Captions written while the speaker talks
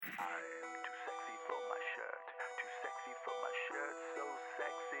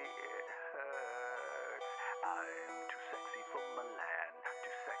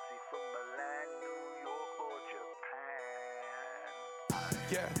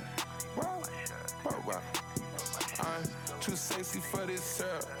Yeah, I'm too sexy for this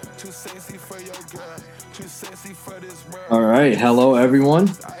syrup, too sexy for your girl, too sexy for this world. All right, hello everyone.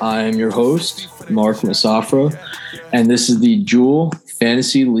 I'm your host, Mark Masafra, and this is the Jewel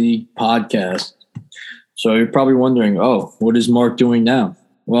Fantasy League podcast. So you're probably wondering, what is Mark doing now?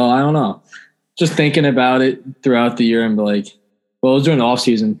 Well, I don't know. Just thinking about it throughout the year and be like, well, it was during the off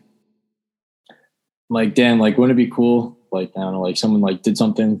season. Like, damn, like, wouldn't it be cool? Like, I don't know, like someone like did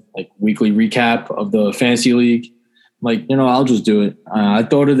something like weekly recap of the fantasy league. Like, I'll just do it. I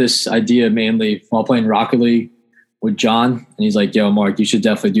thought of this idea mainly while playing Rocket League with John, and he's like, yo, Mark, you should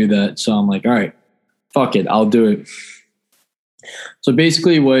definitely do that. So I'm like, all right, fuck it, I'll do it. So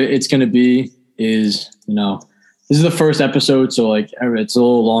basically what it's going to be is, this is the first episode, so like it's a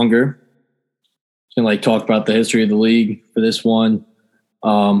little longer. Going to like talk about the history of the league for this one.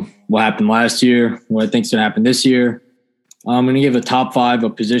 What happened last year, what I think is going to happen this year. I'm going to give a top 5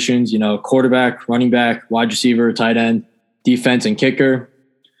 of positions, quarterback, running back, wide receiver, tight end, defense, and kicker.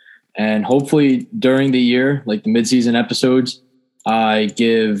 And hopefully during the year, like the midseason episodes, I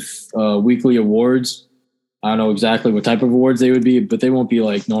give weekly awards. I don't know exactly what type of awards they would be, but they won't be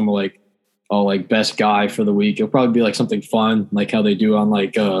like normal, like best guy for the week. It'll probably be like something fun, like how they do on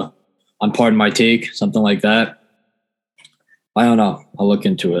on Pardon My Take, something like that. I don't know. I'll look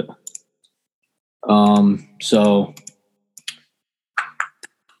into it. So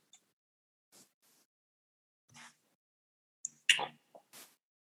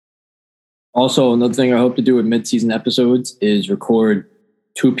also another thing I hope to do with mid-season episodes is record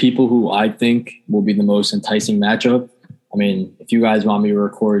 2 people who I think will be the most enticing matchup. I mean, if you guys want me to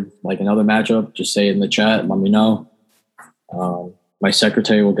record like another matchup, just say it in the chat. Let me know. My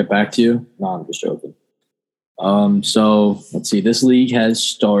secretary will get back to you. No, I'm just joking. So let's see. This league has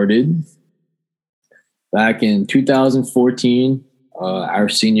started back in 2014. Our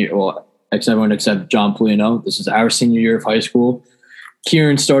senior, well, everyone except John Polino. This is our senior year of high school.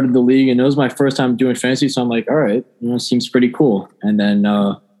 Kieran started the league, and it was my first time doing fantasy, so I'm like, all right, seems pretty cool. And then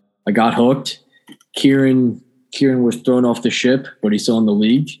I got hooked. Kieran was thrown off the ship, but he's still in the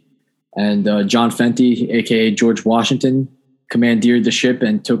league. And John Fenty, a.k.a. George Washington, commandeered the ship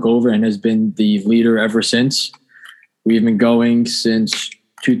and took over and has been the leader ever since. We've been going since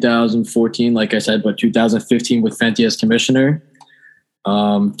 2014, like I said, but 2015 with Fenty as commissioner.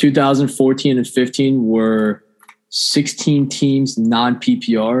 2014 and 15 were 16 teams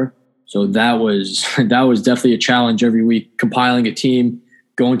non-PPR. So that was definitely a challenge every week, compiling a team,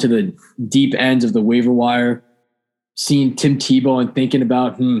 going to the deep ends of the waiver wire, seeing Tim Tebow and thinking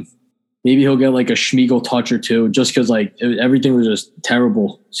about, maybe he'll get like a Schmeagle touch or two, just because everything was just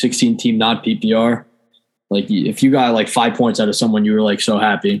terrible. 16 team non-PPR. Like if you got like 5 points out of someone, you were like so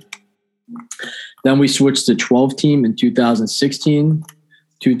happy. Then we switched to 12 team in 2016.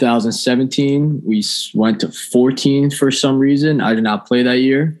 2017, we went to 14 for some reason. I did not play that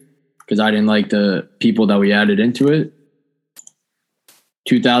year because I didn't like the people that we added into it.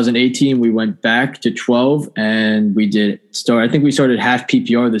 2018, we went back to 12 and we I think we started half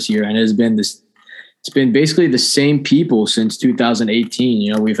PPR this year, and it's been basically the same people since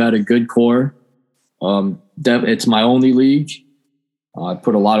 2018. We've had a good core. It's my only league. I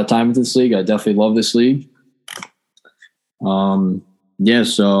put a lot of time into this league. I definitely love this league. Yeah,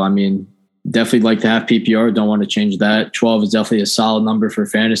 so I mean, definitely like to have PPR. Don't want to change that. 12 is definitely a solid number for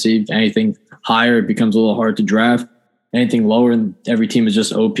fantasy. Anything higher, it becomes a little hard to draft. Anything lower, every team is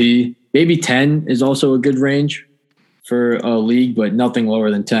just OP. Maybe 10 is also a good range for a league, but nothing lower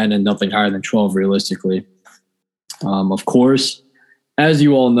than 10 and nothing higher than 12 realistically. Of course, as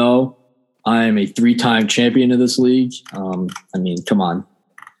you all know, I am a 3-time champion of this league. I mean, come on.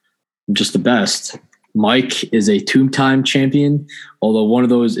 I'm just the best. Mike is a 2-time champion, although one of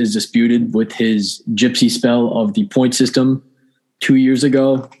those is disputed with his gypsy spell of the point system 2 years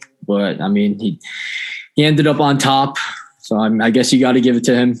ago. But, I mean, he ended up on top. So I guess you got to give it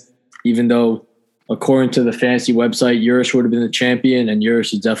to him, even though according to the fantasy website, Urish would have been the champion, and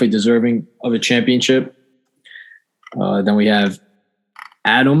Urish is definitely deserving of a championship. Then we have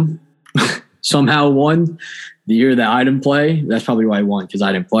Adam somehow won the year that I didn't play. That's probably why he won, because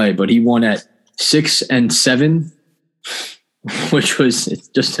I didn't play. But he won at 6 and 7, which was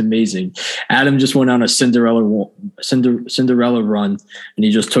just amazing. Adam just went on a Cinderella run, and he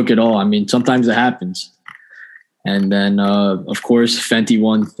just took it all. I mean, sometimes it happens. And then, of course, Fenty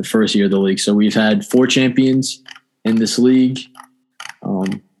won the first year of the league. So we've had 4 champions in this league.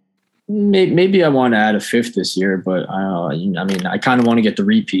 Maybe I want to add a 5th this year, but I mean, I kind of want to get the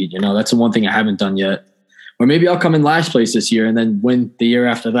repeat. That's the one thing I haven't done yet. Or maybe I'll come in last place this year and then win the year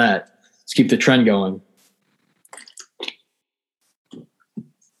after that. Let's keep the trend going.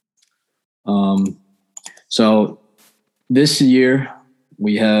 So this year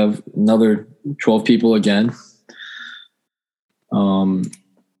we have another 12 people again.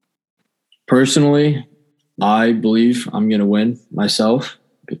 Personally, I believe I'm going to win myself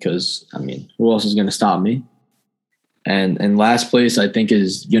because, I mean, who else is going to stop me? And in last place, I think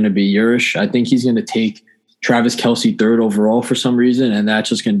is going to be Urish. I think he's going to take Travis Kelce third overall for some reason, and that's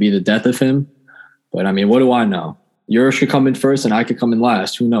just going to be the death of him. But, I mean, what do I know? Urish could come in first and I could come in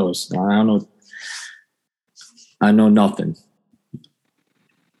last. Who knows? I don't know. I know nothing.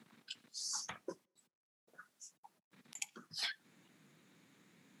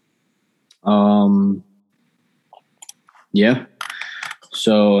 Yeah.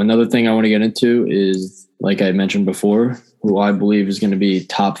 So another thing I want to get into is, like I mentioned before, who I believe is going to be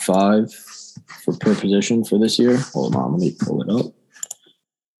top 5 for per position for this year. Hold on, let me pull it up.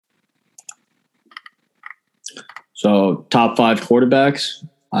 So top 5 quarterbacks,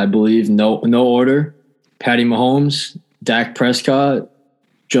 I believe, no order: Patty Mahomes, Dak Prescott,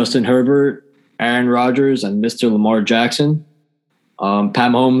 Justin Herbert, Aaron Rodgers, and Mr. Lamar Jackson.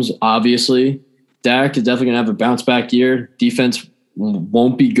 Pat Mahomes, obviously. Dak is definitely going to have a bounce back year. Defense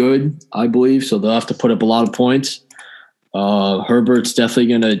won't be good, I believe, so they'll have to put up a lot of points. Herbert's definitely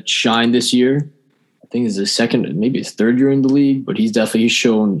going to shine this year. I think it's his second, maybe his third year in the league, but he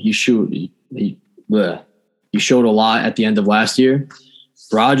showed a lot at the end of last year.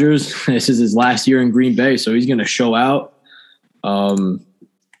 Rodgers, this is his last year in Green Bay, so he's going to show out.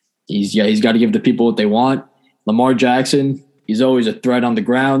 He's got to give the people what they want. Lamar Jackson, he's always a threat on the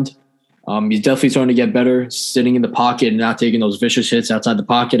ground. He's definitely starting to get better, sitting in the pocket and not taking those vicious hits outside the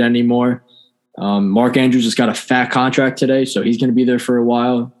pocket anymore. Mark Andrews just got a fat contract today, so he's going to be there for a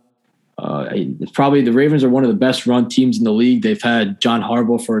while. Probably the Ravens are one of the best run teams in the league. They've had John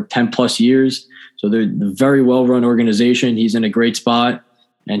Harbaugh for 10 plus years, so they're a very well run organization. He's in a great spot,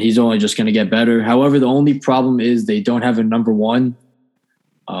 and he's only just going to get better. However, the only problem is they don't have a number one.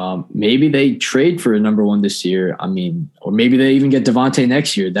 Maybe they trade for a number one this year. I mean, or maybe they even get Devontae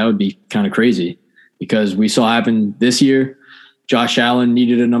next year. That would be kind of crazy because we saw happen this year. Josh Allen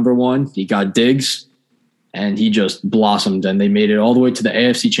needed a number one. He got Diggs and he just blossomed, and they made it all the way to the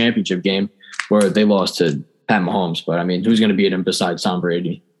AFC Championship game where they lost to Pat Mahomes. But I mean, who's going to beat him besides Tom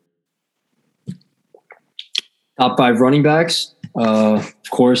Brady? Top 5 running backs. Of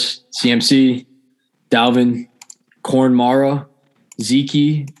course, CMC, Dalvin, Corn Mara,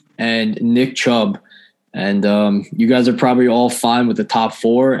 Zeke, and Nick Chubb. And you guys are probably all fine with the top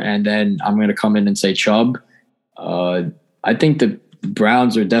 4, and then I'm going to come in and say Chubb. I think the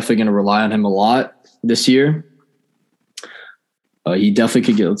Browns are definitely going to rely on him a lot this year. He definitely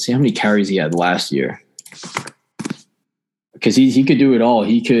could get, let's see how many carries he had last year. Because he could do it all.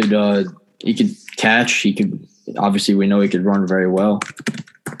 He could catch. He could, obviously we know he could run very well.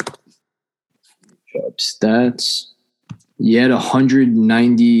 Chubb stats. He had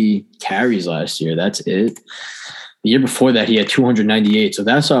 190 carries last year. That's it. The year before that, he had 298. So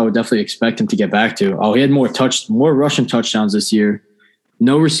that's what I would definitely expect him to get back to. Oh, he had more rushing touchdowns this year.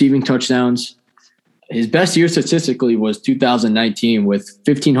 No receiving touchdowns. His best year statistically was 2019 with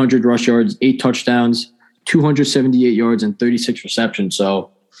 1,500 rush yards, 8 touchdowns, 278 yards, and 36 receptions. So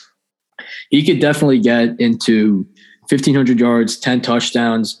he could definitely get into 1,500 yards, 10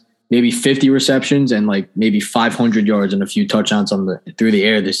 touchdowns, maybe 50 receptions, and like maybe 500 yards and a few touchdowns through the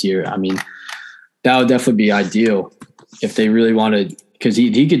air this year. I mean, that would definitely be ideal if they really wanted, because he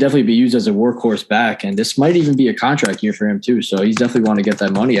could definitely be used as a workhorse back, and this might even be a contract year for him too. So he's definitely want to get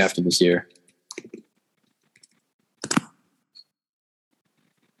that money after this year.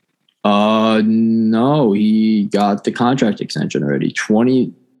 No, he got the contract extension already.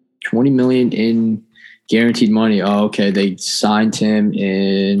 20 million in guaranteed money. Oh, okay. They signed him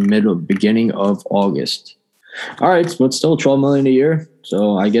in beginning of August. All right, but still $12 million a year.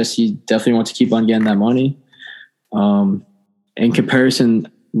 So I guess he definitely wants to keep on getting that money. In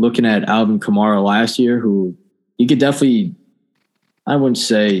comparison, looking at Alvin Kamara last year, who he could definitely, I wouldn't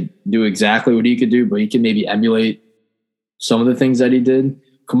say do exactly what he could do, but he could maybe emulate some of the things that he did.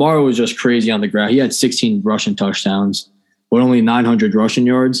 Kamara was just crazy on the ground. He had 16 rushing touchdowns, but only 900 rushing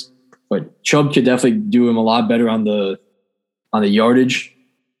yards. But Chubb could definitely do him a lot better on the yardage.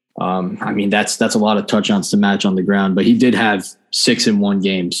 I mean, that's a lot of touchdowns to match on the ground, but he did have 6 in one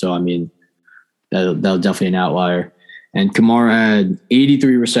game. So, I mean, that was definitely an outlier. And Kamara had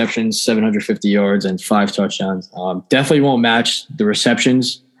 83 receptions, 750 yards, and 5 touchdowns. Definitely won't match the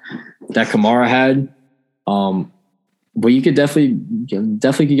receptions that Kamara had. But you could definitely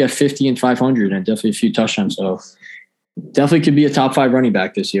could get 50 and 500 and definitely a few touchdowns. So definitely could be a top 5 running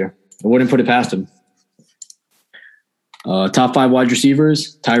back this year. I wouldn't put it past him. Top 5 wide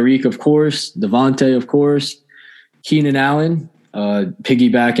receivers, Tyreek, of course, Devontae, of course, Keenan Allen,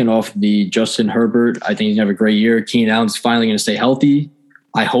 piggybacking off the Justin Herbert. I think he's going to have a great year. Keenan Allen's finally going to stay healthy.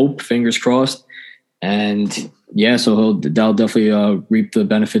 I hope, fingers crossed. And yeah, so that'll definitely reap the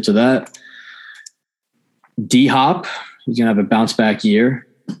benefits of that. D-Hop, he's going to have a bounce back year.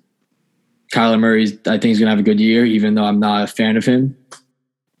 Kyler Murray, I think he's going to have a good year, even though I'm not a fan of him.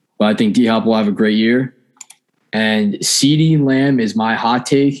 But I think D-Hop will have a great year. And CeeDee Lamb is my hot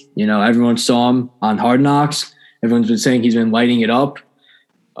take. You know, everyone saw him on Hard Knocks. Everyone's been saying he's been lighting it up.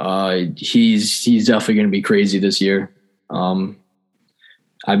 He's definitely going to be crazy this year.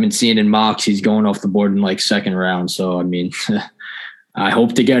 I've been seeing in mocks he's going off the board in like second round. So, I mean, I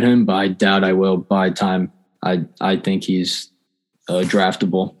hope to get him, but I doubt I will by time. I think he's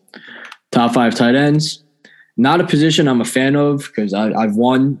draftable. Top 5 tight ends. Not a position I'm a fan of because I've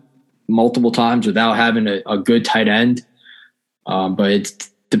won multiple times without having a good tight end. But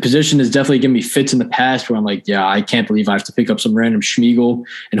the position is definitely giving me fits in the past where I'm like, yeah, I can't believe I have to pick up some random Schmeagle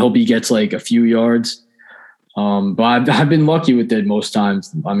and hope he gets like a few yards. But I've been lucky with it most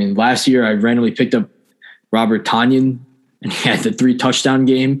times. I mean, last year I randomly picked up Robert Tonyan and he had the 3 touchdown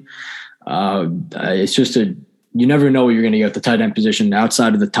game. It's just you never know what you're going to get at the tight end position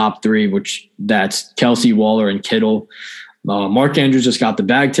outside of the top 3, which that's Kelsey, Waller, and Kittle. Mark Andrews just got the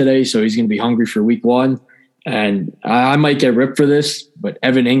bag today, so he's going to be hungry for week 1. And I might get ripped for this, but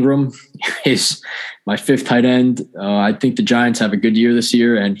Evan Ingram is my 5th tight end. I think the Giants have a good year this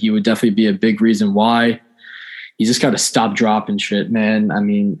year, and he would definitely be a big reason why. He's just got to stop dropping shit, man. I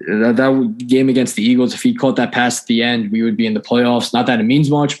mean, that game against the Eagles, if he caught that pass at the end, we would be in the playoffs. Not that it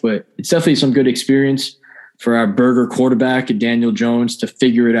means much, but it's definitely some good experience for our burger quarterback, Daniel Jones, to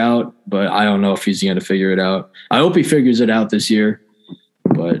figure it out. But I don't know if he's going to figure it out. I hope he figures it out this year,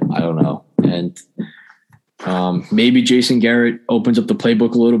 but I don't know. And maybe Jason Garrett opens up the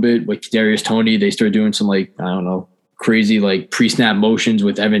playbook a little bit with Kadarius Toney. They start doing some crazy pre-snap motions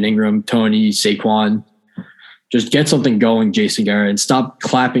with Evan Ingram, Toney, Saquon. Just get something going, Jason Garrett, and stop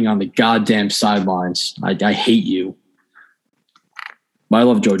clapping on the goddamn sidelines. I hate you. But I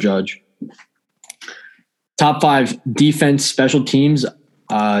love Joe Judge. Top 5 defense, special teams.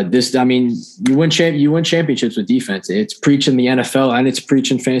 You win championships with defense. It's preaching the NFL and it's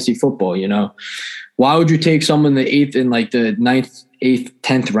preaching fantasy football. You know, why would you take someone in the 8th and like the 9th, 8th,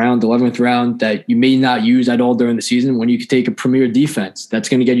 10th round, 11th round that you may not use at all during the season when you could take a premier defense that's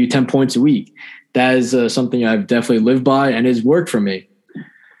going to get you 10 points a week? That is something I've definitely lived by and has worked for me.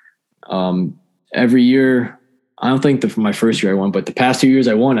 Every year, I don't think for my first year I won, but the past 2 years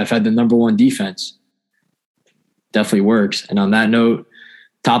I won. I've had the number 1 defense. Definitely works. And on that note,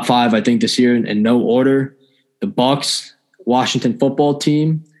 top 5, I think this year in no order: the Bucs, Washington football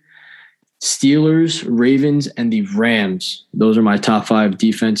team, Steelers, Ravens, and the Rams. Those are my top 5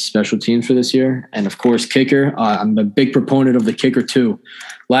 defense special teams for this year. And of course, kicker. I'm a big proponent of the kicker too.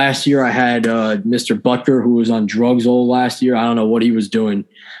 Last year, I had Mr. Butker, who was on drugs all last year. I don't know what he was doing,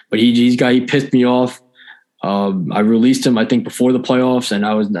 but he pissed me off. I released him, I think, before the playoffs, and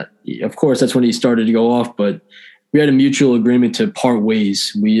of course, that's when he started to go off. But we had a mutual agreement to part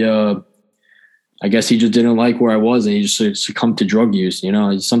ways. I guess he just didn't like where I was, and he just succumbed to drug use. You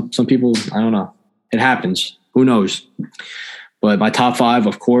know, some people, I don't know, it happens. Who knows? But my top 5,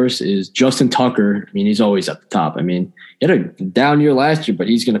 of course, is Justin Tucker. I mean, he's always at the top. I mean, he had a down year last year, but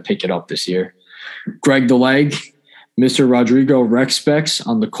he's going to pick it up this year. Greg the Leg, Mr. Rodrigo Rex Specs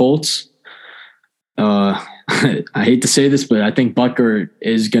on the Colts. I hate to say this, but I think Butker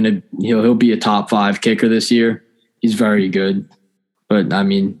is going to he'll be a top 5 kicker this year. He's very good. But, I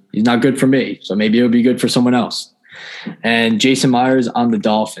mean, he's not good for me, so maybe it'll be good for someone else. And Jason Myers on the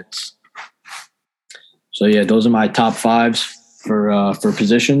Dolphins. So, yeah, those are my top 5s for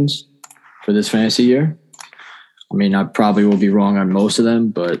positions for this fantasy year. I mean, I probably will be wrong on most of them,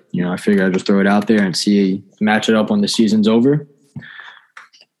 but, you know, I figure I'll just throw it out there and match it up when the season's over.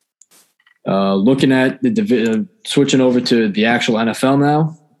 Looking at switching over to the actual NFL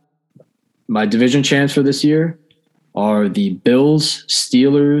now, my division champs for this year are the Bills,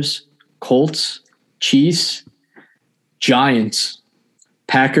 Steelers, Colts, Chiefs, Giants,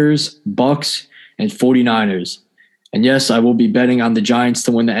 Packers, Bucks, and 49ers. And yes, I will be betting on the Giants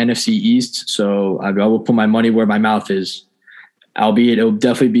to win the NFC East, so I will put my money where my mouth is. Albeit it'll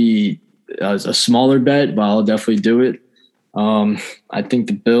definitely be a smaller bet, but I'll definitely do it. I think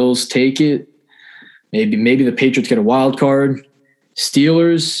the Bills take it. Maybe the Patriots get a wild card.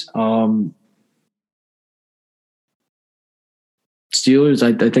 Steelers,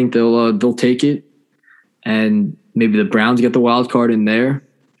 I think they'll take it, and maybe the Browns get the wild card in there.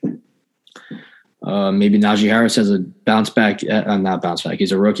 Maybe Najee Harris has a bounce back, not bounce back.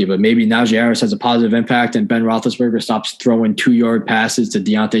 He's a rookie, but maybe Najee Harris has a positive impact and Ben Roethlisberger stops throwing 2-yard passes to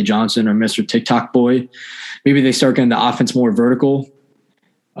Deontay Johnson or Mr. TikTok boy. Maybe they start getting the offense more vertical.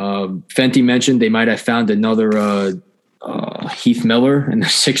 Fenty mentioned they might have found another Heath Miller in the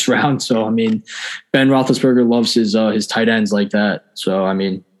 6th round. So, I mean, Ben Roethlisberger loves his tight ends like that. So, I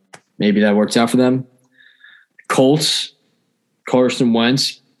mean, maybe that works out for them. Colts, Carson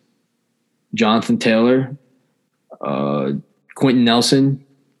Wentz, Jonathan Taylor, Quentin Nelson,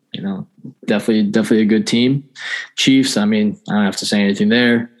 definitely a good team. Chiefs, I mean, I don't have to say anything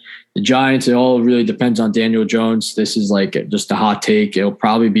there. The Giants, it all really depends on Daniel Jones. This is like just a hot take. It'll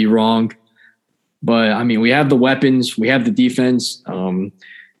probably be wrong. But, I mean, we have the weapons. We have the defense.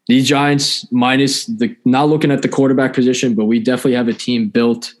 These Giants, minus not looking at the quarterback position, but we definitely have a team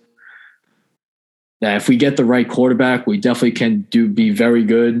built that if we get the right quarterback, we definitely can be very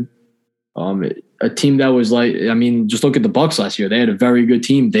good. A team that was just look at the Bucs last year. They had a very good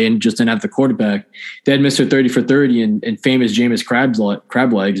team. They just didn't have the quarterback. They had Mr. 30 for 30 and famous Jameis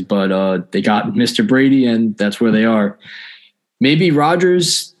crab legs, but they got Mr. Brady, and that's where they are. Maybe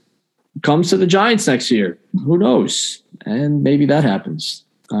Rodgers comes to the Giants next year. Who knows? And maybe that happens.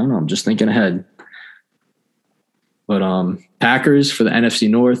 I don't know. I'm just thinking ahead. But Packers for the NFC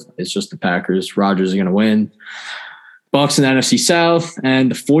North, it's just the Packers. Rodgers is going to win. Bucs in the NFC South,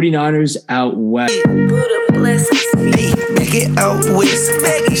 and the 49ers out west.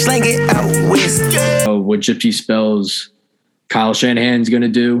 What Gypsy spells Kyle Shanahan's going to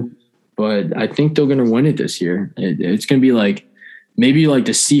do, but I think they're going to win it this year. It's going to be like maybe like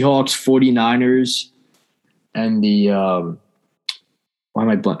the Seahawks, 49ers, and the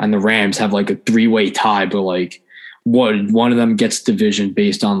and the Rams have like a 3-way tie, but like one of them gets division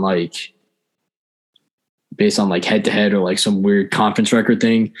based on head to head or like some weird conference record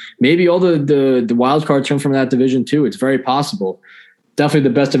thing. Maybe all the wild cards come from that division too. It's very possible. Definitely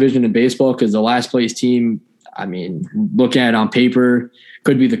the best division in baseball because the last place team, I mean, look at it on paper,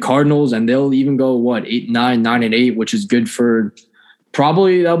 could be the Cardinals, and they'll even go 8-9, 9-8, which is good for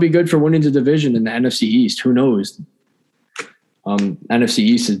that'll be good for winning the division in the NFC East. Who knows? NFC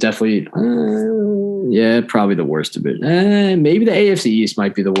East is definitely probably the worst division. Maybe the AFC East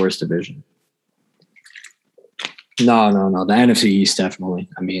might be the worst division. No. The NFC East, definitely.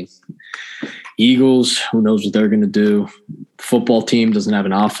 I mean, Eagles, who knows what they're going to do. Football team doesn't have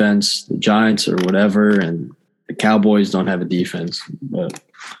an offense. The Giants or whatever. And the Cowboys don't have a defense. But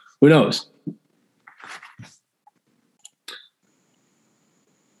who knows?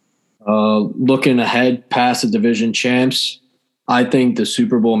 Looking ahead past the division champs, I think the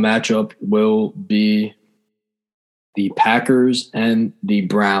Super Bowl matchup will be the Packers and the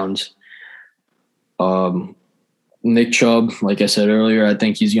Browns. Nick Chubb, like I said earlier, I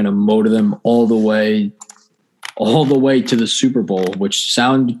think he's going to motor them all the way to the Super Bowl, which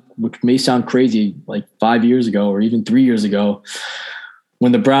may sound crazy like 5 years ago or even 3 years ago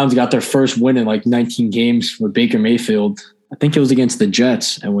when the Browns got their first win in like 19 games with Baker Mayfield. I think it was against the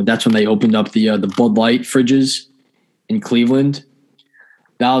Jets, and that's when they opened up the Bud Light fridges in Cleveland.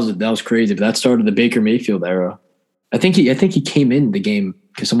 That was crazy. But that started the Baker Mayfield era. I think he came in the game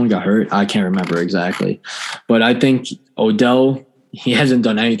because someone got hurt. I can't remember exactly. But I think Odell, he hasn't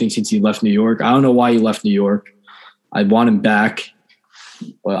done anything since he left New York. I don't know why he left New York. I want him back.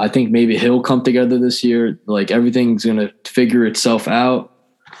 But I think maybe he'll come together this year. Like everything's going to figure itself out.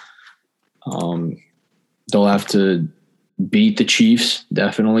 They'll have to beat the Chiefs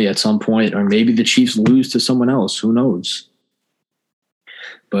definitely at some point, or maybe the Chiefs lose to someone else. Who knows?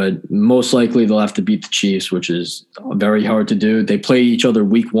 But most likely they'll have to beat the Chiefs, which is very hard to do. They play each other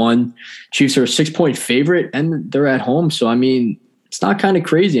week 1. Chiefs are a 6-point favorite, and they're at home. So, I mean, it's not kind of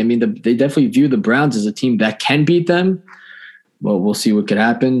crazy. I mean, they definitely view the Browns as a team that can beat them. But we'll see what could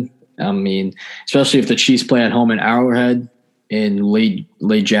happen. I mean, especially if the Chiefs play at home in Arrowhead in late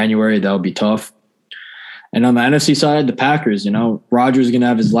January, that would be tough. And on the NFC side, the Packers, Rodgers is going to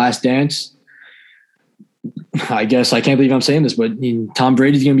have his last dance. I guess I can't believe I'm saying this, but Tom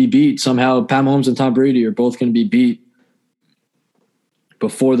Brady's going to be beat. Somehow Pat Mahomes and Tom Brady are both going to be beat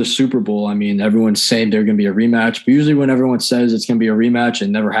before the Super Bowl. I mean, everyone's saying they're going to be a rematch. But usually when everyone says it's going to be a rematch, it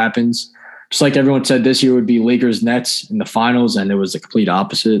never happens. Just like everyone said this year would be Lakers-Nets in the finals, and it was the complete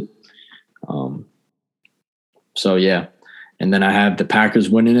opposite. So, yeah. And then I have the Packers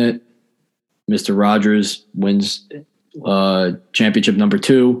winning it. Mr. Rodgers wins championship number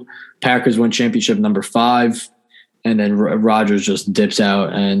 2. Packers win championship number 5. And then Rodgers just dips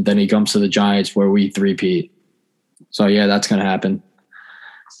out, and then he comes to the Giants where we three-peat. So, yeah, that's going to happen.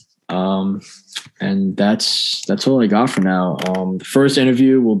 And that's all I got for now. The first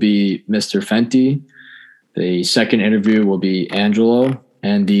interview will be Mr. Fenty. The second interview will be Angelo,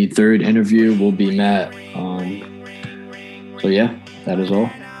 and the third interview will be Matt. So yeah, that is all.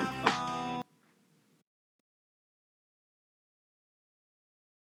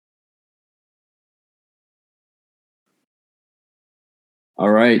 All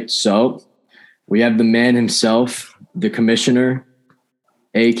right, so we have the man himself, the commissioner,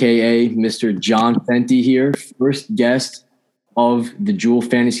 aka Mr. John Fenty here, first guest of the Jewel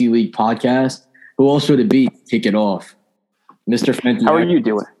Fantasy League podcast. Who else would it be to kick it off? Mr. Fenty. How are you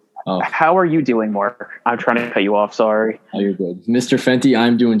doing? Oh. How are you doing, Mark? I'm trying to cut you off. Sorry. Oh, you're good. Mr. Fenty,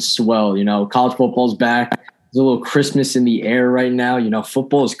 I'm doing swell. You know, college football's back. There's a little Christmas in the air right now. You know,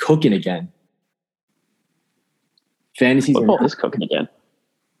 football is cooking again. Fantasy football is cooking again.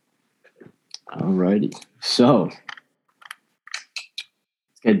 All righty. So let's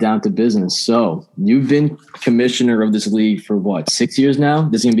get down to business. So you've been commissioner of this league for what, 6 years now?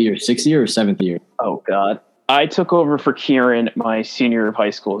 This is going to be your 6th year or 7th year? Oh, God. I took over for Kieran my senior year of high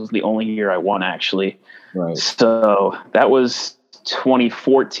school. It was the only year I won, actually. Right. So that was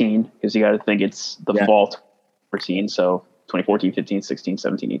 2014, because you got to think it's the fall 2014. So 2014, 15, 16,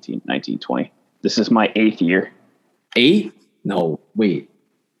 17, 18, 19, 20. This is my 8th year. 8? No, wait.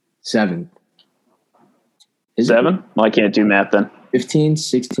 7. Is 7? Well, I can't do math then. 15,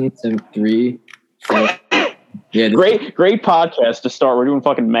 16, 17, 3, 4. Yeah. Great podcast to start. We're doing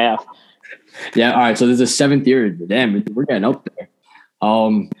fucking math. Yeah, all right. So this is a 7th year. Damn, we're getting up there.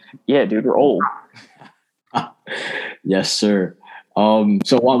 Yeah, dude, we're old. Yes, sir.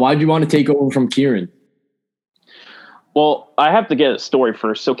 So why did you want to take over from Kieran? Well, I have to get a story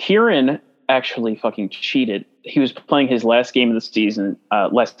first. So Kieran actually fucking cheated. He was playing his last game of the season,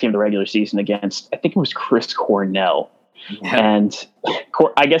 last game of the regular season against, I think it was Chris Cornell. Yeah. And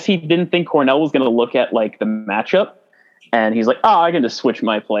I guess he didn't think Cornell was going to look at like the matchup. And he's like, I can just switch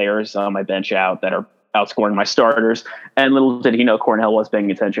my players on my bench out that are outscoring my starters. And little did he know Cornell was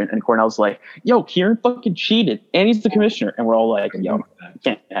paying attention. And Cornell's like, yo, Kieran fucking cheated. And he's the commissioner. And we're all like, yo, we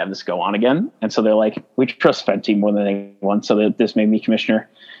can't have this go on again. And so they're like, we trust Fenty more than anyone. So this made me commissioner.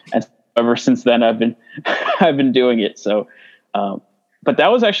 And ever since then, I've been doing it. So, but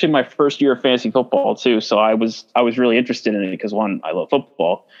that was actually my first year of fantasy football too. So I was really interested in it because 1, I love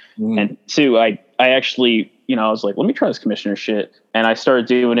football. And 2, I actually, I was like, let me try this commissioner shit. And I started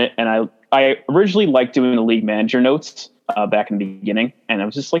doing it. And I originally liked doing the league manager notes back in the beginning. And I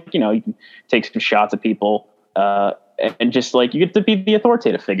was just like, you can take some shots at people and just like, you get to be the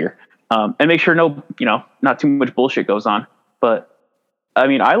authoritative figure and make sure not too much bullshit goes on. But I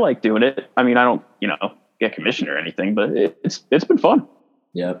mean, I like doing it. I mean, I don't, get commissioned or anything, but it's been fun.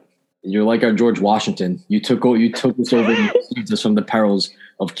 Yep. You're like our George Washington. You took us over and saved us from the perils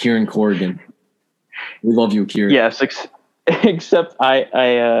of Kieran Corrigan. We love you, Kieran. Yes, except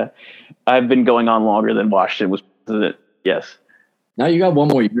I've been going on longer than Washington was. Yes. Now you got one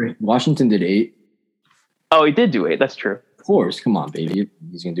more year. Washington did 8. Oh, he did do 8. That's true. Of course. Come on, baby.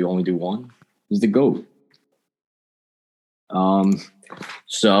 He's gonna only do 1. He's the GOAT.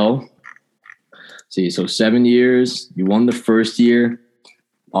 So 7 years. You won the first year.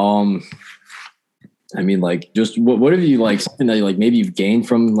 I mean, like, just what have you like something that like maybe you've gained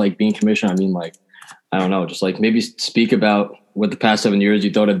from like being commissioner? I mean, like, I don't know, just like maybe speak about what the past 7 years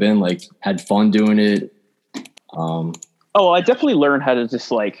you thought have been, like, had fun doing it. I definitely learned how to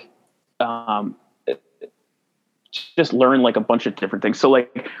just like, just learn like a bunch of different things. So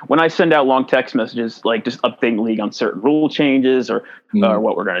like when I send out long text messages, like just updating the league on certain rule changes or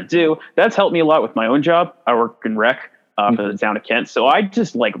what we're going to do, that's helped me a lot with my own job. I work in rec for the town of Kent. So I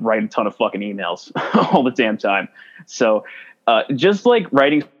just like write a ton of fucking emails all the damn time. So just like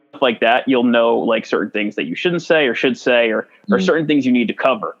writing stuff like that, you'll know like certain things that you shouldn't say or should say, or certain things you need to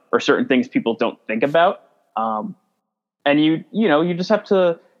cover, or certain things people don't think about. And you just have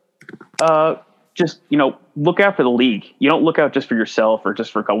to look out for the league. You don't look out just for yourself or just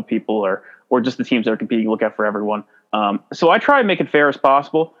for a couple people or just the teams that are competing. You look out for everyone. So I try and make it fair as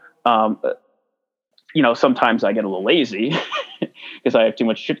possible. Sometimes I get a little lazy because I have too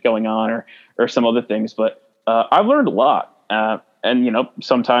much shit going on or some other things, but I've learned a lot. And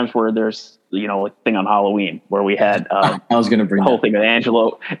sometimes where there's, a thing on Halloween where we had I was going to bring the whole thing with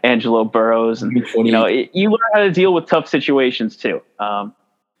Angelo Burrows, and you learn how to deal with tough situations too.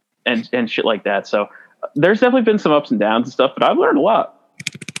 And shit like that. So there's definitely been some ups and downs and stuff, but I've learned a lot.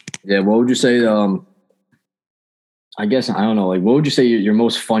 Yeah. What would you say? I guess, I don't know, like, what would you say your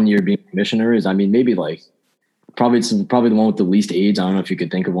most fun year being commissioner is? I mean, maybe like probably the one with the least AIDS. I don't know if you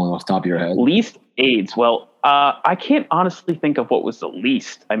could think of one off the top of your head. Least AIDS. Well, I can't honestly think of what was the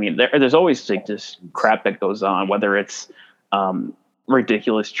least. I mean, there's always like this crap that goes on, whether it's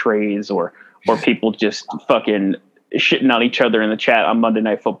ridiculous trades or people just fucking shitting on each other in the chat on Monday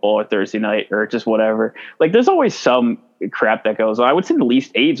Night Football or Thursday night or just whatever. Like, there's always some crap that goes on. I would say the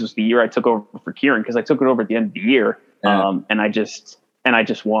least AIDS was the year I took over for Kieran, because I took it over at the end of the year, and I just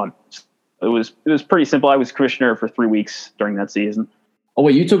won. It was pretty simple. I was commissioner for 3 weeks during that season. Oh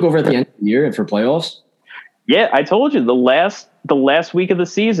wait, you took over at the end of the year for playoffs? Yeah, I told you the last week of the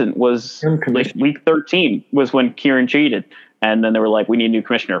season was like week 13 was when Kieran cheated, and then they were like, "We need a new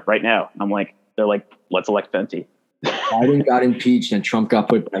commissioner right now." They're like, "Let's elect Fenty." Biden got impeached and Trump got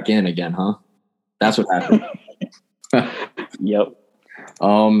put back in again, huh? That's what happened. Yep.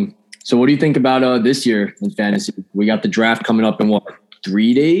 So what do you think about this year in fantasy? We got the draft coming up in what,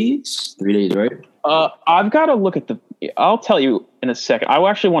 3 days? 3 days, right? I've got to look at I'll tell you in a second. I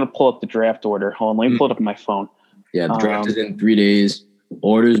actually want to pull up the draft order. Hold on, let me pull it up on my phone. Yeah, the draft is in 3 days.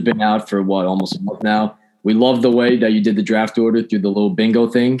 Order's been out for what, almost a month now. We love the way that you did the draft order through the little bingo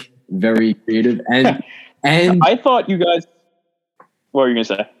thing. Very creative. And I thought you guys, what were you gonna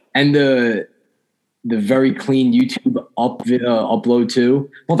say? And the very clean YouTube upload too.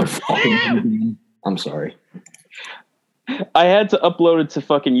 Motherfucking I'm sorry. I had to upload it to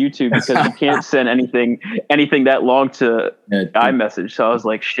fucking YouTube because you can't send anything that long to iMessage. So I was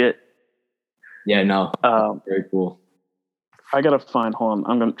like, shit. Yeah, no. Very cool. I gotta find. Hold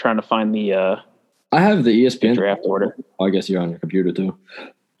on, I'm trying to find the. I have the ESPN draft order. Oh, I guess you're on your computer too.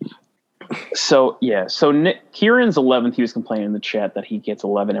 So Nick Kieran's 11th. He was complaining in the chat that he gets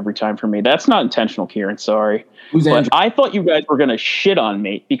 11 every time for me. That's not intentional, Kieran. Sorry, but I thought you guys were gonna shit on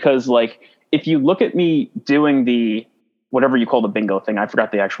me because, like, if you look at me doing the whatever you call the bingo thing, I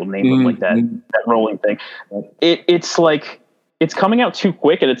forgot the actual name of like that rolling thing. It's like it's coming out too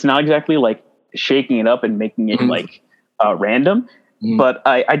quick, and it's not exactly like shaking it up and making it like random. But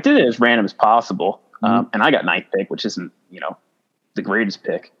I did it as random as possible, and I got 9th pick, which isn't the greatest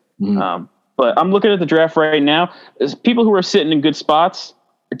pick. But I'm looking at the draft right now. There's people who are sitting in good spots.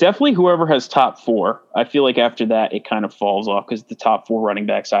 Definitely whoever has top 4. I feel like after that it kind of falls off because the top 4 running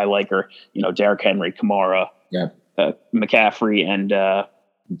backs I like are Derrick Henry, Kamara, McCaffrey, and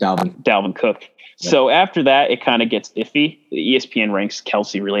Dalvin Cook. So after that it kind of gets iffy. The ESPN ranks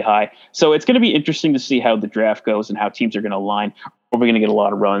Kelsey really high. So it's going to be interesting to see how the draft goes and how teams are going to align. Are we going to get a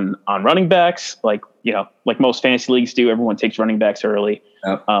lot of run on running backs? Like most fantasy leagues do, everyone takes running backs early.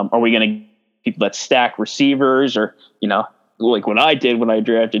 Yep. Are we going to get people that stack receivers or, like what I did when I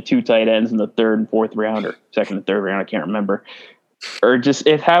drafted 2 tight ends in the 3rd and 4th round or 2nd and 3rd round, I can't remember. Or just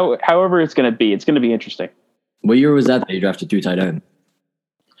however it's going to be interesting. What year was that you drafted 2 tight ends?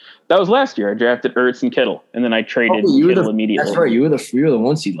 That was last year. I drafted Ertz and Kittle, and then I traded Kittle immediately. That's right. You were the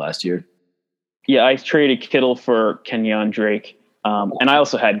 1 seed last year. Yeah, I traded Kittle for Kenyon Drake, and I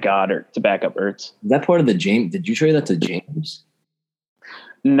also had Goddard to back up Ertz. Is that part of the James? Did you trade that to James?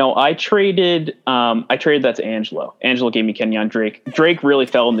 No, I traded that to Angelo. Angelo gave me Kenyon Drake. Drake really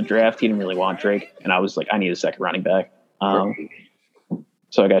fell in the draft. He didn't really want Drake, and I was like, I need a second running back.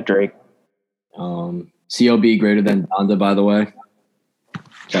 So I got Drake. CLB greater than Donda, by the way.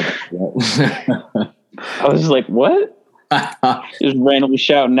 I was just like, what? Just randomly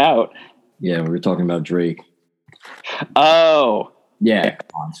shouting out. Yeah, we were talking about Drake. Oh. Yeah, come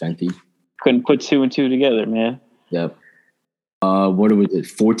on, Fenty. Couldn't put 2 and 2 together, man. Yep. What was it?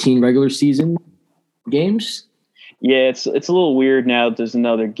 14 regular season games? Yeah, it's a little weird now that there's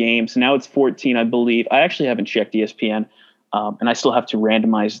another game. So now it's 14, I believe. I actually haven't checked ESPN, and I still have to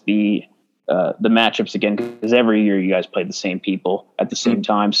randomize the matchups again because every year you guys play the same people at the same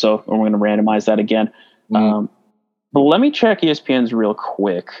time. So we're going to randomize that again. But let me check ESPN's real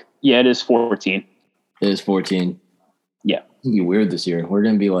quick. Yeah, it is 14. It is 14. Yeah. It's going to be weird this year. We're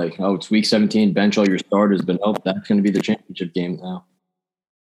going to be like, oh, it's week 17, bench all your starters, but nope, that's going to be the championship game now.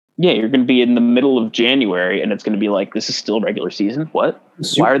 Yeah, you're going to be in the middle of January, and it's going to be like, this is still regular season? What?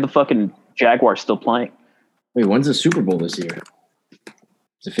 Why are the fucking Jaguars still playing? Wait, when's the Super Bowl this year?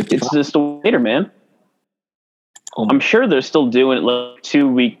 Is it 55? It's just later, man. I'm sure they're still doing it like a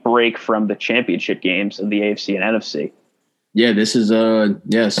 2-week break from the championship games of the AFC and NFC. Yeah, this is February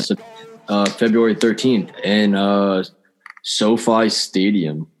 13th in SoFi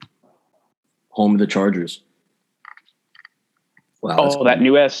Stadium, home of the Chargers. Wow. Oh, that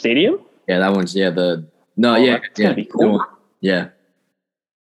new ass stadium? Yeah, that one's That's gonna be cool. Yeah,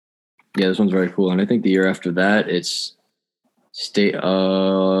 this one's very cool. And I think the year after that, it's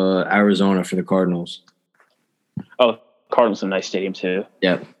Arizona for the Cardinals. Oh, Cardinals is a nice stadium too.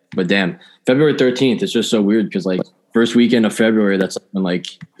 Yeah, but damn, February 13th. It's just so weird because like first weekend of February. That's been like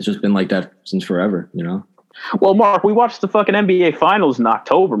it's just been like that since forever. Well, Mark, we watched the fucking NBA Finals in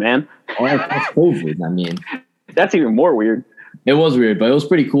October, man. Oh, that's COVID. I mean, that's even more weird. It was weird, but it was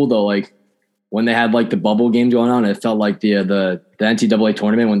pretty cool though. Like when they had like the bubble games going on, it felt like the NCAA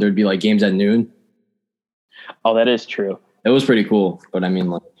tournament when there'd be like games at noon. Oh, that is true. It was pretty cool, but I mean,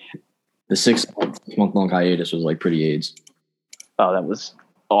 like the 6 month long hiatus was like pretty AIDS. Oh, that was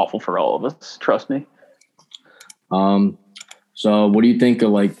awful for all of us. Trust me. So what do you think of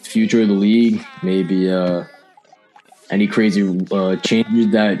like the future of the league? Maybe any crazy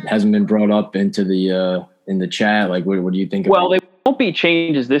changes that hasn't been brought up into the in the chat? Like, what do you think? Well, they won't be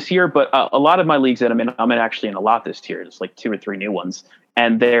changes this year, but a lot of my leagues that I'm in actually in a lot this year. There's like 2 or 3 new ones,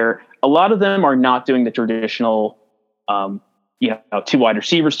 and a lot of them are not doing the traditional, 2 wide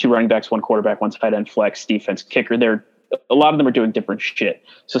receivers, 2 running backs, 1 quarterback, 1 tight end, flex, defense, kicker. A lot of them are doing different shit.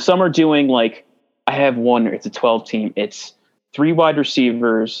 So some are doing like, I have one. It's a 12 team. It's 3 wide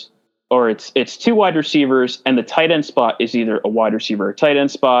receivers, or it's 2 wide receivers, and the tight end spot is either a wide receiver or tight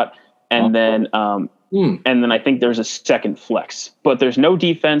end spot, and then I think there's a second flex, but there's no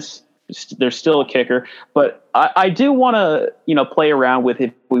defense. There's still a kicker, but I do want to play around with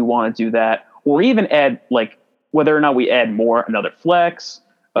if we want to do that, or even add like whether or not we add another flex,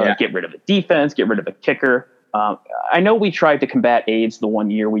 get rid of a defense, get rid of a kicker. I know we tried to combat AIDS the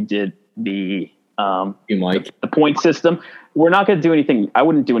one year we did the point system. We're not going to do anything. I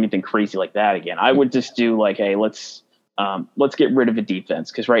wouldn't do anything crazy like that again. I would just do like, hey, let's get rid of a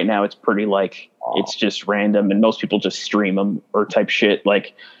defense, because right now it's pretty like it's just random, and most people just stream them or type shit.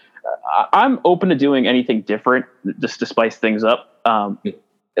 Like I'm open to doing anything different just to spice things up.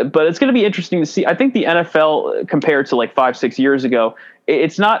 But it's going to be interesting to see. I think the NFL compared to like 5-6 years ago,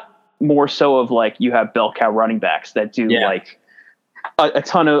 it's not more so of like you have bell cow running backs that do like a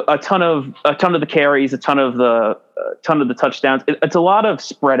ton of the carries, a ton of the touchdowns. It's a lot of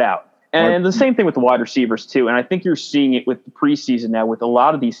spread out. And the same thing with the wide receivers too. And I think you're seeing it with the preseason now with a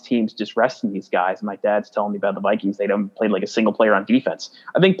lot of these teams just resting these guys. My dad's telling me about the Vikings. They haven't played like a single player on defense.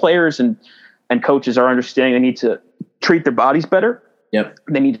 I think players and coaches are understanding they need to treat their bodies better. Yep.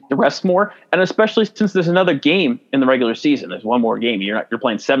 They need to rest more. And especially since there's another game in the regular season, there's one more game. You're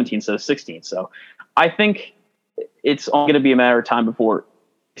playing 17 instead of 16. So I think it's all going to be a matter of time before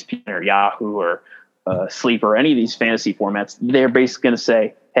ESPN or Yahoo or Sleep or any of these fantasy formats, they're basically going to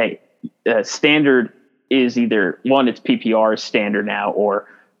say, hey, standard is either one, it's PPR is standard now, or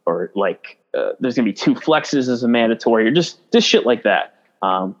like there's going to be 2 flexes as a mandatory, or just shit like that.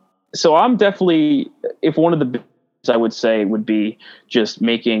 So I'm definitely, if one of the big I would say would be just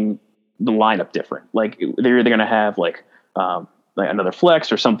making the lineup different. Like they're either going to have like another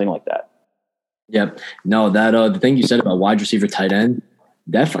flex or something like that. Yep. No, that the thing you said about wide receiver, tight end,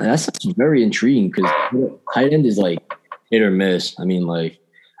 definitely that's very intriguing, because tight end is like hit or miss. I mean, like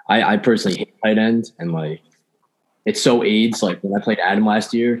I personally hate tight end, and like it's so AIDS. Like when I played Adam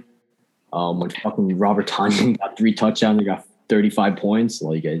last year, when fucking Robert Tonyan got 3 touchdowns and got 35 points,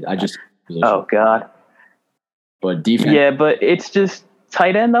 like I just oh god. But defense, yeah, but it's just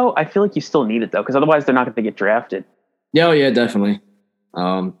tight end though. I feel like you still need it though, because otherwise they're not going to get drafted. Yeah, definitely.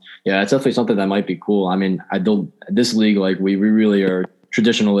 Yeah, it's definitely something that might be cool. I mean, this league, like we really are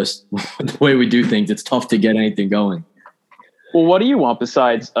traditionalists. The way we do things, it's tough to get anything going. Well, what do you want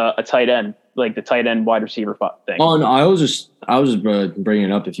besides a tight end, like the tight end wide receiver thing? Oh no, I was just bringing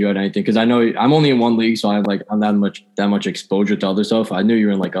it up if you had anything, because I know I'm only in one league, so I'm that much exposure to other stuff. I knew you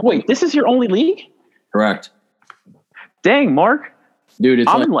were in like wait, this is your only league? Correct. Dang, Mark, dude,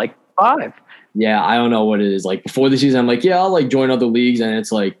 I'm in like 5. Yeah, I don't know what it is. Like before the season, I'm like, yeah, I'll like join other leagues, and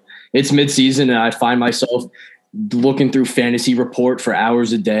it's like it's mid-season, and I find myself looking through Fantasy Report for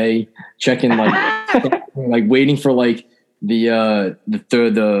hours a day, checking like like waiting for like the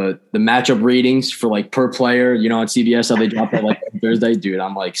matchup ratings for like per player, on CBS, how they drop that like Thursday. Dude,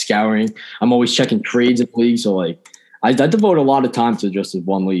 I'm like scouring. I'm always checking trades in the league. So like I devote a lot of time to just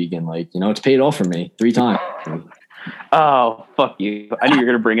one league, and like, it's paid off for me 3 times. Oh, fuck you. I knew you were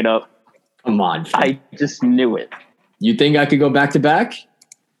going to bring it up. Come on. I just knew it. You think I could go back to back?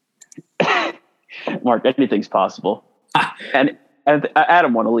 Mark, anything's possible. And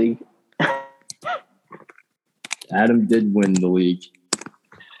Adam won a league. Adam did win the league.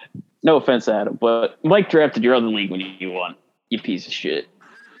 No offense, Adam, but Mike drafted your other league when you won. You piece of shit.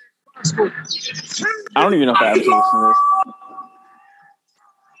 I don't even know if Adam's listening to this.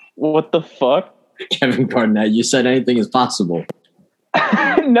 What the fuck? Kevin Garnett, you said anything is possible.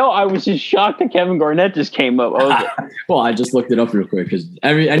 No, I was just shocked that Kevin Garnett just came up. Well, I just looked it up real quick, because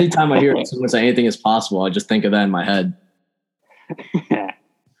anytime I hear someone say anything is possible, I just think of that in my head.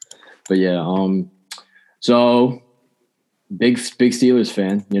 But yeah, so big Steelers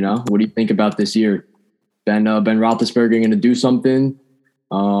fan, what do you think about this year? Ben Roethlisberger going to do something?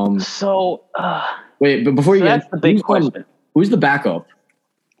 Wait, but before you that's the big question. Who's the backup?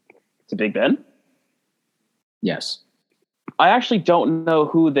 To Big Ben? Yes. I actually don't know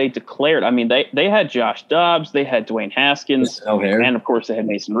who they declared. I mean, they had Josh Dobbs, they had Dwayne Haskins, and of course they had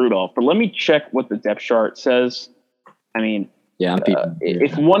Mason Rudolph. But let me check what the depth chart says. I mean, yeah,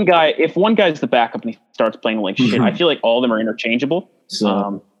 if one guy's the backup and he starts playing like shit, I feel like all of them are interchangeable.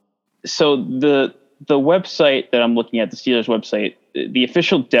 So the website that I'm looking at, the Steelers website, the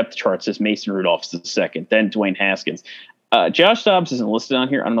official depth chart says Mason Rudolph's the second, then Dwayne Haskins. Josh Dobbs isn't listed on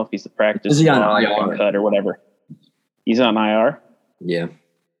here. I don't know if he's the practice IR? cut or whatever. He's on IR. Yeah.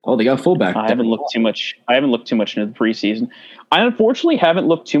 Oh, they got fullback. I haven't looked too much into the preseason. I unfortunately haven't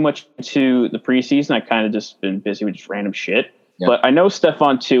looked too much into the preseason. I kind of just been busy with just random shit. Yeah. But I know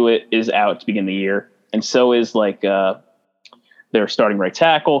Stephon Tuitt is out to begin the year, and so is their starting right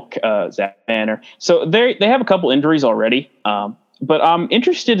tackle, Zach Banner. So they have a couple injuries already. But I'm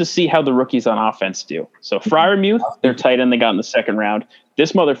interested to see how the rookies on offense do. So Freiermuth, their tight end they got in the second round.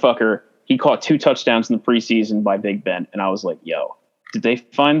 This motherfucker, he caught 2 touchdowns in the preseason by Big Ben. And I was like, yo, did they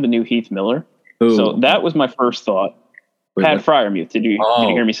find the new Heath Miller? Ooh. So that was my first thought. Pat Freiermuth. Did you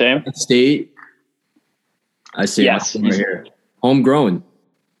hear me say him? State. I see. Yes. Right here. Homegrown.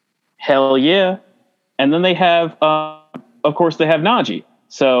 Hell yeah. And then they have, of course, they have Najee.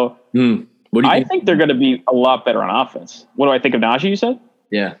 So I think they're going to be a lot better on offense. What do I think of Najee, you said?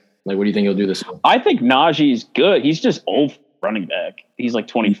 Yeah. Like, what do you think he'll do this? I think Najee's good. He's just old running back. He's like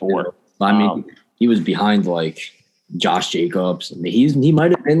 24. I mean, he was behind like Josh Jacobs. I mean, he might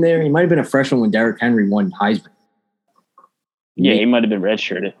have been there. He might have been a freshman when Derrick Henry won Heisman. Yeah, he might have been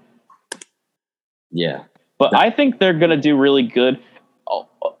redshirted. Yeah. But I think they're going to do really good.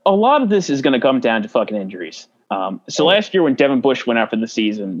 A lot of this is going to come down to fucking injuries. So last year when Devin Bush went out for the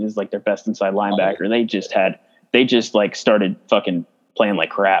season, is like their best inside linebacker. They just like started fucking playing like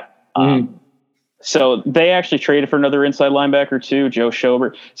crap. So they actually traded for another inside linebacker too, Joe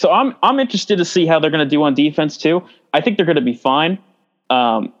Schobert. So I'm interested to see how they're going to do on defense too. I think they're going to be fine.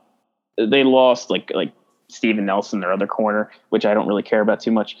 They lost like Steven Nelson, their other corner, which I don't really care about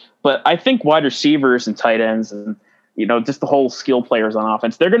too much. But I think wide receivers and tight ends and just the whole skill players on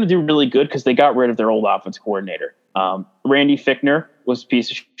offense, they're going to do really good because they got rid of their old offense coordinator. Randy Fichtner was a piece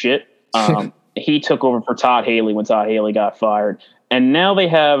of shit. He took over for Todd Haley when Todd Haley got fired. And now they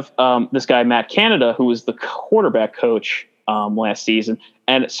have this guy, Matt Canada, who was the quarterback coach last season.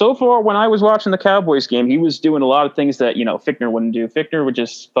 And so far, when I was watching the Cowboys game, he was doing a lot of things that, Fichtner wouldn't do. Fichtner would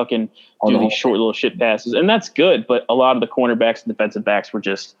just fucking do these short little shit passes. And that's good. But a lot of the cornerbacks and defensive backs were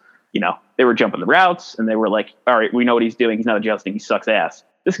just, they were jumping the routes and they were like, all right, we know what he's doing. He's not adjusting. He sucks ass.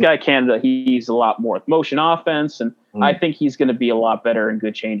 This guy, Canada, he's a lot more with motion offense. And I think he's going to be a lot better and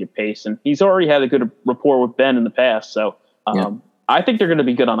good change of pace. And he's already had a good rapport with Ben in the past. So, I think they're going to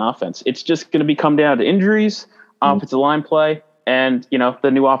be good on offense. It's just going to come down to injuries, offensive line play, and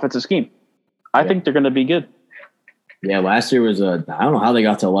the new offensive scheme. I think they're going to be good. Yeah, last year was I don't know how they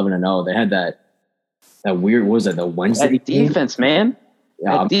got to 11-0. They had that weird. What was that, the Wednesday that defense, man?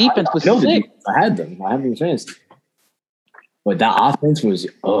 Yeah, that defense was sick. I had them in fantasy. But that offense was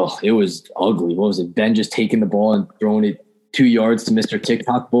it was ugly. What was it? Ben just taking the ball and throwing it 2 yards to Mr.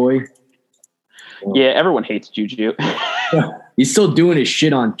 TikTok boy. Yeah, everyone hates Juju. He's still doing his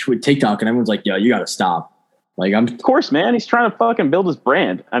shit on TikTok, and everyone's like, "Yo, you got to stop." Like, of course, man. He's trying to fucking build his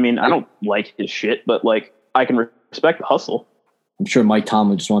brand. I mean, I don't like his shit, but like, I can respect the hustle. I'm sure Mike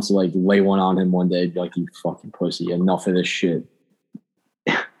Tomlin just wants to like lay one on him one day, be like, "You fucking pussy, enough of this shit."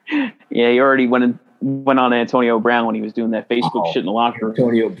 Yeah, he already went on Antonio Brown when he was doing that Facebook shit in the locker room.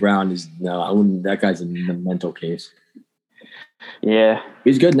 Antonio Brown I wouldn't. That guy's a mental case. Yeah,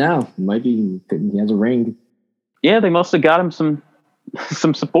 he's good now. He has a ring. Yeah, they must have got him some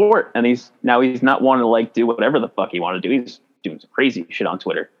support, and he's not wanting to like do whatever the fuck he wanted to do. He's doing some crazy shit on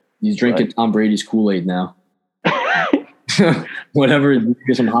Twitter. He's drinking Tom Brady's Kool-Aid now. Whatever,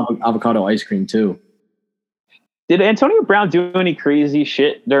 get some avocado ice cream too. Did Antonio Brown do any crazy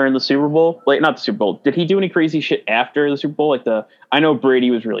shit during the Super Bowl? Like, not the Super Bowl. Did he do any crazy shit after the Super Bowl? I know Brady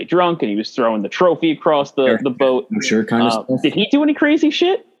was really drunk and he was throwing the trophy across the boat. I'm sure, kind of stuff. Did he do any crazy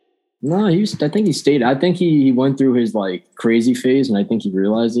shit? No, I think he stayed. I think he went through his like crazy phase, and I think he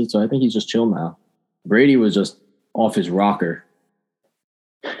realized it. So I think he's just chill now. Brady was just off his rocker.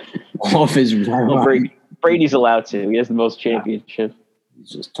 Brady's allowed to. He has the most championships.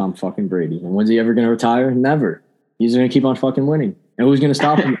 He's just Tom fucking Brady. And when's he ever going to retire? Never. He's going to keep on fucking winning. And who's going to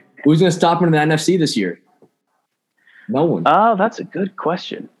stop him? Who's going to stop him in the NFC this year? No one. Oh, that's a good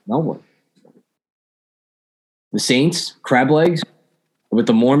question. No one. The Saints, crab legs with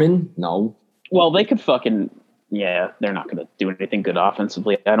the Mormon? No. Well, they could fucking they're not going to do anything good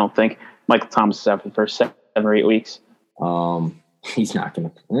offensively. I don't think Michael Thomas is out for the first 7 or 8 weeks. He's not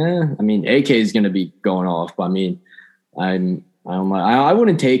going to. I mean, AK is going to be going off. But I mean, I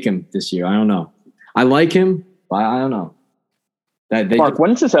wouldn't take him this year. I don't know. I like him, but I don't know. Mark,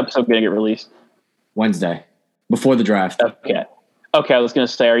 when is this episode going to get released? Wednesday, before the draft. Okay. I was going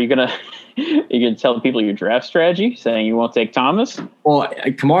to say, are you going to tell people your draft strategy, saying you won't take Thomas? Well,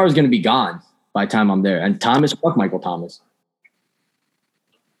 Kamara's going to be gone by the time I'm there, and Thomas, fuck Michael Thomas.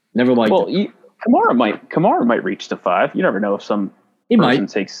 Never liked it. Kamara might reach to 5. You never know if some person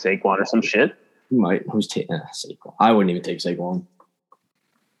takes Saquon or some shit. He might. Who's taking Saquon? I wouldn't even take Saquon.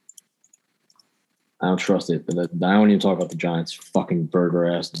 I don't trust it. But I don't even talk about the Giants. Fucking burger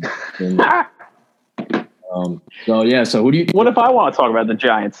ass. So who do you? What if I want to talk about the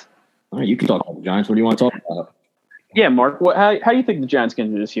Giants? All right, you can talk about the Giants. What do you want to talk about? Yeah, Mark. How do you think the Giants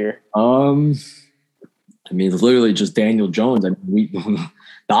can do this year? I mean, literally just Daniel Jones. I mean, the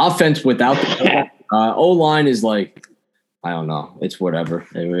offense without the O-line is like, I don't know. It's whatever.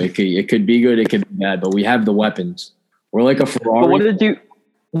 It could be good. It could be bad. But we have the weapons. We're like a Ferrari.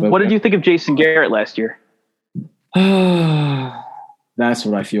 But what did you think of Jason Garrett last year? That's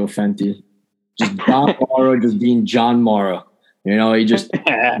what I feel, Fenty. Just John Mara, just being John Mara. You know, he's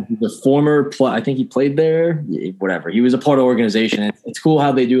a former. I think he played there. Whatever. He was a part of the organization. It's cool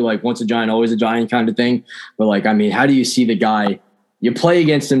how they do like once a Giant, always a Giant kind of thing. But like, I mean, how do you see the guy? You play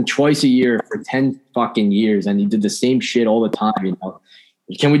against him twice a year for 10 fucking years, and he did the same shit all the time. You know,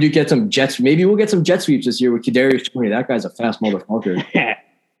 can we get some jets? Maybe we'll get some jet sweeps this year with Kadarius Toney. That guy's a fast motherfucker.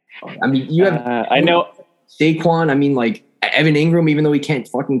 I mean, you have. I know Saquon. I mean, like Evan Ingram, even though he can't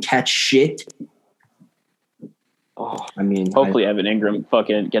fucking catch shit. Oh, I mean, hopefully Evan Ingram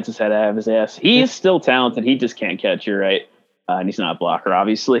fucking gets his head out of his ass. He is still talented. He just can't catch. You're right, and he's not a blocker,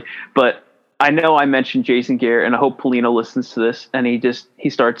 obviously. But I know I mentioned Jason Garrett, and I hope Polino listens to this, and he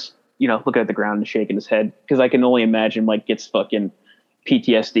starts, looking at the ground and shaking his head, because I can only imagine Mike gets fucking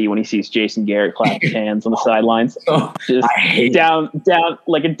PTSD when he sees Jason Garrett clap his hands on the sidelines. Just down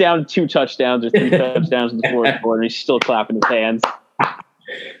 2 touchdowns or 3 touchdowns in the fourth quarter, and he's still clapping his hands.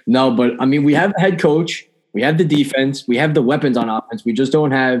 No, but I mean, we have the head coach, we have the defense, we have the weapons on offense. We just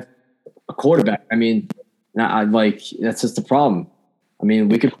don't have a quarterback. I mean, that's just the problem. I mean,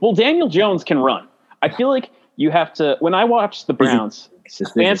 we could. Well, Daniel Jones can run. I feel like you have to. When I watched the Browns,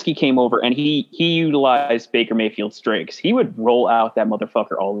 Stefanski came over and he utilized Baker Mayfield's strengths. He would roll out that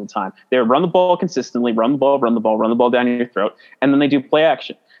motherfucker all the time. They would run the ball consistently, run the ball down your throat, and then they do play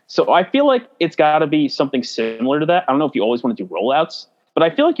action. So I feel like it's got to be something similar to that. I don't know if you always want to do rollouts, but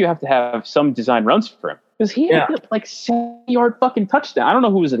I feel like you have to have some design runs for him, because he had like 70-yard fucking touchdown. I don't know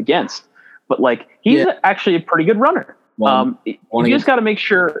who was it against, but like he's actually a pretty good runner. You just got to make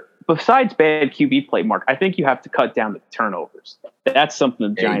sure, besides bad QB play, Mark, I think you have to cut down the turnovers. That's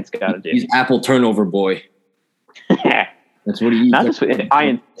something the Giants got to do. He's Apple turnover boy. That's what he eats. Not just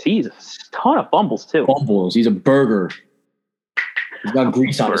INTs, a ton of fumbles too. Fumbles. He's a burger. He's got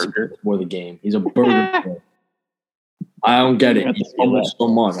grease on his shirt before the game. He's a burger boy. I don't get it. He fumbles so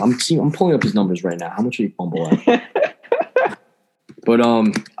much. I'm pulling up his numbers right now. How much did he fumble at? But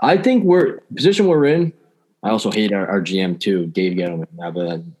I think position we're in. I also hate our GM too, Dave Gettleman.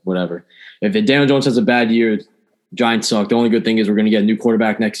 But whatever. If Daniel Jones has a bad year, Giants suck. The only good thing is we're going to get a new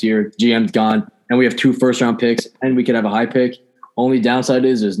quarterback next year. GM's gone, and we have 2 first-round picks, and we could have a high pick. Only downside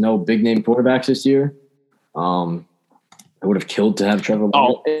is there's no big-name quarterbacks this year. I would have killed to have Trevor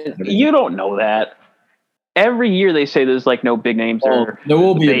Lawrence. Oh, you don't know that. Every year they say there's like no big names. Or there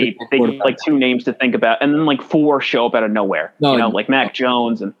will be. They give like 2 names to think about, and then like 4 show up out of nowhere. Like Mac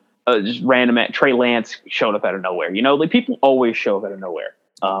Jones and just random Trey Lance showed up out of nowhere. Like people always show up out of nowhere,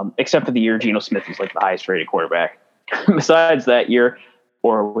 except for the year Geno Smith was like the highest rated quarterback. Besides that year,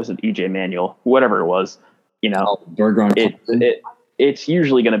 or was it EJ Manuel, whatever it was, it's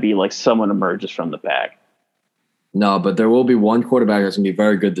usually going to be like someone emerges from the pack. No, but there will be one quarterback that's going to be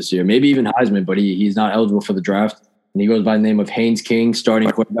very good this year. Maybe even Heisman, but he's not eligible for the draft. And he goes by the name of Haynes King,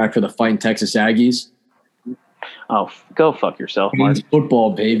 starting quarterback for the fighting Texas Aggies. Oh, go fuck yourself, Mark.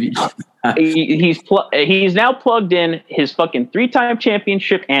 Football, baby. He's now plugged in his fucking 3-time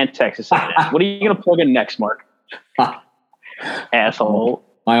championship and Texas A&M. What are you going to plug in next, Mark? Asshole.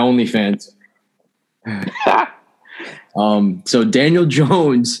 My OnlyFans. So Daniel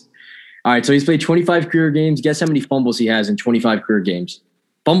Jones. All right, so he's played 25 career games. Guess how many fumbles he has in 25 career games?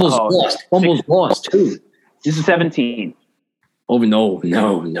 Fumbles lost. Fumbles lost, too. This is 17. Oh,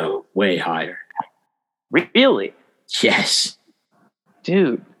 no. Way higher. Really? Yes.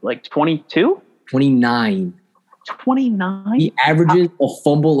 Dude, like 22? 29. 29? He averages a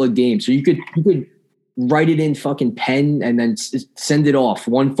fumble a game. So you could write it in fucking pen and then send it off.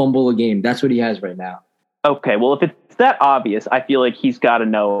 One fumble a game. That's what he has right now. Okay, well, if it's that obvious, I feel like he's got to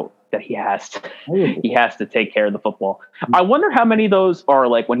know that he has to take care of the football. I wonder how many of those are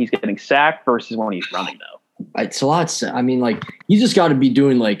like when he's getting sacked versus when he's running, though. It's a lot. I mean, like, he's just got to be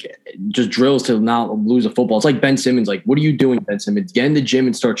doing, like, just drills to not lose a football. It's like Ben Simmons. Like, what are you doing, Ben Simmons? Get in the gym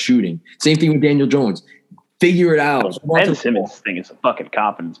and start shooting. Same thing with Daniel Jones. Figure it out. Ben Simmons' thing is a fucking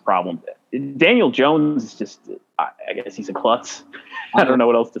confidence problem. Daniel Jones is just, I guess he's a klutz. I don't know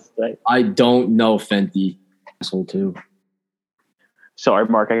what else to say. I don't know, Fenty. Asshole, too. Sorry,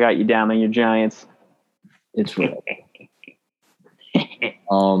 Mark, I got you down on your Giants. It's real. I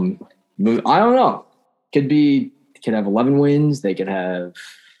don't know. Could have 11 wins. They could have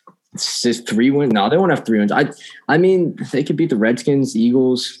 3 wins. No, they won't have 3 wins. I mean, they could beat the Redskins,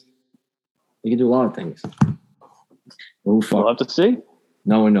 Eagles. They could do a lot of things. Oh, fuck. We'll have to see.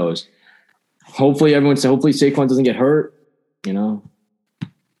 No one knows. Hopefully Saquon doesn't get hurt, you know.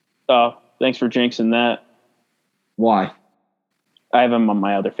 Oh, thanks for jinxing that. Why? I have him on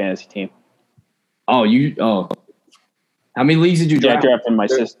my other fantasy team. Oh. How many leagues did you draft? Yeah, I drafted my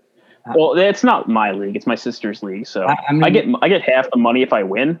sister. Well, it's not my league; it's my sister's league. So I get half the money if I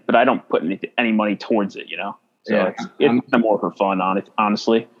win, but I don't put any money towards it. You know, so yeah, it's more for fun on it,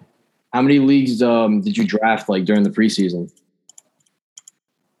 honestly. How many leagues did you draft like during the preseason?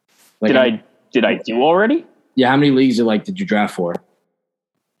 Like, did I do already? Yeah, how many leagues did you draft for?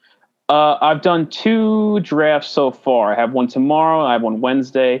 I've done 2 drafts so far. I have one tomorrow. I have one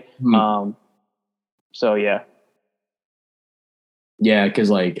Wednesday. So yeah. Yeah, because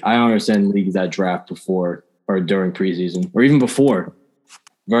like I don't understand leagues that draft before or during preseason or even before.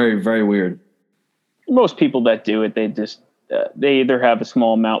 Very, very weird. Most people that do it, they just they either have a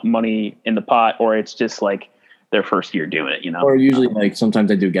small amount of money in the pot or it's just like their first year doing it, you know. Or usually like sometimes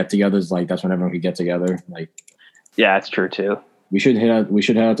they do get-togethers. Like that's when everyone could get together. Like, yeah, that's true too. We should head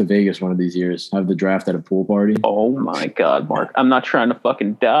out to Vegas one of these years. Have the draft at a pool party. Oh my God, Mark! I'm not trying to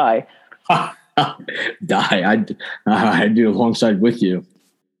fucking die. Die. I'd do it alongside with you.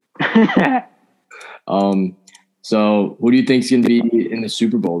 So who do you think is going to be in the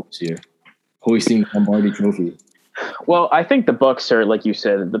Super Bowl this year, hoisting the Lombardi Trophy? Well, I think the Bucs are, like you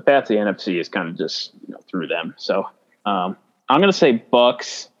said, the path to the NFC is kind of just through them. So I'm going to say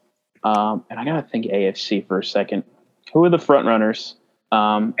Bucs, and I got to think AFC for a second. Who are the front runners?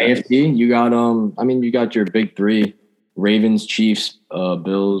 AFC, you got you got your big 3: Ravens, Chiefs,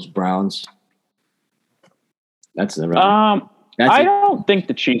 Bills, Browns. That's the right. I don't think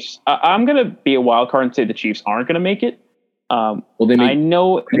the Chiefs. I'm going to be a wild card and say the Chiefs aren't going to make it. I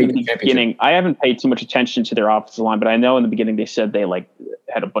know in the beginning, I haven't paid too much attention to their offensive line, but I know in the beginning they said they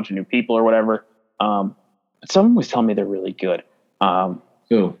had a bunch of new people or whatever. Someone was telling me they're really good.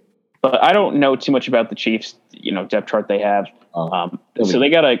 Who? But I don't know too much about the Chiefs, depth chart they have. So they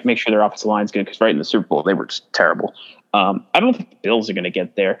got to make sure their offensive line is good because right in the Super Bowl, they were just terrible. I don't think the Bills are going to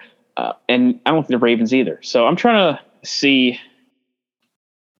get there. And I don't think the Ravens either. So I'm trying to see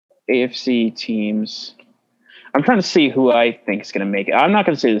AFC teams. I'm trying to see who I think is going to make it. I'm not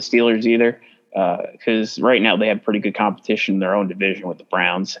going to say the Steelers either because right now they have pretty good competition in their own division with the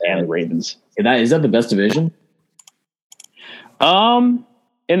Browns and the Ravens. Is that the best division?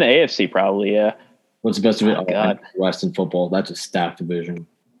 In the AFC, probably, yeah. What's the best division? Oh, God. West in football. That's a stacked division.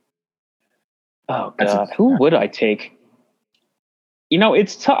 Oh, God. Who would I take?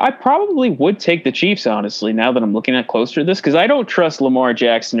 It's I probably would take the Chiefs, honestly, now that I'm looking at closer to this, because I don't trust Lamar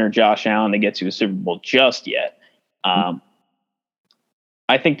Jackson or Josh Allen to get to a Super Bowl just yet.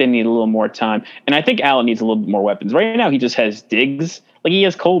 I think they need a little more time. And I think Allen needs a little bit more weapons. Right now, he just has Diggs. Like, he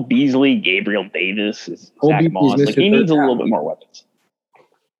has Cole Beasley, Gabriel Davis, Zach Moss. Like, he needs a little bit more weapons.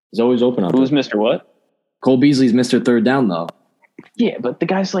 He's always open up. Who's Mr. What? Cole Beasley's Mr. Third Down, though. Yeah, but the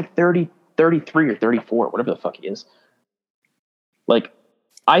guy's like 30, 33 or 34, whatever the fuck he is. Like,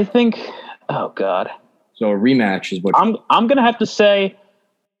 I think, oh God. So a rematch is what I'm going to have to say,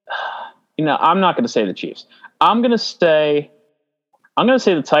 I'm not going to say the Chiefs. I'm going to say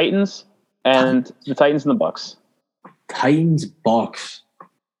the Titans and the Bucs. Titans, Bucs.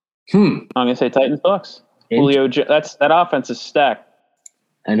 I'm going to say Titans, Bucs. Julio, that offense is stacked.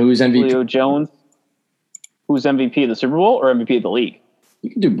 And who's MVP? Julio Jones. Who's MVP of the Super Bowl or MVP of the league? You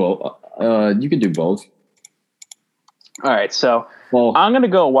can do both. You can do both. All right, so I'm going to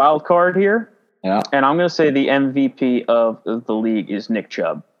go wild card here. Yeah. And I'm going to say the MVP of the league is Nick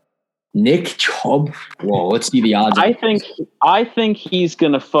Chubb. Nick Chubb? Whoa, let's see the odds. I think he's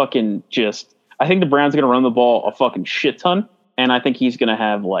going to fucking I think the Browns are going to run the ball a fucking shit ton, and I think he's going to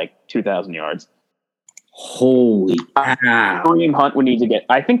have like 2,000 yards. Holy cow. Kareem Hunt would need to get.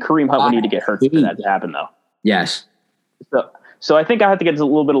 I think Kareem Hunt would need to get hurt for that to happen, though. Yes. So I think I have to get a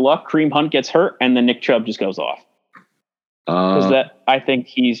little bit of luck. Kareem Hunt gets hurt, and then Nick Chubb just goes off. Because I think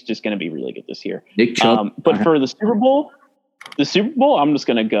he's just going to be really good this year. Nick Chubb. But for the Super Bowl, I'm just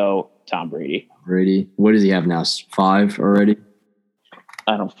going to go Tom Brady. Brady. What does he have now? 5 already?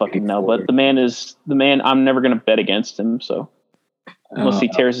 I don't fucking know, but the man. I'm never going to bet against him. So unless he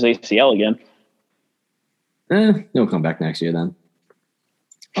tears his ACL again, he'll come back next year then.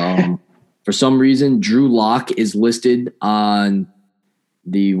 For some reason, Drew Lock is listed on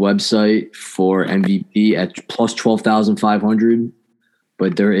the website for MVP at plus 12,500,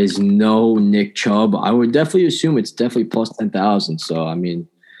 but there is no Nick Chubb. I would definitely assume it's definitely plus 10,000. So I mean,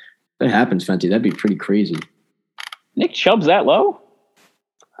 if it happens, Fenty, that'd be pretty crazy. Nick Chubb's that low?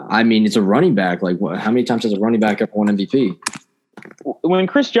 I mean, it's a running back. Like, how many times has a running back ever won MVP? When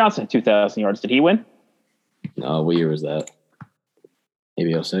Chris Johnson had 2,000 yards, did he win? No, what year was that?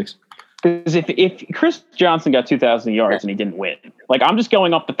 Maybe 06? Because if Chris Johnson got 2,000 yards and he didn't win, like I'm just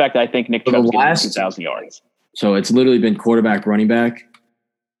going off the fact that I think Nick Chubb's going to 2,000 yards. So it's literally been quarterback, running back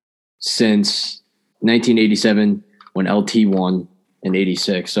since 1987 when LT won in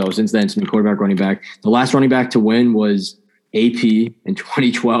 86. So since then, it's been quarterback, running back. The last running back to win was AP in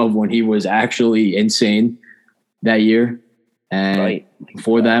 2012 when he was actually insane that year. And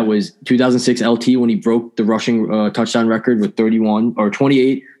before that was 2006 LT when he broke the rushing touchdown record with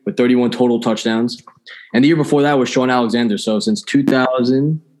 28 with 31 total touchdowns. And the year before that was Sean Alexander. So since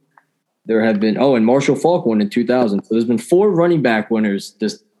 2000, there have been and Marshall Faulk won in 2000. So there's been 4 running back winners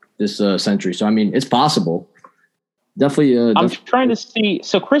this century. So I mean, it's possible. Definitely. I'm trying to see.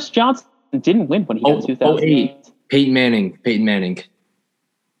 So Chris Johnson didn't win when he got 2008. Peyton Manning. Peyton Manning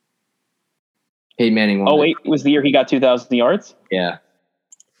won. 08 was the year he got 2,000 yards? Yeah.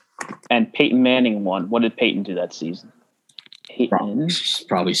 And Peyton Manning won. What did Peyton do that season?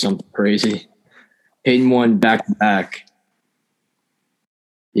 Probably something crazy. Peyton won back-to-back.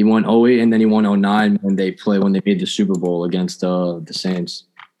 He won 08 and then he won 09 when they made the Super Bowl against the Saints.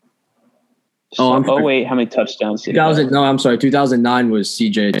 So I'm 08, how many touchdowns did he have? No, I'm sorry. 2009 was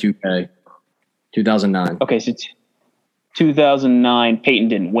CJ 2K. 2009. Okay, so 2009, Peyton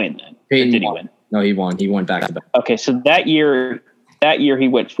didn't win then. Did he win? No, he won. He won back to back. Okay, so that year he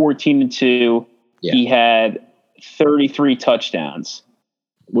went 14-2. Yeah. He had 33 touchdowns,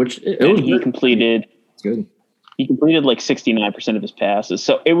 he completed. It's good. He completed like 69% of his passes.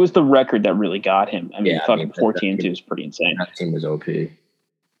 So it was the record that really got him. I mean, 14-2 is pretty insane. That team was OP. He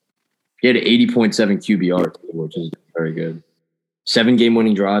had an 80.7 QBR, which is very good. 7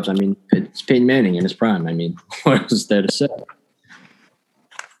 game-winning drives. I mean, it's Peyton Manning in his prime. I mean, what is there to say?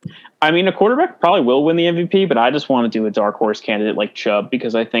 I mean, a quarterback probably will win the MVP, but I just want to do a dark horse candidate like Chubb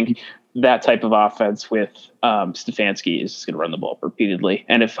because I think that type of offense with Stefanski is going to run the ball repeatedly.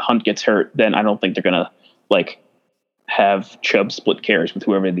 And if Hunt gets hurt, then I don't think they're going to have Chubb split carries with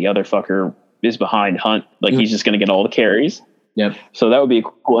whoever the other fucker is behind Hunt. He's just going to get all the carries. Yep. So that would be a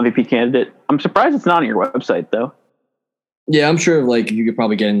cool MVP candidate. I'm surprised it's not on your website though. Yeah, I'm sure you could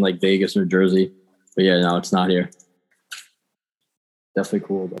probably get in Vegas or Jersey. But yeah, no, it's not here. Definitely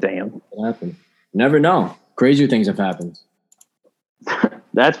cool. Damn. What happened? Never know. Crazier things have happened.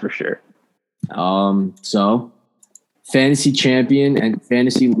 That's for sure. So fantasy champion and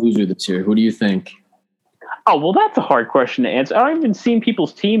fantasy loser this year. Who do you think? Oh, well, that's a hard question to answer. I haven't even seen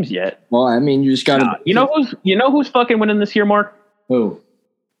people's teams yet. Well, I mean, you just got to. You know who's fucking winning this year, Mark? Who?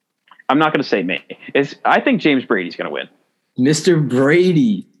 I'm not going to say me. I think James Brady's going to win. Mr.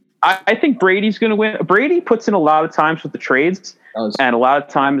 Brady. I think Brady's going to win. Brady puts in a lot of times with the trades and a lot of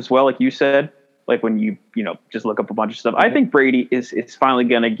time as well, like you said, when you just look up a bunch of stuff. I think Brady is finally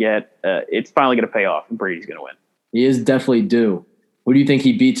going to get it's finally going to pay off and Brady's going to win. He is definitely due. Who do you think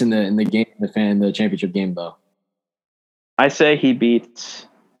he beats in the game, the championship game though? I say he beats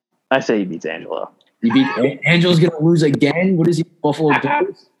Angelo. Angelo's going to lose again? What is he, Buffalo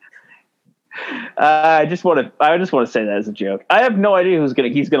Bills? I just want to say that as a joke. I have no idea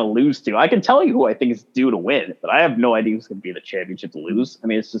he's gonna lose to. I can tell you who I think is due to win, but I have no idea who's gonna be the championship to lose. I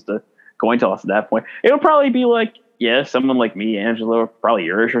mean, it's just a coin toss at that point. It'll probably be someone like me, Angelo, or probably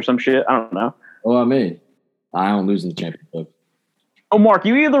Urish or some shit. I don't know. Well, I mean, I don't lose in the championship. Oh, Mark,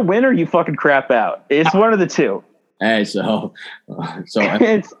 you either win or you fucking crap out. It's one of the two. Hey, so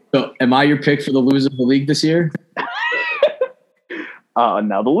am I your pick for the loser of the league this year?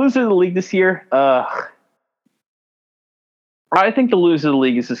 No, the loser of the league this year. I think the loser of the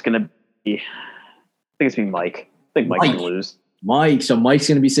league is just going to be. I think it's going to be Mike. I think Mike's going to lose. Mike. So Mike's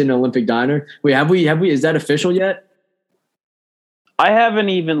going to be sitting in Olympic Diner. Wait, have we? Is that official yet? I haven't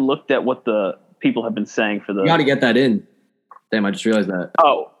even looked at what the people have been saying for the. You got to get that in. Damn, I just realized that.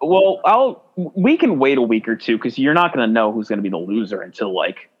 Oh well, we can wait a week or two because you're not going to know who's going to be the loser until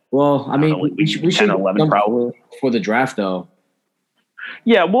like. Well, I mean, we should 11 probably for the draft though.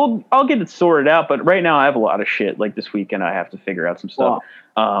 Yeah, well, I'll get it sorted out, but right now I have a lot of shit. Like this weekend, I have to figure out some stuff.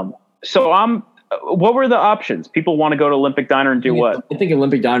 Wow. So what were the options? People want to go to Olympic Diner and do what? I think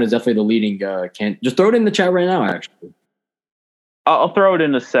Olympic Diner is definitely the leading. Just throw it in the chat right now. Actually, I'll throw it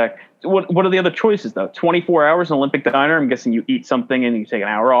in a sec. What are the other choices though? 24 hours in Olympic Diner. I'm guessing you eat something and you take an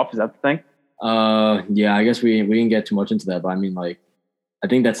hour off. Is that the thing? Yeah, I guess we didn't get too much into that, but I mean, like, I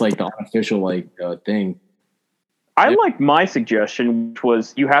think that's like the unofficial thing. I like my suggestion, which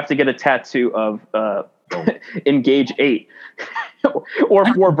was you have to get a tattoo of Engage 8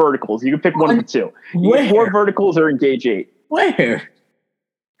 or 4 verticals. You can pick one of the two. Where? 4 verticals or Engage 8. Where?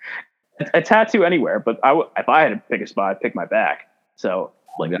 A tattoo anywhere, but if I had to pick a spot, I'd pick my back. So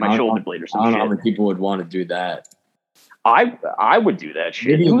like my shoulder blade or some shit. I don't know how many people would want to do that. I would do that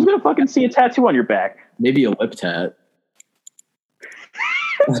shit. Maybe Who's gonna fucking see a tattoo on your back? Maybe a lip tat.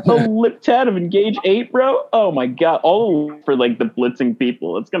 A lip tat of Engage 8, bro? Oh my god! All for like the blitzing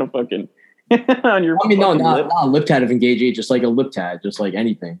people. It's gonna fucking on your. I mean, no, not lip. a lip tat of Engage 8, just like a lip tat, just like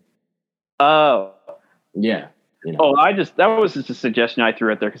anything. Oh. Yeah. You know. Oh, that was just a suggestion I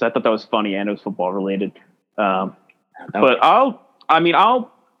threw out there because I thought that was funny and it was football related. But I'll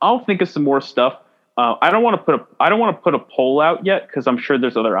think of some more stuff. I don't want to put a poll out yet because I'm sure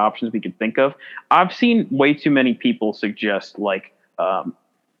there's other options we could think of. I've seen way too many people suggest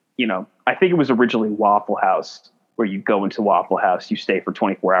I think it was originally Waffle House where you go into Waffle House, you stay for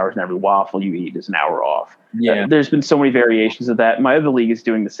 24 hours, and every waffle you eat is an hour off. Yeah. There's been so many variations of that. My other league is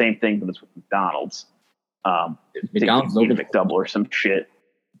doing the same thing, but it's with McDonald's. McDonald's eat a McDouble or some shit.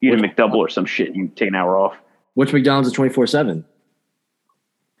 You eat a McDouble or some shit. You take an hour off. Which McDonald's is 24/7?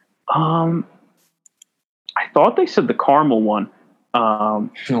 I thought they said the caramel one. Oh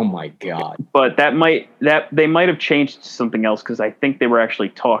my god! But they might have changed to something else because I think they were actually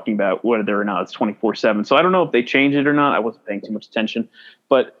talking about whether or not it's 24/7. So I don't know if they changed it or not. I wasn't paying too much attention,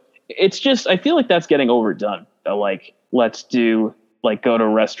 but it's just I feel like that's getting overdone. Like let's do go to a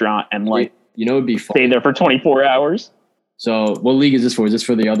restaurant and it'd be fun. Stay there for 24 hours. So what league is this for? Is this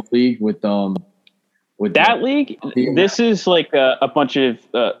for the other league with that league? This is like a bunch of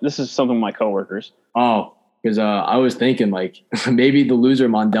this is something with my coworkers. Oh. Because I was thinking maybe the loser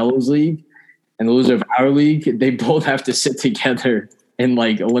of Mondelo's league and the loser of our league, they both have to sit together in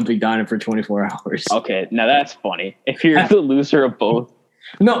Olympic Diner for 24 hours. Okay, now that's funny. If you're the loser of both.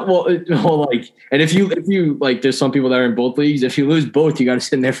 No, and if you there's some people that are in both leagues. If you lose both, you got to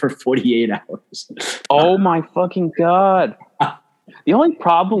sit in there for 48 hours. Oh my fucking god! The only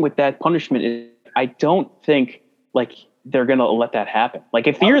problem with that punishment is I don't think they're gonna let that happen.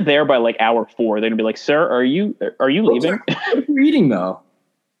 If you're there by hour 4, they're gonna be like, "Sir, are you leaving?" What are you eating though?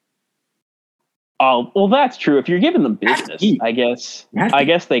 Oh, well, that's true. If you're giving them business, I guess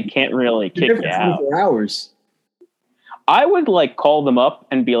they can't really kick you out. 24 hours. I would call them up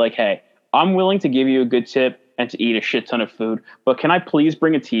and be like, "Hey, I'm willing to give you a good tip and to eat a shit ton of food, but can I please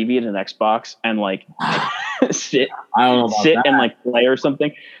bring a TV and an Xbox and sit and play or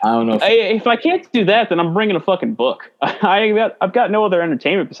something?" I don't know. If I can't do that, then I'm bringing a fucking book. I've got no other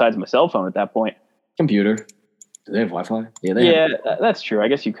entertainment besides my cell phone at that point. Computer. Do they have Wi-Fi? Yeah, that's true. I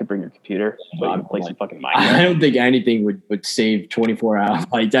guess you could bring your computer, but you can play some fucking Minecraft. I don't think anything would save 24 hours.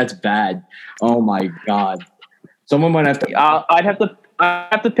 That's bad. Oh my god. Someone might have to. I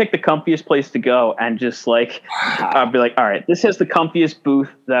have to pick the comfiest place to go and just I'll be like, all right, this has the comfiest booth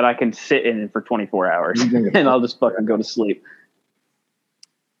that I can sit in for 24 hours, and I'll just fucking go to sleep.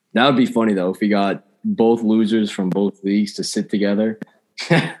 That would be funny though if we got both losers from both leagues to sit together.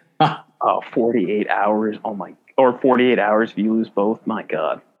 48 hours. Oh my, or 48 hours if you lose both. My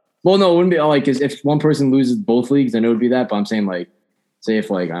god. Well, no, it wouldn't be because if one person loses both leagues, then it would be that. But I'm saying say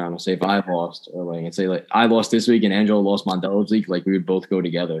if I don't know, say if I lost or and say I lost this week and Angelo lost Mondelo's league, we would both go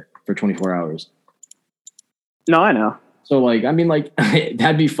together for 24 hours. No, I know. So I mean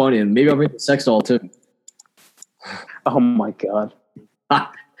that'd be funny, and maybe I'll bring the sex doll too. Oh my god.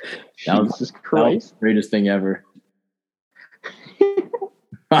 Jesus Christ. That was the greatest thing ever.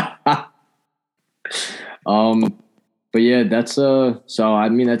 But yeah, that's so I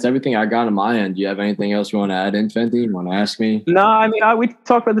mean that's everything I got on my end. Do you have anything else you want to add in, Fenty? You want to ask me? No, I mean we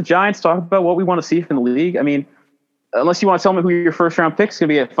talked about the Giants, talk about what we want to see from the league. I mean, unless you want to tell me who your first round pick is going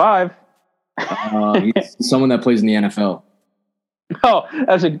to be at 5. He's someone that plays in the NFL. Oh,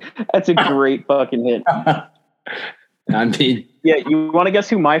 that's a great fucking hit. I mean, yeah, you want to guess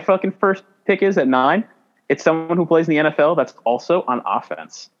who my fucking first pick is at 9? it's someone who plays in the NFL that's also on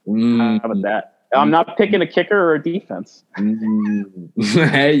offense. Mm. How about that? I'm not picking a kicker or a defense.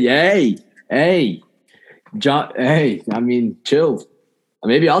 Hey, John. Hey, I mean, chill.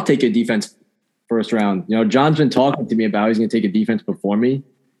 Maybe I'll take a defense first round. You know, John's been talking to me about he's going to take a defense before me.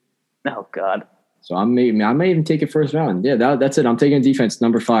 Oh God. So I may even take it first round. Yeah, that's it. I'm taking defense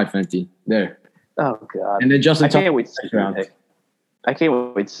number 5, Fenty. There. Oh God. And then Justin. I can't wait to see who you pick. I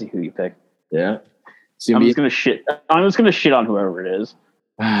can't wait to see who you pick. Yeah. I'm just gonna shit on whoever it is.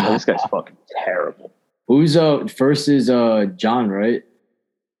 This guy's fucking terrible. Who's first is John, right?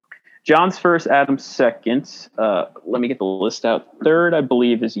 John's first, Adam's second. Let me get the list out. Third, I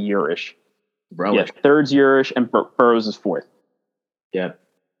believe, is Urish. Yeah, third's Urish, and Burrows is fourth. Yep.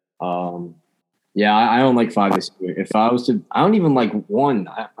 Yeah, I don't like 5 this year. If I was to, I don't even like 1.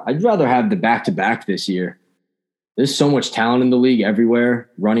 I'd rather have the back-to-back this year. There's so much talent in the league everywhere.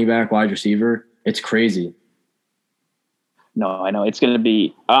 Running back, wide receiver. It's crazy. No, I know. It's going to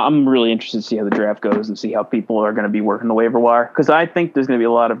be – I'm really interested to see how the draft goes and see how people are going to be working the waiver wire, because I think there's going to be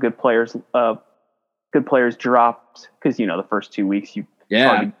a lot of good players dropped because, you know, the first 2 weeks you –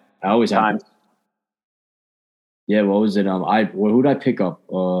 Yeah, I always have. Yeah, what was it? Who did I pick up?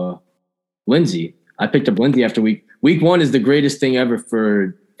 Lindsey. I picked up Lindsey after week 1 is the greatest thing ever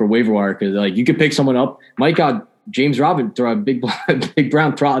for waiver wire, because like you could pick someone up. Mike got James Robinson, Big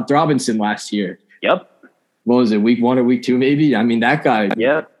Brown Robinson last year. Yep. What was it? Week 1 or week 2? Maybe. I mean, that guy.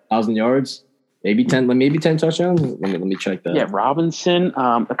 Yeah. 1,000 yards, maybe 10 touchdowns. Let me check that. Yeah, Robinson.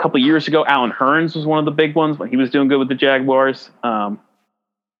 A couple of years ago, Alan Hearns was one of the big ones when he was doing good with the Jaguars. I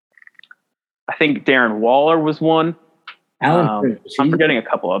think Darren Waller was one. Alan, I'm forgetting a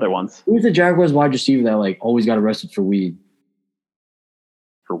couple other ones. Who was the Jaguars wide receiver that like always got arrested for weed?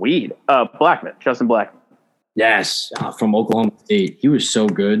 For weed? Blackman, Justin Blackman. Yes, from Oklahoma State. He was so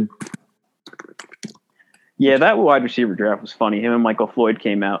good. Yeah, that wide receiver draft was funny. Him and Michael Floyd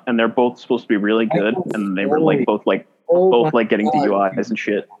came out, and they're both supposed to be really good, and they were like both getting DUIs and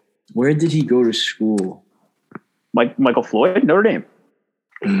shit. Where did he go to school? Michael Floyd, Notre Dame.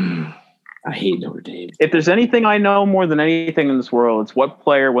 I hate Notre Dame. If there's anything I know more than anything in this world, it's what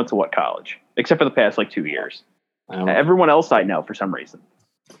player went to what college, except for the past like 2 years. Everyone else I know for some reason.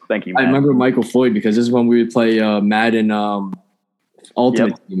 Thank you, Matt. I remember Michael Floyd because this is when we would play Madden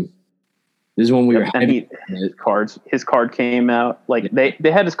Ultimate Team. This is when we were having his card came out. Like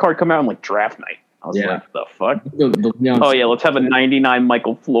they had his card come out on like draft night. I was like, the fuck? Oh yeah, let's have a 99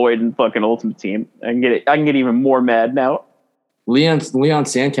 Michael Floyd in fucking Ultimate Team. I can get even more mad now. Leon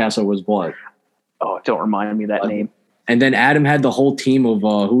Sandcastle was what? Oh, don't remind me that name. And then Adam had the whole team of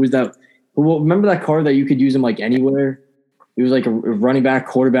who was that? Remember that card that you could use him like anywhere? He was like a running back,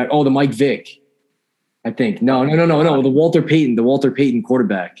 quarterback. Oh, the Mike Vick, I think. No. The Walter Payton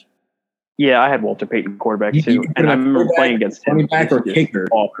quarterback. Yeah, I had Walter Payton quarterback too, and I remember playing against him. Running back or kicker.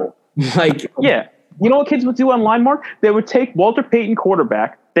 Awful. Like, yeah, you know what kids would do online, Mark? They would take Walter Payton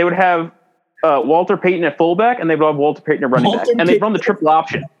quarterback. They would have Walter Payton at fullback, and they'd have Walter Payton at running back, and they'd run the triple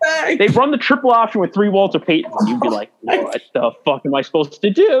option. They'd run the triple option with 3 Walter Paytons, and you'd be like, "What the fuck am I supposed to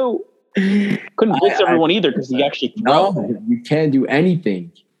do?" Couldn't blitz everyone either because he actually you can't do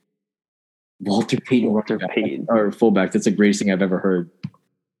anything. Walter Payton or fullback. That's the greatest thing I've ever heard.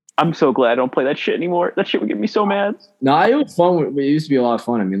 I'm so glad I don't play that shit anymore. That shit would get me so mad. No, it was fun. It used to be a lot of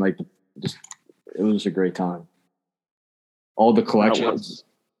fun. I mean, like, it was just a great time. All the collections.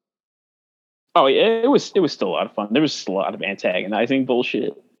 Oh yeah, it was still a lot of fun. There was still a lot of antagonizing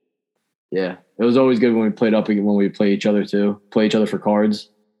bullshit. Yeah, it was always good when we played up when we play each other too. Play each other for cards.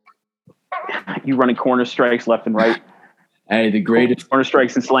 You running corner strikes left and right. Hey, the greatest corner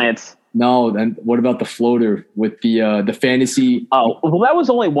strikes and slants. No, then what about the floater with the fantasy? Oh, well, that was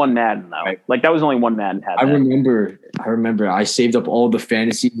only one Madden though. Right. Like that was only one Madden. I remember. I saved up all the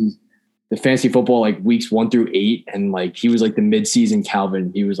fantasy football like weeks 1 through 8, and like he was like the mid-season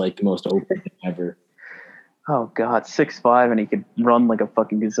Calvin. He was like the most open ever. Oh God, 6'5", and he could run like a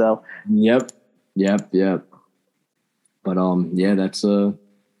fucking gazelle. Yep. But yeah, that's all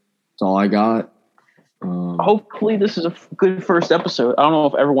I got. Hopefully this is a good first episode. I don't know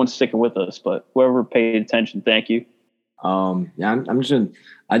if everyone's sticking with us, but whoever paid attention, thank you. Yeah, I'm just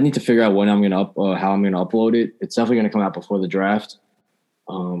I need to figure out when I'm gonna how I'm gonna upload it. It's definitely gonna come out before the draft.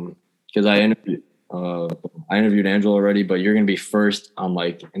 Because I interviewed Angelo already, but you're gonna be first on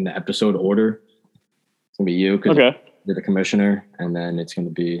like in the episode order. It's gonna be you because you're the commissioner, and then it's gonna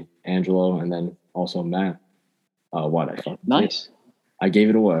be Angelo, and then also Matt. Nice. I gave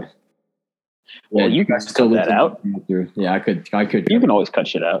it away. Well, you can still cut that out. Yeah, I could. You can always cut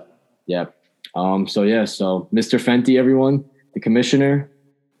shit out. Yeah. So Mr. Fenty, everyone, the commissioner.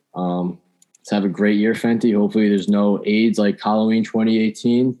 let's have a great year, Fenty. Hopefully there's no AIDS like Halloween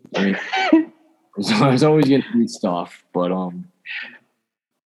 2018. I mean, there's always going to be stuff, but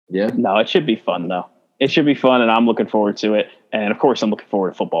yeah. No, it should be fun though. It should be fun, and I'm looking forward to it. And of course, I'm looking forward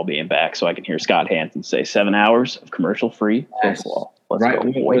to football being back, so I can hear Scott Hanson say 7 hours of commercial-free football. Let's go.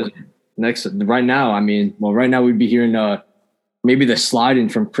 Right now, right now we'd be hearing maybe the slide-in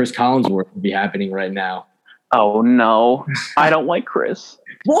from Chris Collinsworth would be happening right now. Oh no, I don't like Chris.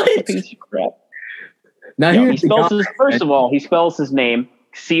 What? Piece of crap. Now first of all, he spells his name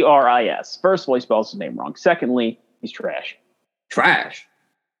Chris. First of all, he spells his name wrong. Secondly, he's trash. Trash.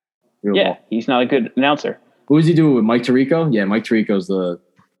 Yeah, he's not a good announcer. Who does he do with Mike Tirico? Yeah, Mike Tirico's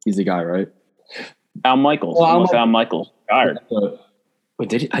he's the guy, right? Al Michaels. Al Michaels retired.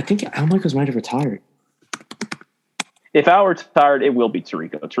 I think Al Michaels might have retired. If Al retired, it will be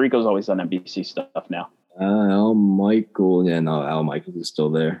Tirico. Tirico's always done NBC stuff now. Al Michaels. Yeah, no, Al Michaels is still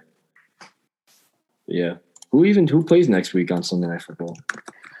there. Yeah. Who plays next week on Sunday Night Football?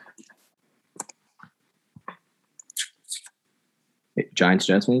 Giants,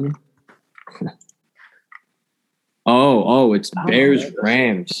 Jets, maybe? It's Bears,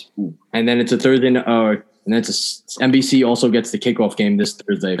 Rams. And then it's a Thursday, and then it's NBC also gets the kickoff game this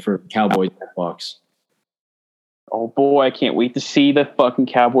Thursday for Cowboys and Bucks. Oh boy, I can't wait to see the fucking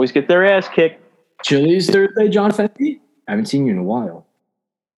Cowboys get their ass kicked. Chili's Thursday, John Fenty? I haven't seen you in a while.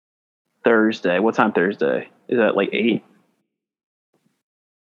 Thursday. What time Thursday? Is that like 8?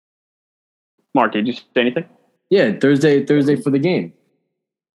 Mark, did you say anything? Yeah, Thursday for the game.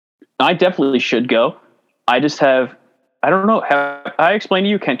 I definitely should go. I don't know. Have I explained to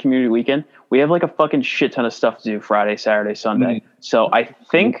you, Kent Community Weekend? We have like a fucking shit ton of stuff to do Friday, Saturday, Sunday. Mm-hmm. So I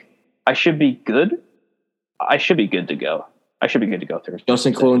think I should be good. I should be good to go. Thursday.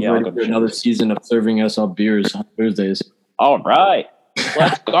 Justin Clone's ready for another season of serving us up beers on Thursdays. All right.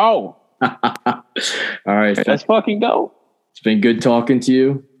 Let's go. All right. Let's fucking go. It's been good talking to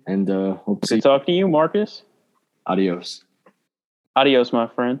you. And hope to see you. Good talking to you, Marcus. Adios. Adios, my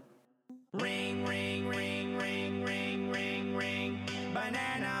friend. Ring, ring, ring, ring, ring, ring, ring.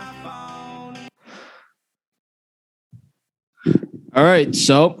 Banana phone. All right,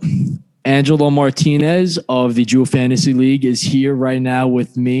 so Angelo Martinez of the Jewel Fantasy League is here right now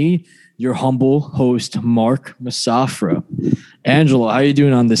with me, your humble host, Mark Masafra. Angelo, how are you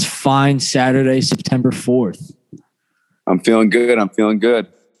doing on this fine Saturday, September 4th? I'm feeling good.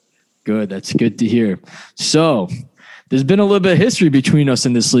 Good. That's good to hear. So there's been a little bit of history between us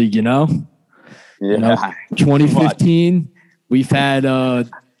in this league, Yeah. 2015, we've had the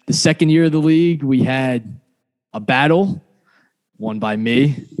second year of the league. We had a battle won by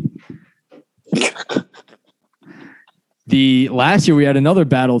me. The last year we had another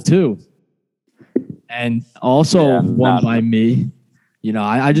battle too, and also won by me.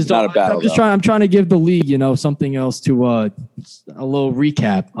 I just don't. I'm trying to give the league, something else to a little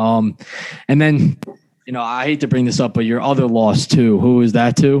recap. And then, I hate to bring this up, but your other loss too. Who is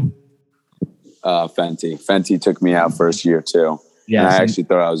that to? Fenty. Fenty took me out first year too. Yeah, I actually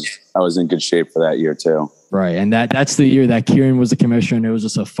thought I was in good shape for that year too. Right, and that's the year that Kieran was the commissioner, and it was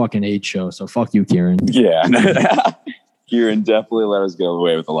just a fucking AIDS show. So fuck you, Kieran. Yeah, Kieran definitely let us get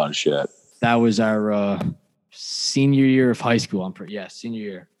away with a lot of shit. That was our senior year of high school. Senior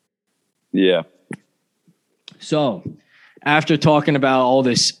year. Yeah. So, after talking about all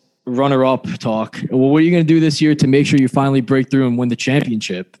this runner-up talk, what are you going to do this year to make sure you finally break through and win the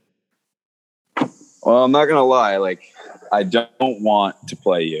championship? Well, I'm not going to lie. I don't want to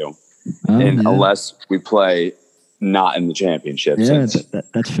play you unless we play not in the championship. Yeah,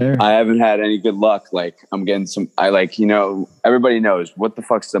 that's fair. I haven't had any good luck. I'm getting everybody knows what the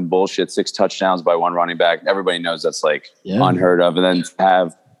fuck's some bullshit 6 touchdowns by one running back. Everybody knows that's unheard of. And then to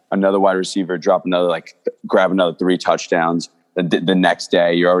have another wide receiver grab another 3 touchdowns. The next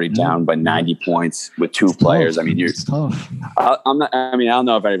day you're already down by 90 points with 2 players. Tough. It's tough. I don't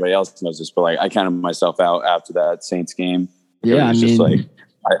know if anybody else knows this, but I counted myself out after that Saints game. Yeah. I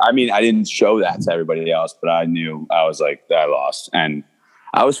didn't show that to everybody else, but I knew I was I lost and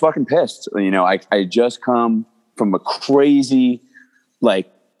I was fucking pissed. I just come from a crazy,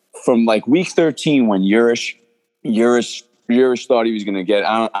 from week 13 when Urish thought he was going to get,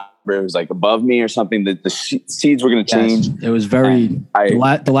 I don't know, it was above me or something. The seeds were going to change. It was very,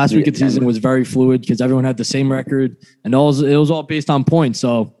 the last week of the season was very fluid because everyone had the same record and it was all based on points.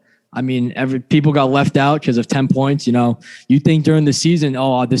 So, people got left out because of 10 points. You think during the season,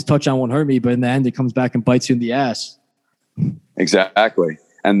 this touchdown won't hurt me, but in the end, it comes back and bites you in the ass. Exactly.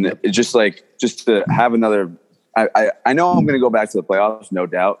 And it's just to have another, I know I'm going to go back to the playoffs, no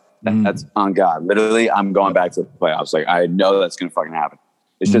doubt. That's on God. Literally, I'm going back to the playoffs. I know that's going to fucking happen.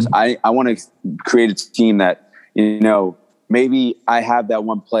 It's just I want to create a team that, maybe I have that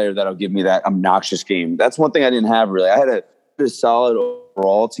one player that'll give me that obnoxious game. That's one thing I didn't have really. I had a solid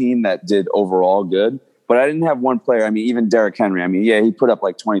overall team that did overall good, but I didn't have one player. I mean, even Derrick Henry, he put up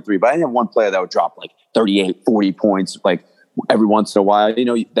like 23, but I didn't have one player that would drop like 38, 40 points, like every once in a while.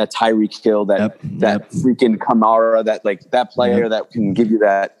 That Tyreek Hill, that freaking Kamara, that player that can give you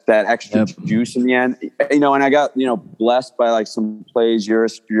that extra juice in the end. And I got, blessed by like some plays. You're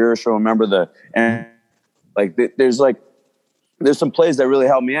sure remember there's some plays that really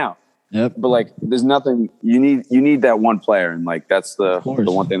helped me out. Yep. But like, there's nothing you need that one player. And like, that's the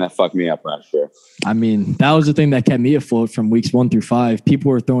one thing that fucked me up last year. I mean, that was the thing that kept me afloat from weeks 1 through 5.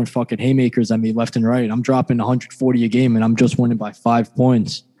 People were throwing fucking haymakers at me left and right. I'm dropping 140 a game and I'm just winning by 5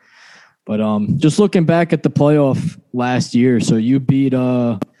 points. But just looking back at the playoff last year, so you beat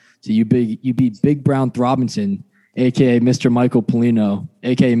Big Brown Robinson, aka Mr. Michael Polino,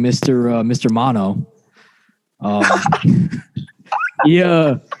 aka Mr. Mono.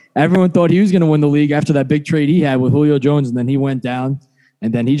 Everyone thought he was going to win the league after that big trade he had with Julio Jones, and then he went down,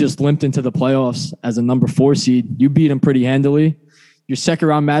 and then he just limped into the playoffs as a number 4 seed. You beat him pretty handily. Your second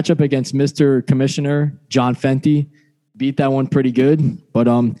round matchup against Mr. Commissioner John Fenty, beat that one pretty good. But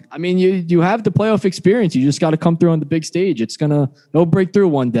you have the playoff experience. You just got to come through on the big stage. They'll break through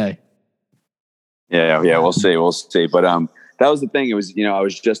one day. Yeah, we'll see. But that was the thing. It was, I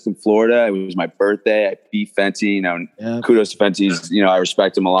was just in Florida. It was my birthday. I beat Fenty. Kudos to Fenty's. I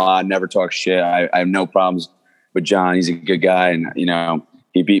respect him a lot. Never talk shit. I have no problems with John. He's a good guy, and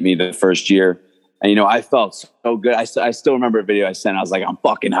he beat me the first year. And I felt so good. I still remember a video I sent. I was like, I'm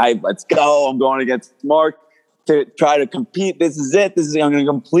fucking hyped. Let's go. I'm going against Mark to try to compete. This is it. I'm going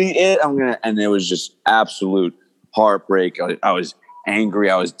to complete it. And it was just absolute heartbreak. I was angry.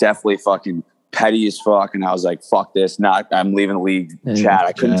 I was definitely fucking petty as fuck, and I was like, "Fuck this! I'm leaving the league." Chat.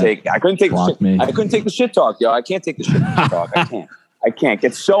 I couldn't take the shit talk, yo. I can't take the shit talk. I can't.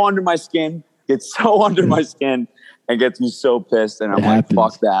 Get so under my skin. And gets me so pissed, and I'm like,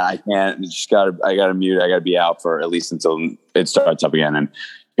 "Fuck that! I can't." I gotta mute. I gotta be out for at least until it starts up again. And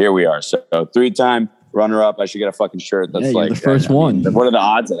here we are. So 3-time runner-up. I should get a fucking shirt. That's the first one. What are the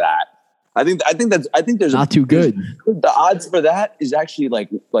odds of that? I think there's not too good. The odds for that is actually like.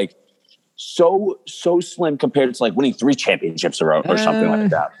 So slim compared to like winning 3 championships or something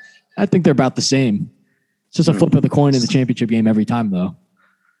like that. I think they're about the same. It's just a flip of the coin in the championship game every time, though.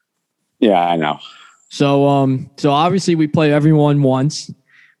 Yeah, I know. So obviously we play everyone once,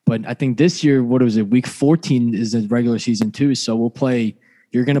 but I think this year, what was it? Week 14 is the regular season too. So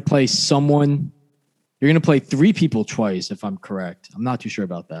you're going to play 3 people twice, if I'm correct. I'm not too sure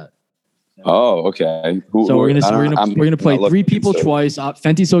about that. Oh, okay. We're gonna play 3 people twice.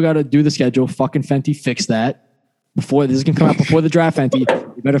 Fenty still got to do the schedule. Fucking Fenty, fix that. Before this is gonna come out before the draft, Fenty.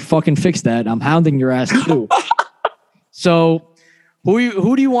 You better fucking fix that. I'm hounding your ass too. So,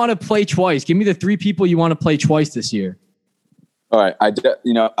 who do you want to play twice? Give me the 3 people you want to play twice this year. All right, I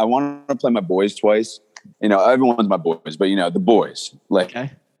want to play my boys twice. Everyone's my boys, but the boys. Like,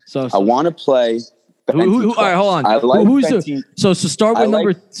 okay. So I want to play. Who, all right, hold on. I like so start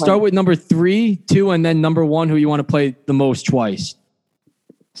with number 3, 2, and then number 1. Who you want to play the most twice?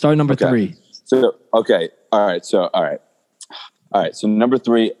 Start number 3. So okay, all right. So number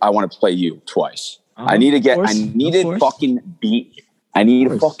 3, I want to play you twice. I need to fucking beat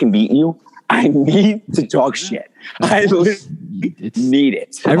you. I need to talk shit. I need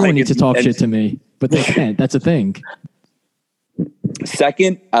it. Everyone needs to talk shit to me, but they can't. That's a thing.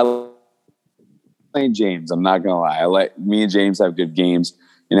 Second, I playing James. I'm not gonna lie. Me and James have good games.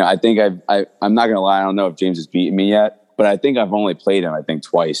 I think I'm not gonna lie. I don't know if James has beaten me yet, but I think I've only played him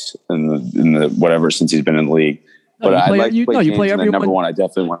twice in the whatever since he's been in the league. But I like to play James, play everyone. Number 1, I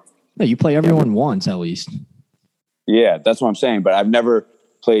definitely want. No, you play everyone once at least. Yeah, that's what I'm saying. But I've never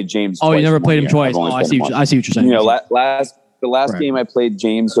played James. Oh, you never played him twice. I see what you're saying. The last game I played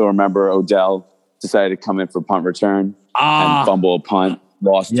James. So remember, Odell decided to come in for punt return and fumble a punt.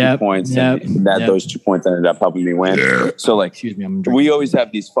 Lost 2 points, and those 2 points ended up helping me win. So we always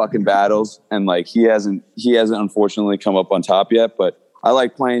have these fucking battles, and he hasn't unfortunately come up on top yet. But I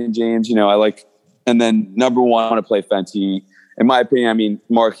like playing James. And then number 1, I want to play Fenty. In my opinion,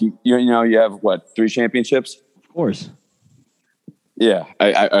 Mark, you have what, 3 championships? Of course. Yeah,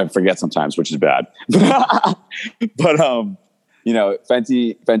 I forget sometimes, which is bad. But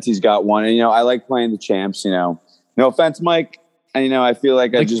Fenty's got 1, and I like playing the champs. No offense, Mike. And I feel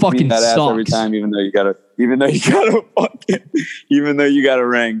like I just beat that ass every time, even though you got a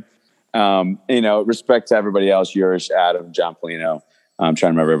ring. Respect to everybody else, yours, Adam, John Polino. I'm trying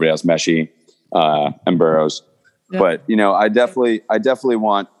to remember everybody else, Messi, and Burrows. Yeah. But I definitely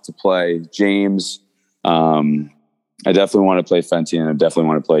want to play James. I definitely want to play Fenty, and I definitely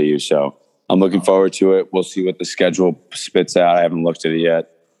want to play you. So I'm looking forward to it. We'll see what the schedule spits out. I haven't looked at it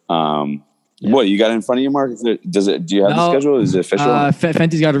yet. What you got it in front of you, Mark? Do you have the schedule? Is it official?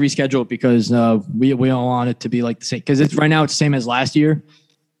 Fenty's got to reschedule it because we don't want it to be like the same, because it's right now it's the same as last year.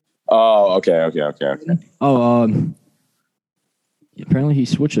 Oh, okay. Apparently he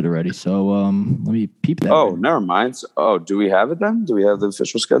switched it already. So let me peep that. Oh, never mind. So, do we have it then? Do we have the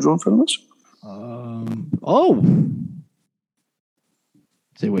official schedule in front of us?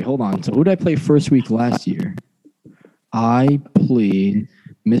 Say, wait, hold on. So who did I play first week last year? I played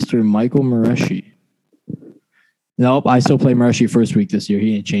Mr. Michael Mareshi. Nope, I still play Mareshi first week this year.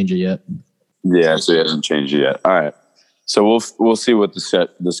 He ain't changed it yet. Yeah, so he hasn't changed it yet. All right. So we'll see what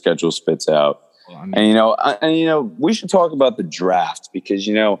the schedule spits out. And we should talk about the draft because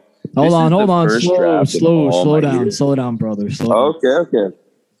hold on, slow down, brother. Okay.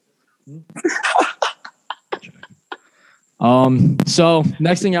 So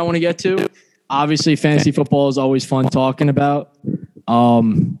next thing I want to get to, obviously fantasy football is always fun talking about.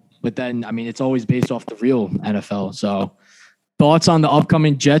 But then it's always based off the real NFL. So thoughts on the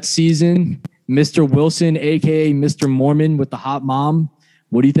upcoming Jets season, Mr. Wilson, aka Mr. Mormon with the hot mom.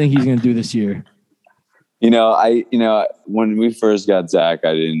 What do you think he's going to do this year? When we first got Zach,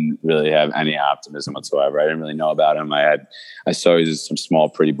 I didn't really have any optimism whatsoever. I didn't really know about him. I saw he was some small,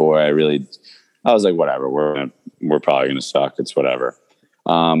 pretty boy. I was like, whatever, we're probably going to suck. It's whatever.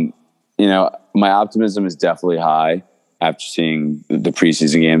 My optimism is definitely high after seeing the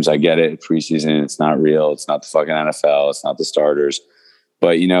preseason games. I get it. Preseason, it's not real. It's not the fucking NFL. It's not the starters.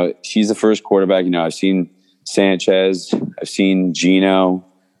 But, he's the first quarterback. I've seen Sanchez. I've seen Geno.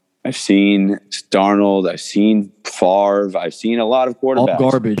 I've seen Darnold. I've seen Favre. I've seen a lot of quarterbacks. All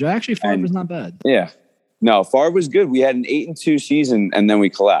garbage. Actually, Favre was not bad. Yeah. No, Favre was good. We had an 8-2 season, and then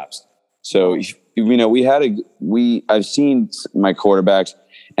we collapsed. So, I've seen my quarterbacks,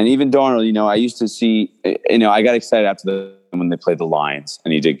 and even Darnold, I used to see, I got excited after when they played the Lions,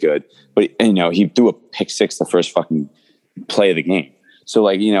 and he did good. But, he threw a pick six the first fucking play of the game. So,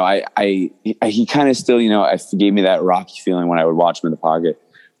 he kind of still, gave me that rocky feeling when I would watch him in the pocket.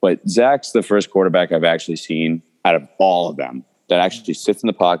 But Zach's the first quarterback I've actually seen out of all of them that actually sits in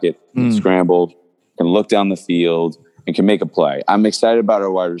the pocket, scrambled, can look down the field, and can make a play. I'm excited about our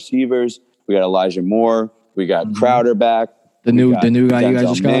wide receivers. We got Elijah Moore. We got Crowder back. The new guy you guys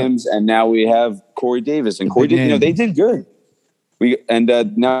just got. Mims, and now we have Corey Davis. And Corey Davis, they did good.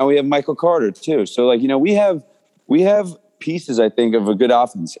 Now we have Michael Carter too. So we have pieces, I think, of a good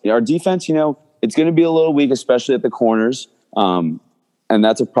offense. Our defense, it's going to be a little weak, especially at the corners. And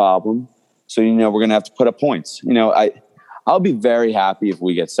that's a problem. So, we're going to have to put up points. I'll be very happy if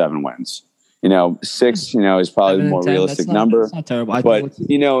we get 7 wins. 6, is probably the more realistic number. That's not terrible. But,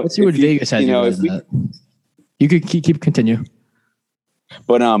 let's see what Vegas has. You could keep continue.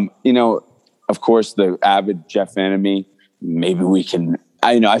 But, of course, the avid Jeff Vanamy, maybe we can.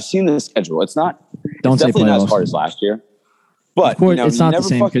 I've seen the schedule. It's definitely not as hard as last year. But of course, it's not the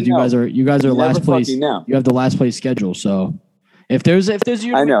same because you guys are last place. You have the last place schedule. So if there's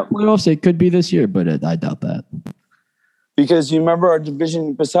playoffs, it could be this year, but I doubt that. Because you remember our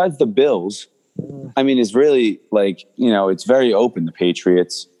division, besides the Bills, it's really it's very open. The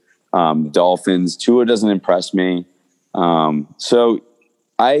Patriots, Dolphins, Tua doesn't impress me. So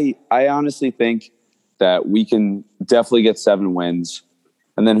I honestly think that we can definitely get 7 wins.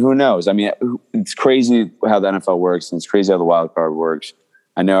 And then who knows? It's crazy how the NFL works, and it's crazy how the wild card works.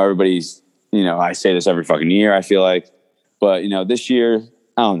 I know everybody's, I say this every fucking year, I feel like. But, this year,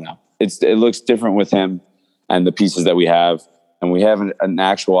 I don't know. It looks different with him and the pieces that we have. And we have an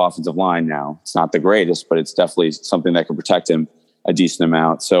actual offensive line now. It's not the greatest, but it's definitely something that can protect him a decent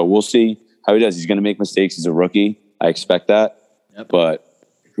amount. So we'll see how he does. He's going to make mistakes. He's a rookie. I expect that. Yep. But,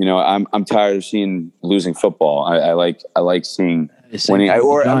 I'm tired of seeing losing football. I like seeing winning.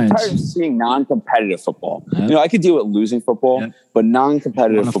 I'm tired of seeing non-competitive football. Yep. I could deal with losing football, but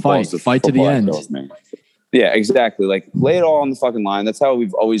non-competitive football is the fight to the end. Yeah, exactly. Lay it all on the fucking line. That's how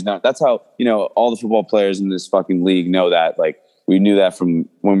we've always done. That's how, all the football players in this fucking league know that. We knew that from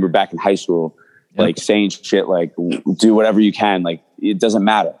when we were back in high school, saying shit do whatever you can. It doesn't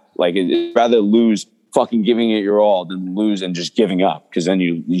matter. It's rather lose fucking giving it your all than lose and just giving up. Cause then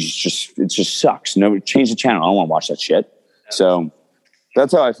it just sucks. Change the channel. I don't want to watch that shit. So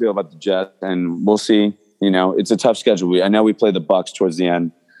that's how I feel about the Jets, and we'll see. It's a tough schedule. I know we play the Bucks towards the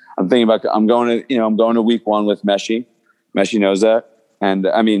end. I'm thinking about. I'm going to week 1 with Messi. Messi knows that, and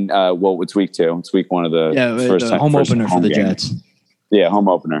it's week 2. It's week 1 of the home opener for the Jets. Yeah, home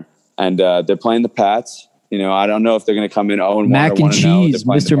opener, and they're playing the Pats. I don't know if they're going to come in 0-1 Mac or and 1-0. cheese, They're playing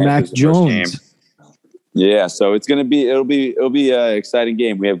the Mr. Mac Panthers the first game. Jones. Yeah, so it'll be an exciting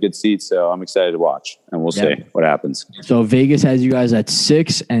game. We have good seats, so I'm excited to watch, and we'll see what happens. So Vegas has you guys at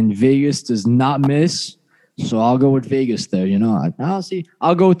 6, and Vegas does not miss. So I'll go with Vegas there. I'll see.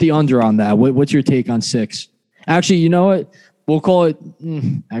 I'll go with the under on that. What's your take on 6? Actually, you know what? We'll call it.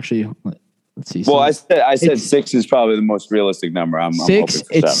 Actually, let's see. Well, I said 6 is probably the most realistic number. I'm 6. hoping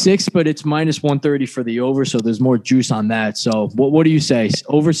for It's 7. 6, but it's minus 130 for the over. So there's more juice on that. So what do you say?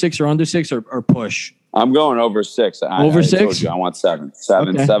 Over 6 or under 6 or push? I'm going over 6. Over I 6? told you, I want 7.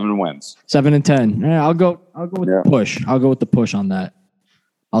 7 Okay. 7 wins. 7 and 10. Yeah, I'll go with the push. I'll go with the push on that.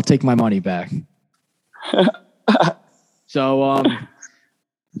 I'll take my money back. So,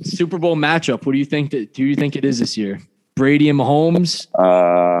 Super Bowl matchup. What do you think it is this year? Brady and Mahomes,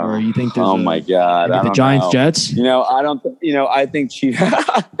 or you think? Oh my God! The Giants Jets. I don't. I think Chiefs.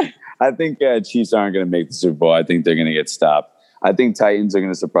 I think Chiefs aren't going to make the Super Bowl. I think they're going to get stopped. I think Titans are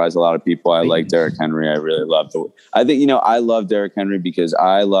going to surprise a lot of people. I like Derrick Henry. I really love I love Derrick Henry because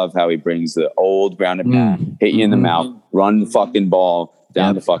I love how he brings the old ground and pound, hit you in the mouth, run the fucking ball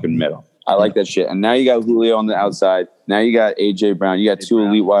down the fucking middle. I like that shit. And now you got Julio on the outside. Now you got AJ Brown. You got 2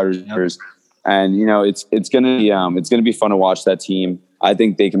 elite wide receivers. And it's gonna be fun to watch that team. I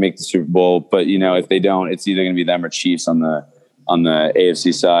think they can make the Super Bowl, but if they don't, it's either gonna be them or Chiefs on the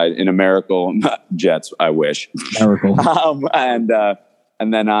AFC side. In a miracle, Jets. I wish. Miracle.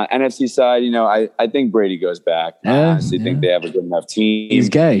 And then NFC side, I think Brady goes back. I honestly think they have a good enough team. He's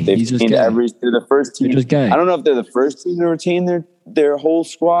gay. They're the first team. They're just gay. I don't know if they're the first team to retain their whole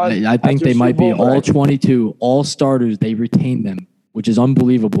squad. I think they might be all 22, all starters. They retain them, which is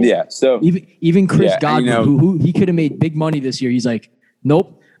unbelievable. Yeah. So even Chris Godwin, who he could have made big money this year, he's like,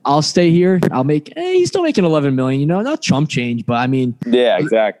 nope. I'll stay here. I'll make. He's still making $11 million. Not chump change, but I mean. Yeah,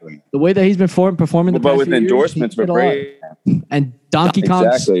 exactly. The way that he's been performing the past with few endorsements years, for Brady and Donkey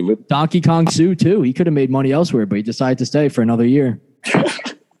Kong Sue too. He could have made money elsewhere, but he decided to stay for another year. A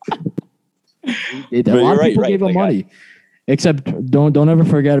lot of people gave him money. Except don't ever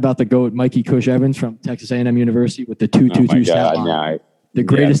forget about the GOAT, Mikey Cush Evans from Texas A&M University with the 2-2-2 stat line. The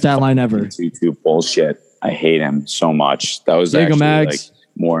greatest stat line ever. 2-2 bullshit. I hate him so much. That was actually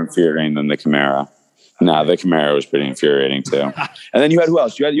more infuriating than the Camara. No, the Camara was pretty infuriating too. And then you had who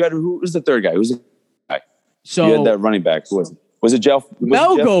else? You had who was the third guy? Who was the guy? So you had that running back. Who was it? Was it Jeff?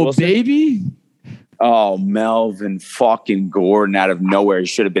 Melgo, baby. Oh, Melvin fucking Gordon out of nowhere. He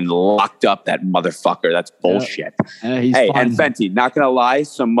should have been locked up, that motherfucker. That's bullshit. He's hey, fun. And Fenty, not going to lie,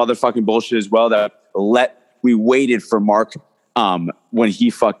 some motherfucking bullshit as well that we waited for Mark when he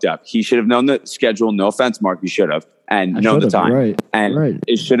fucked up. He should have known the schedule. No offense, Mark, you should have. And know the time. Right.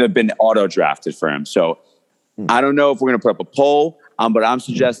 It should have been auto-drafted for him. So I don't know if we're going to put up a poll, but I'm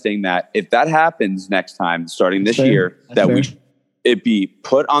suggesting that if that happens next time, starting this year, it be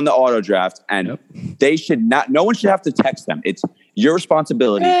put on the auto draft, and they should not. No one should have to text them. It's your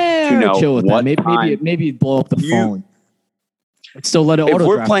responsibility to know chill with what that. Maybe blow up the phone. But still let it auto draft. If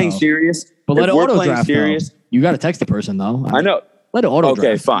we're playing serious, but let it auto draft. You got to text the person though. I know. Let it auto draft.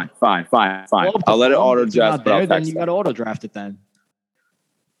 Okay, fine. I'll let it auto draft. Then you got to auto draft it then.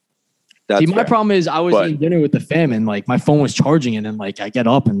 See, my problem is I was eating dinner with the fam and like my phone was charging and then like I get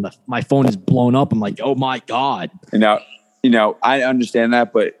up and my phone is blown up. I'm like, oh my God. I understand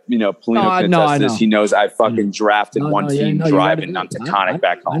that, but Polino can attest this. He knows I fucking drafted one team driving on Taconic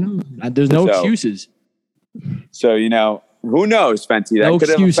back home. There's no excuses. So, who knows, Fenty? That could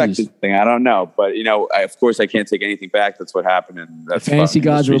have affected the thing. I don't know. But, of course, I can't take anything back. That's what happened. And that's the fantasy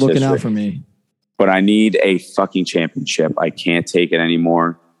gods were looking out for me. But I need a fucking championship. I can't take it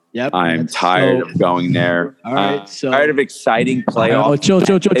anymore. Yep. I'm tired of going there. All right. Tired of exciting playoffs. Chill.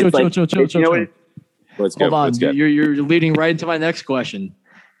 Let's go. Hold on. You're leading right into my next question.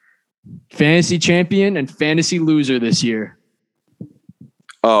 Fantasy champion and fantasy loser this year.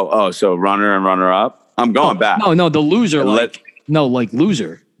 So runner and runner up. I'm going back. No, the loser.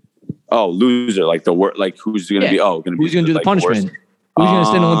 Loser. Oh, loser. Like the word. Like who's going to be? Oh, going to be. Who's going to do the punishment? Who's going to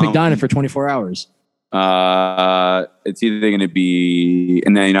stay in Olympic Diner for 24 hours? It's either going to be,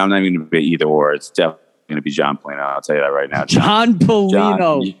 and then I'm not even going to be either or. It's definitely going to be John Polino. I'll tell you that right now. John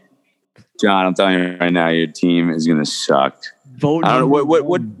Polino. John, I'm telling you right now, your team is going to suck. Vote. I don't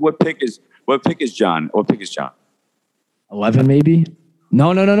know what pick is John. What pick is John? 11 maybe.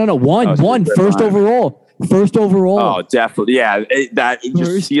 No. One. First overall. Oh, definitely. Yeah,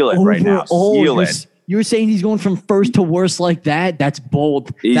 just seal it right now. Seal it. You're saying he's going from first to worst like that? That's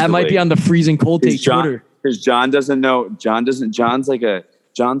bold. Easily. That might be on the freezing cold take Twitter. Because John doesn't know. John's like a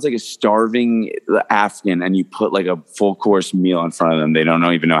starving Afghan, and you put like a full course meal in front of them. They don't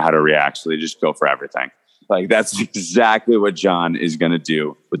even know how to react, so they just go for everything. Like that's exactly what John is going to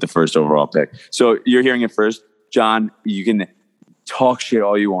do with the first overall pick. So you're hearing it first. John, you can talk shit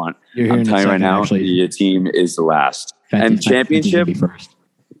all you want. I'm telling you right now, your team is the last. And championship, if we're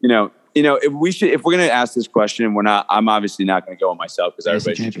going to ask this question, I'm obviously not going to go with myself because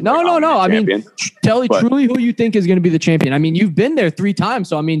everybody's no. I mean, tell it truly who you think is going to be the champion. I mean, you've been there 3 times.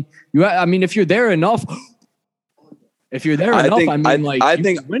 So, I mean, if you're there enough, I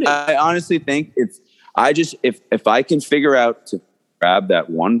honestly think if I can figure out to grab that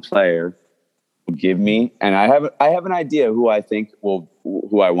one player who give me, and I have an idea who I think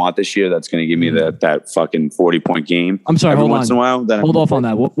who I want this year. That's going to give me that fucking 40-point game. I'm sorry. Every once in a while. Hold off on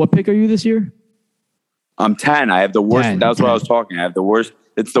that. What pick are you this year? I'm 10. I have the worst. 10, that's 10. What I was talking. I have the worst.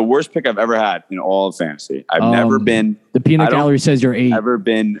 It's the worst pick I've ever had in all of fantasy. I've never been. The peanut gallery says you're 8. Ever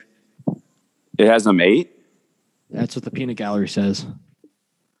been? It has them 8. That's what the peanut gallery says.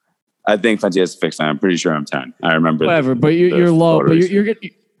 I think Fancy has to fix that. I'm pretty sure I'm 10. I remember. Whatever, but you're low. But you're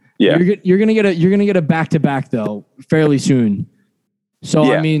gonna get a back-to-back though fairly soon. So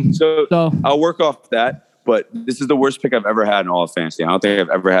yeah. I mean, so I'll work off that. But this is the worst pick I've ever had in all of fantasy. I don't think I've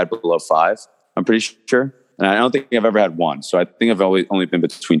ever had below 5. I'm pretty sure, and I don't think I've ever had 1. So I think I've only been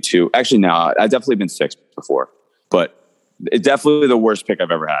between 2. Actually, no, I've definitely been 6 before. But it's definitely the worst pick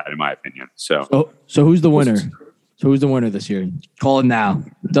I've ever had, in my opinion. So who's the winner? So who's the winner this year? Call it now.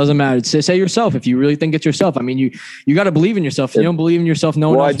 It doesn't matter. Say yourself if you really think it's yourself. I mean, you got to believe in yourself. If you don't believe in yourself, no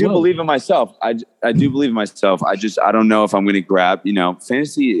one else will. I do believe in myself. I do believe in myself. I don't know if I'm going to grab.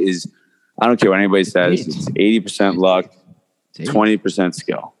 Fantasy is. I don't care what anybody says. It's 80% luck, 20%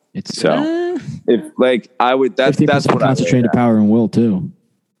 skill. If I would. That's what I concentrated power and will too.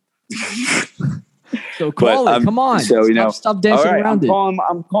 So call it. Come on. So stop dancing around it.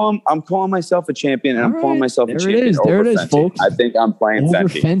 I'm calling myself a champion, and I'm calling myself a champion. There it is, folks. I think I'm playing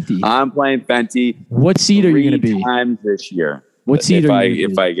Fenty. I'm playing Fenty. What seed are you going to be? 3 times this year. What seed are you?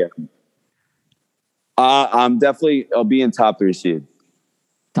 If I get, I'll be in top 3 seed.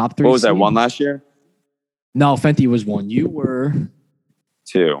 Top 3. What was that? 1 last year? No, Fenty was 1. You were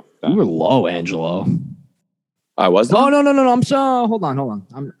 2. You were low, Angelo. I was. No. I'm so. Hold on.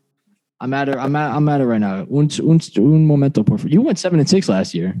 I'm at it right now. Un momento, por favor. You went 7-6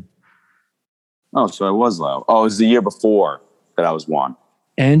 last year. Oh, so I was low. Oh, it was the year before that I was 1.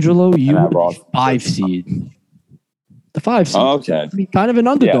 Angelo, you were 5 seed. The 5 seed. Oh, okay. I mean, kind of an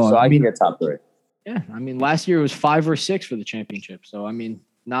underdog. Yeah, so I can get top 3. Yeah, I mean, last year it was 5 or 6 for the championship. So I mean,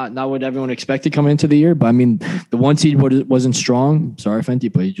 not what everyone expected coming into the year, but I mean, the 1 seed wasn't strong. Sorry,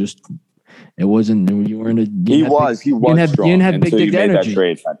 Fenty, but it wasn't. You weren't a. He was strong. You didn't have big energy. That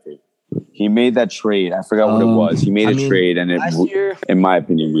trade, Fenty. He made that trade. I forgot what it was. He made a trade, and in my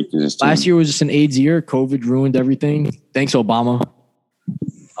opinion, weakened his team. Last year was just an AIDS year. COVID ruined everything. Thanks, Obama.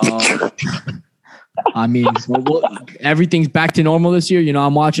 I mean, everything's back to normal this year.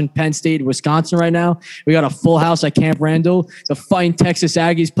 I'm watching Penn State, Wisconsin right now. We got a full house at Camp Randall. The Fighting Texas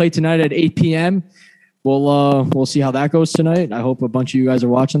Aggies play tonight at 8 p.m. We'll see how that goes tonight. I hope a bunch of you guys are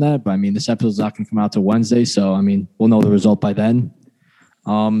watching that. But I mean, this episode's not going to come out till Wednesday, so I mean, we'll know the result by then.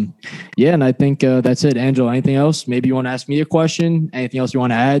 And I think that's it. Angelo, anything else? Maybe you want to ask me a question? Anything else you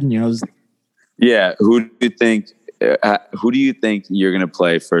want to add? Yeah. Who do you think you're going to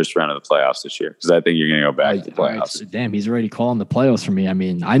play first round of the playoffs this year? Because I think you're going to go back to the playoffs. Damn, he's already calling the playoffs for me. I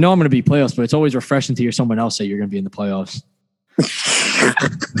mean, I know I'm going to be playoffs, but it's always refreshing to hear someone else say you're going to be in the playoffs.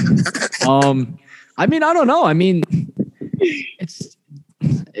 I mean, I don't know. I mean,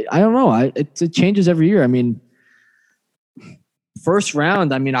 I don't know. It changes every year. I mean, first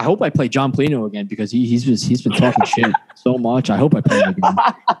round, I mean, I hope I play John Polino again because he's been talking shit so much. I hope I play him again.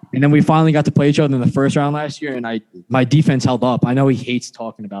 And then we finally got to play each other in the first round last year, and my defense held up. I know he hates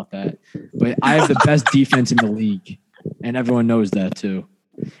talking about that, but I have the best defense in the league, and everyone knows that too.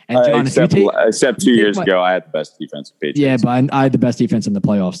 And John, except 2 years ago, I had the best defense. Patriots. Yeah, but I had the best defense in the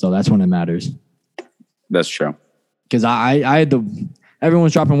playoffs, though. That's when it matters. That's true. Because I had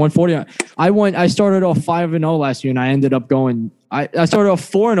everyone's dropping 140. I started off 5-0 last year, and I ended up going. I started off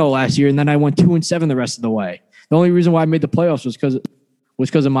 4-0 last year, and then I went 2-7 the rest of the way. The only reason why I made the playoffs was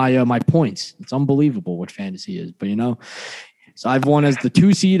because of my points. It's unbelievable what fantasy is, but so I've won as the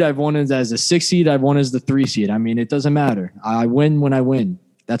 2 seed, I've won as the 6 seed, I've won as the 3 seed. I mean, it doesn't matter. I win when I win.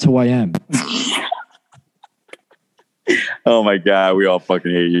 That's who I am. Oh my God, we all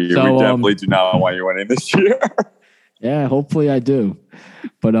fucking hate you. So, we definitely do not want you winning this year. Yeah, hopefully I do.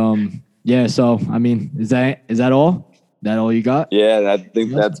 But yeah. So I mean, is that all? That all you got? Yeah, I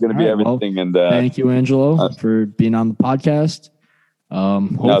think that's going to be everything. And thank you, Angelo, for being on the podcast.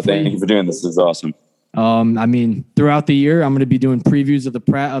 No, thank you for doing this. This is awesome. I mean, throughout the year, I'm going to be doing previews of the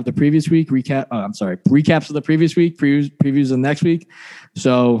previous week, recaps of the previous week, previews of the next week.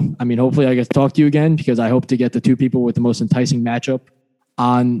 So, I mean, hopefully I get to talk to you again because I hope to get the two people with the most enticing matchup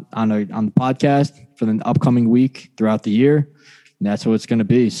on the podcast for the upcoming week throughout the year. And that's what it's going to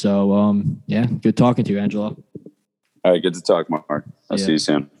be. So, yeah, good talking to you, Angelo. All right, good to talk, Mark. I'll see you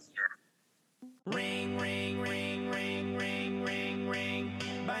soon. Ring, ring, ring, ring, ring, ring, ring.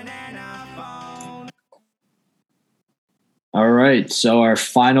 Banana phone. All right. So our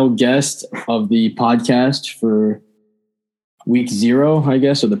final guest of the podcast for week 0, I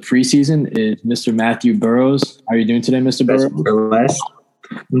guess, or the preseason is Mr. Matthew Burrows. How are you doing today, Mr. Burrows? For last.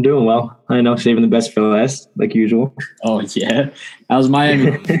 I'm doing well. I know, saving the best for last, like usual. Oh, yeah. How's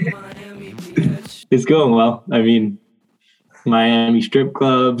Miami? It's going well. I mean, Miami strip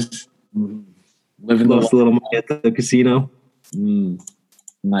clubs, Living lost a little money at the casino.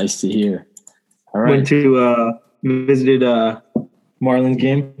 Nice to hear. All right. Went to visited Marlins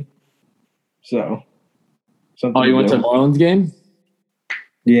game. So something. Oh, you went to Marlins game?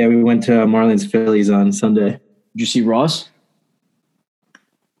 Yeah, we went to Marlins Phillies on Sunday. Did you see Ross?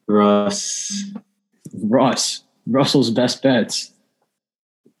 Russell's best bets.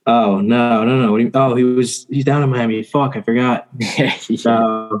 Oh no! He's down in Miami. Fuck, I forgot. Yeah.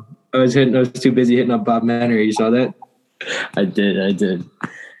 I was too busy hitting up Bob Manor. You saw that? I did.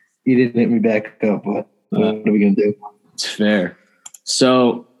 He didn't hit me back up, but what are we gonna do? It's fair.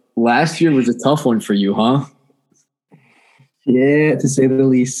 So last year was a tough one for you, huh? Yeah, to say the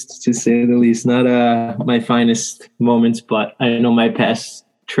least. Not my finest moments, but I know my past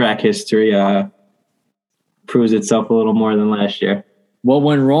track history proves itself a little more than last year. What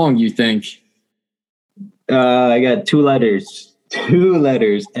went wrong, you think? I got two letters,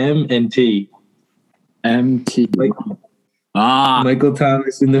 M and T. MT. Michael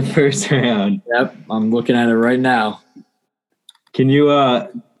Thomas in the first round. Yep, I'm looking at it right now. Can you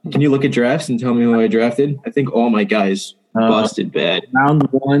look at drafts and tell me who I drafted? I think all my guys busted bad. Round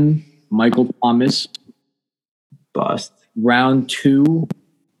 1, Michael Thomas. Bust. Round 2,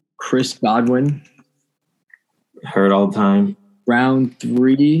 Chris Godwin. Hurt all the time. Round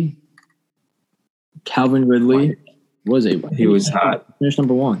 3, Calvin Ridley. He was hot. Finished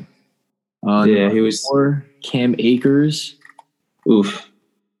number 1. Yeah, he was. 4, Cam Akers. Oof.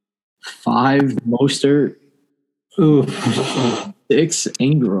 5, Mostert. Oof. 6,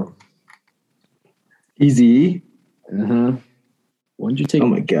 Ingram. Easy. Uh-huh. When did you take? Oh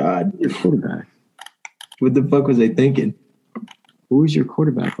my God. Your quarterback. What the fuck was I thinking? Who was your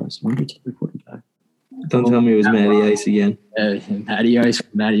quarterback last? When did you take your quarterback? Don't tell me it was Matty Ice again. Matty Ice.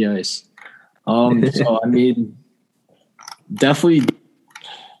 So I mean, definitely,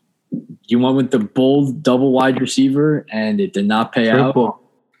 you went with the bold double wide receiver, and it did not pay out.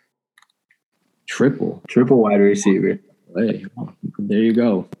 Triple wide receiver. Hey, there you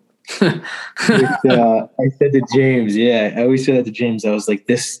go. I said to James, I always said that to James. I was like,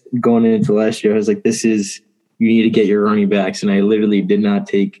 this going into last year, I was like, you need to get your running backs. And I literally did not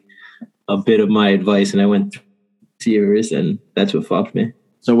take a bit of my advice, and I went receivers, and that's what fucked me.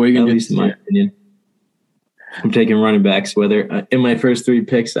 So what are you going to do? At least in my opinion. I'm taking running backs. Whether in my first 3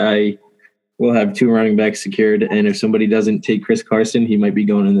 picks, I will have 2 running backs secured. And if somebody doesn't take Chris Carson, he might be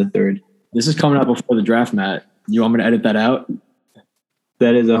going in the 3rd. This is coming up before the draft, Matt. You want me to edit that out?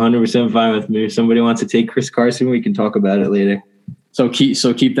 That is 100% fine with me. If somebody wants to take Chris Carson, we can talk about it later. So keep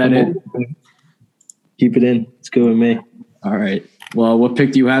that in. Keep it in. It's good with me. All right. Well, what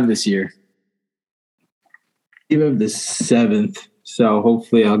pick do you have this year? You have the 7th. So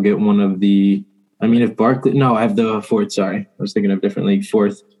hopefully I'll get one of the. I mean, if Barkley. No, I have the 4th. Sorry, I was thinking of a different league.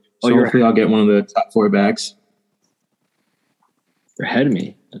 4th. So hopefully I'll get one of the top 4 backs. You're ahead of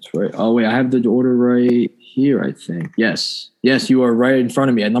me. That's right. Oh wait, I have the order right here. I think. Yes, you are right in front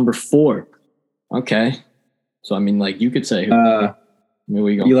of me at number 4. Okay. So I mean, like you could say. Where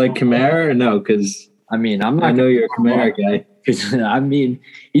we go? You like Kamara or no? Because I mean, I'm not. I know you're a Kamara guy. Because I mean,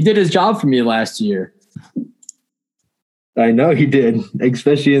 he did his job for me last year. I know he did,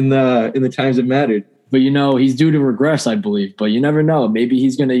 especially in the times that mattered. But he's due to regress, I believe. But you never know. Maybe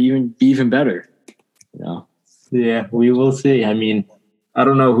he's going to be even better. Yeah, we will see. I mean, I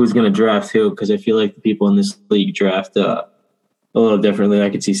don't know who's going to draft who, because I feel like the people in this league draft a little differently. I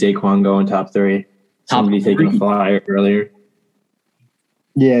could see Saquon going top 3. Somebody taking a flyer earlier.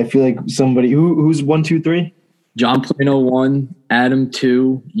 Yeah, I feel like somebody who's 1, 2, 3. John Plano 1, Adam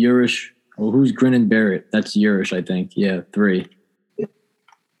 2, Urish. Well, who's Grin and Barrett? That's Urish, I think. Yeah, 3.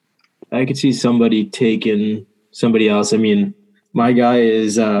 I could see somebody taking somebody else. I mean, my guy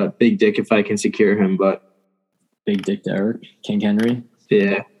is Big Dick if I can secure him, but Big Dick Derek, King Henry.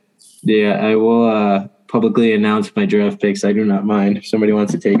 Yeah, Yeah, I will publicly announce my draft picks. I do not mind. If somebody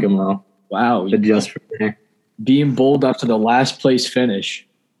wants to take them, I'll adjust from there. Being bold after the last place finish.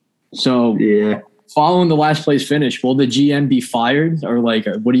 So Yeah. following the last place finish, will the GM be fired, or like,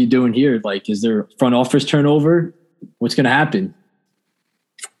 what are you doing here? Like, is there front office turnover? What's going to happen?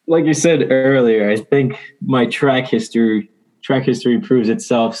 Like you said earlier, I think my track history proves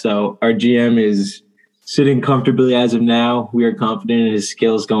itself. So our GM is sitting comfortably as of now. We are confident in his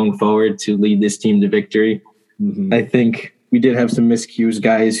skills going forward to lead this team to victory. Mm-hmm. I think we did have some miscues,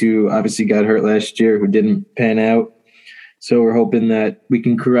 guys who obviously got hurt last year who didn't pan out. So we're hoping that we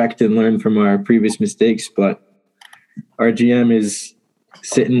can correct and learn from our previous mistakes. But our GM is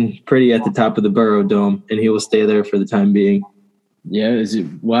sitting pretty at the top of the Burrow Dome, and he will stay there for the time being. Yeah.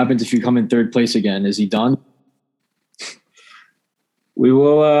 What happens if you come in third place again? Is he done? We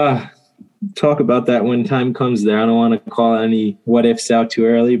will talk about that when time comes there. I don't want to call any what ifs out too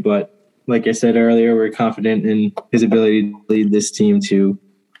early, but like I said earlier, we're confident in his ability to lead this team to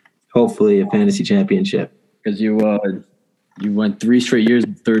hopefully a fantasy championship. Because you went 3 straight years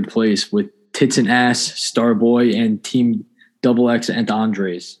in third place with Tits and Ass, Starboy, and Team XX and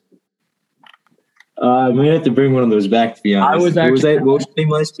Andres. I might have to bring one of those back, to be honest. What was your name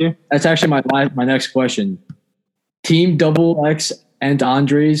last year? That's actually my next question. Team XX and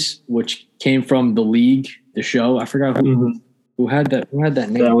Andres, which came from the league, the show. I forgot who had that. Who had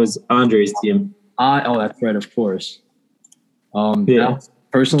that name? That was Andre's team. That's right, of course. Yeah. Now,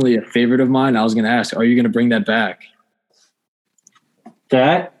 personally, a favorite of mine. I was going to ask, are you going to bring that back?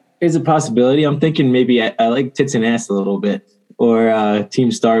 That is a possibility. I'm thinking maybe I like Tits and Ass a little bit, or Team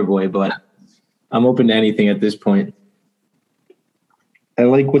Starboy, but I'm open to anything at this point. I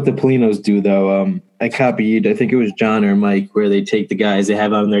like what the Polinos do, though. I copied, I think it was John or Mike, where they take the guys they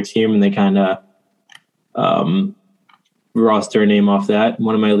have on their team and they kind of roster a name off that.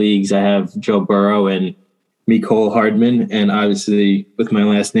 One of my leagues, I have Joe Burrow and Mecole Hardman, and obviously with my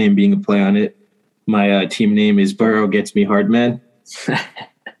last name being a play on it, my team name is Burrow Gets Me Hardman.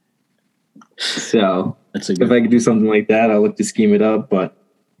 So if I could do something like that, I'll look to scheme it up, but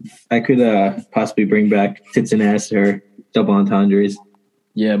I could possibly bring back Tits and Ass or double entendres.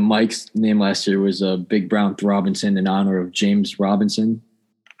 Yeah, Mike's name last year was Big Brown Robinson in honor of James Robinson.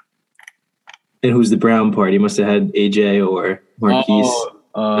 And who's the Brown part? He must have had AJ or Marquise.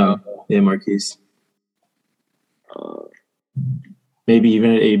 Marquise. Maybe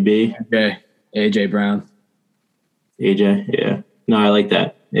even at AB. Okay, AJ Brown. AJ, yeah. No, I like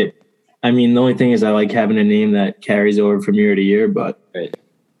that. The only thing is I like having a name that carries over from year to year, but right.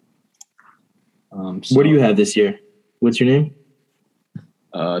 What do you have this year? What's your name?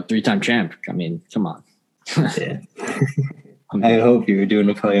 3-time champ. I mean, come on. Yeah. I hope you were doing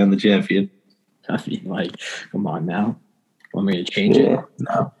a play on the champion. I mean, like, come on now. Want me to change it?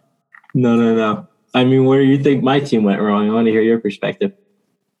 No. I mean, where do you think my team went wrong? I want to hear your perspective.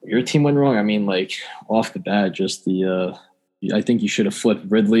 Your team went wrong? I mean, like, off the bat, just I think you should have flipped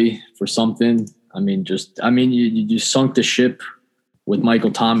Ridley for something. You sunk the ship with Michael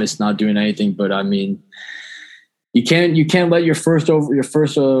Thomas not doing anything, but I mean, you can't let your first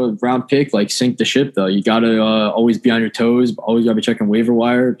round pick like sink the ship though. You gotta always be on your toes. Always gotta be checking waiver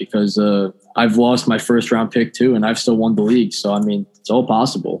wire because I've lost my first round pick too, and I've still won the league. So I mean, it's all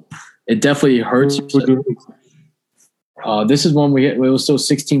possible. It definitely hurts. This is one it was still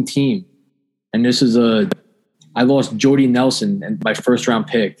 16 team, and this is I lost Jordy Nelson and my first round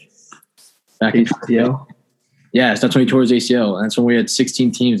pick back in ACL. Yes, that's when he tore his ACL, and that's when we had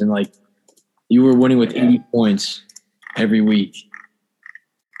 16 teams, and like you were winning with 80 points every week.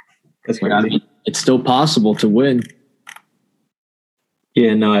 That's crazy. I mean, it's still possible to win.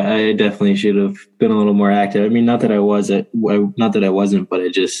 Yeah, no, I definitely should have been a little more active. I mean, not that I wasn't, but I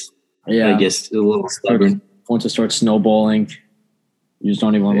guess a little stubborn. Once it starts snowballing, you just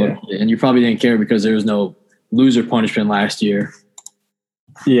don't even want to look at it. And you probably didn't care because there was no loser punishment last year.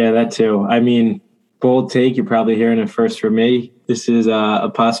 Yeah, that too. I mean, bold take, you're probably hearing it first from me. This is a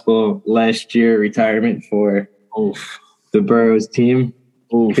possible last year retirement for the Burrows team.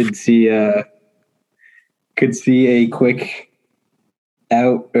 Could see a quick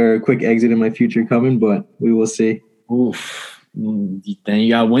out or a quick exit in my future coming, but we will see. Then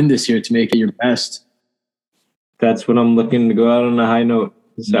you got to win this year to make it your best. That's what I'm looking to go out on a high note.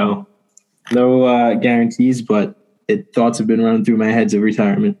 So no guarantees, but thoughts have been running through my heads of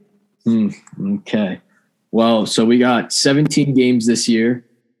retirement. Okay. Well, so we got 17 games this year.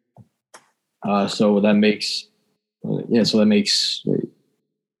 So that makes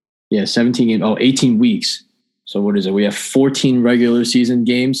 17 games. 18 weeks. So what is it? We have 14 regular season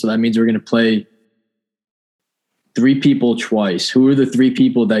games. So that means we're going to play 3 people twice. Who are the 3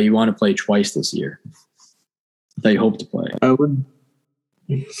 people that you want to play twice this year? That you hope to play? I would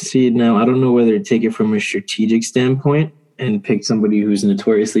see now. I don't know whether to take it from a strategic standpoint and pick somebody who's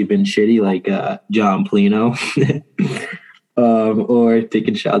notoriously been shitty, like John Polino, or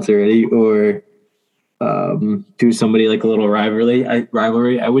taking shots already, or do somebody like a little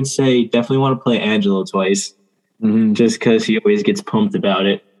rivalry. I would say definitely want to play Angelo twice, just because he always gets pumped about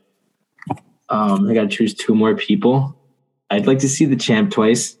it. I got to choose 2 more people. I'd like to see the champ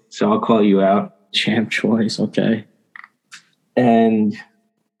twice, so I'll call you out. Champ twice, okay. And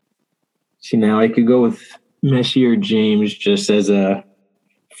see, now I could go with Messi or James just as a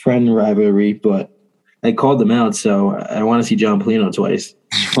friend rivalry, but I called them out, so I want to see John Polino twice.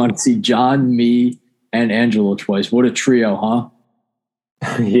 You want to see John, me, and Angelo twice. What a trio,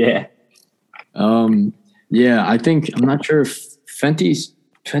 huh? Yeah. Yeah, I think, I'm not sure if Fenty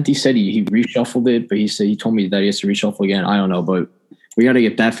said he reshuffled it, but he told me that he has to reshuffle again. I don't know, but we got to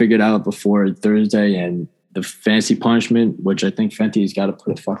get that figured out before Thursday, and the fantasy punishment, which I think Fenty's got to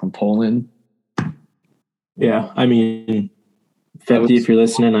put a fucking poll in. Yeah, I mean, Fenty, if you're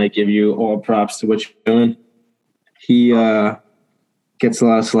listening, I give you all props to what you're doing. He gets a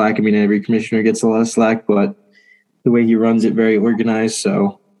lot of slack. I mean, every commissioner gets a lot of slack, but the way he runs it, very organized.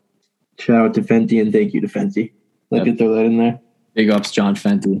 So shout out to Fenty and thank you to Fenty. Let's get throw that in there. Big ups, John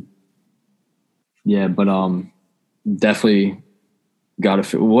Fenty. Yeah, but definitely got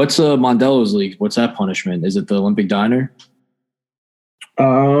to. What's Mondelo's league? What's that punishment? Is it the Olympic Diner? I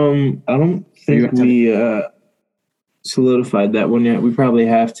don't think we solidified that one yet. We probably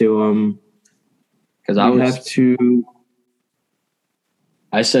have to. Because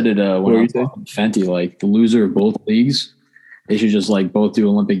I said it when I was talking to Fenty, like the loser of both leagues, they should just like both do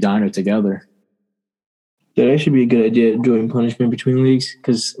Olympic Diner together. That actually be a good idea, doing punishment between leagues,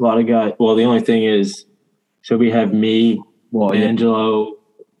 because a lot of guys. Well, the only thing is, so we have me, Angelo,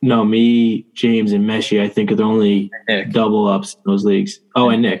 me, James, and Messi. I think are the only double ups in those leagues. Oh,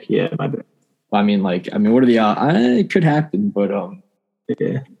 and Nick, yeah, my bad. I mean, what are the odds? It could happen, but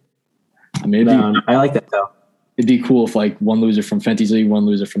yeah. I mean, I like that though. It'd be cool if like one loser from Fenty's league, one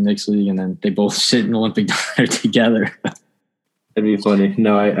loser from Nick's league, and then they both sit in Olympic Diner together. That'd be funny.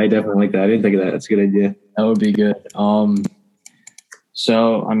 No, I definitely like that. I didn't think of that. That's a good idea. That would be good.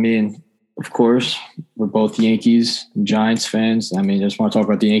 So, I mean, of course, we're both Yankees and Giants fans. I mean, I just want to talk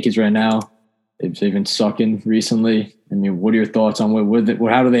about the Yankees right now. They've been sucking recently. I mean, what are your thoughts on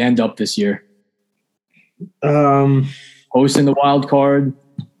how do they end up this year? Hosting the wild card,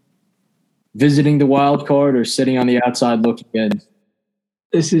 visiting the wild card, or sitting on the outside looking in?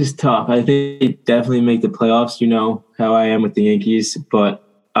 This is tough. I think they definitely make the playoffs. You know how I am with the Yankees, but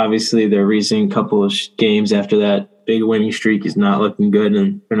obviously their recent couple of games after that big winning streak is not looking good,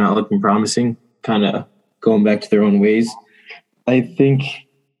 and they're not looking promising, kind of going back to their own ways. I think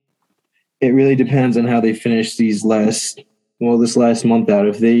it really depends on how they finish this last month out.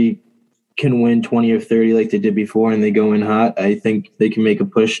 If they can win 20 or 30 like they did before and they go in hot, I think they can make a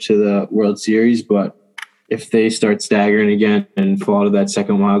push to the World Series. But if they start staggering again and fall to that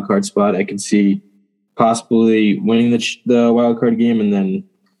second wild card spot, I can see possibly winning the wild card game and then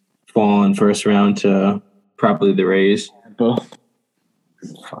falling first round to probably the Rays,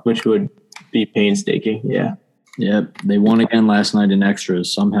 which would be painstaking. Yeah. Yep. They won again last night in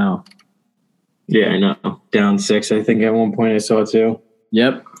extras somehow. Yeah, I know. Down 6, I think at one point I saw too.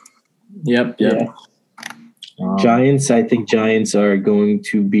 Yep. Yeah. Giants, I think Giants are going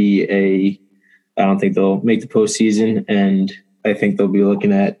to be I don't think they'll make the postseason, and I think they'll be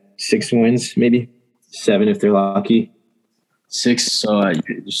looking at 6 wins, maybe 7 if they're lucky. 6,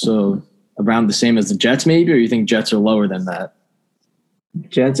 so around the same as the Jets, maybe, or you think Jets are lower than that?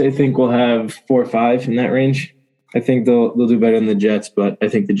 Jets, I think, will have 4 or 5 in that range. I think they'll do better than the Jets, but I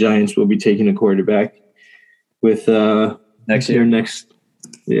think the Giants will be taking a quarterback with next year.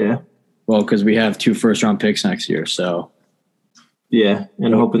 Yeah. Well, because we have 2 first-round picks next year, so yeah,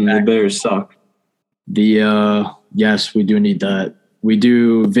 and hoping the Bears suck. Yes, we do need that. We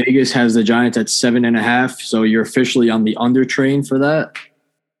do. Vegas has the Giants at 7.5, so you're officially on the under train for that.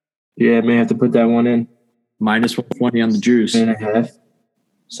 Yeah, I may have to put that one in. Minus 120 on the juice. 7.5.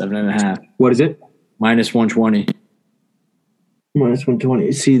 7.5. What is it? Minus 120. Minus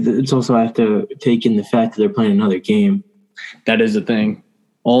 120. See, it's also I have to take in the fact that they're playing another game. That is the thing.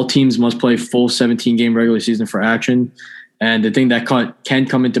 All teams must play full 17-game regular season for action. And the thing that can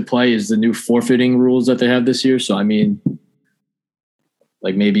come into play is the new forfeiting rules that they have this year. So, I mean,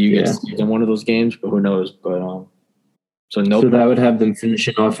 like maybe you get to see in one of those games, but who knows? But so that would have them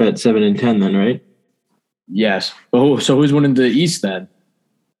finishing off at 7-10 then, right? Yes. Oh, so who's winning the East then?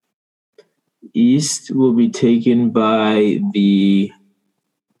 East will be taken by the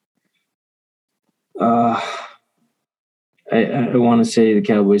I want to say the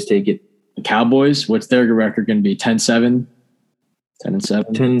Cowboys take it. The Cowboys, what's their record going to be? 10-7? 10-7?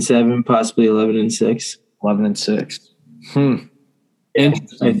 10-7, possibly 11-6. 11-6.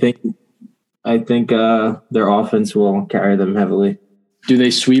 Interesting. I think their offense will carry them heavily. Do they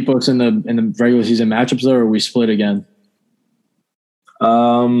sweep us in the regular season matchups though, or are we split again?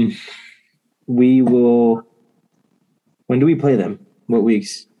 We will. When do we play them? What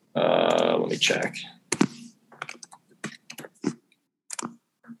weeks? Let me check.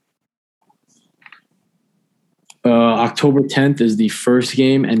 October 10th is the first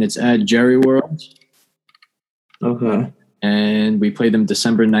game, and it's at Jerry World. Okay. And we play them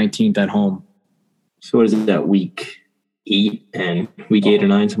December 19th at home. So what is that, week 8 and week 8 or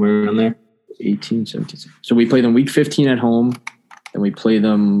 9, somewhere around there? 18, 17. So we play them week 15 at home, and we play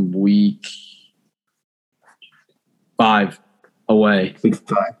them week 5 away. Week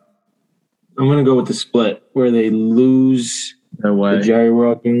 5. I'm going to go with the split where they lose Away. the Jerry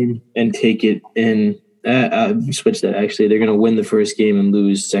World game and take it in. Switch that, actually. They're going to win the first game and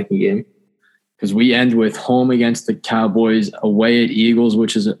lose second game. Because we end with home against the Cowboys, away at Eagles,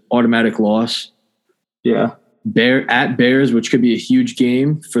 which is an automatic loss. Yeah. At Bears, which could be a huge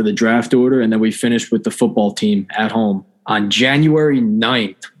game for the draft order. And then we finish with the football team at home on January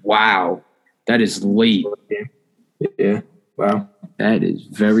 9th. Wow. That is late. Yeah. Wow. That is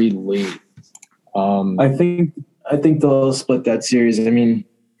very late. I think they'll split that series. I mean,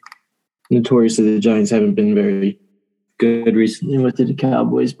 notoriously, the Giants haven't been very good recently with the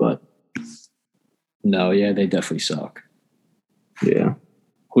Cowboys, but no, yeah, they definitely suck. yeah.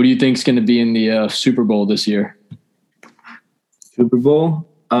 Who do you think is going to be in the Super Bowl this year? Super Bowl?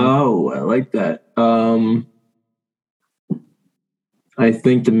 Oh, I like that. I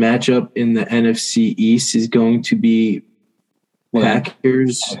think the matchup in the NFC East is going to be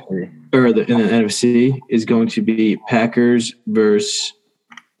Packers, or in the NFC is going to be Packers versus.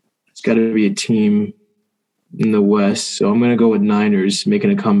 It's got to be a team in the West, so I'm going to go with Niners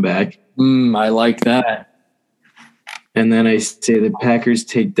making a comeback. I like that. And then I say the Packers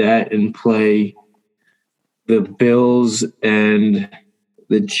take that and play the Bills and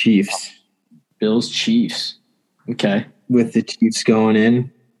the Chiefs. Bills, Chiefs. Okay. With the Chiefs going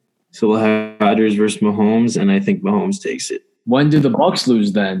in. So we'll have Rodgers versus Mahomes, and I think Mahomes takes it. When do the Bucks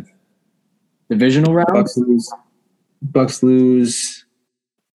lose then? Divisional round? Bucks lose.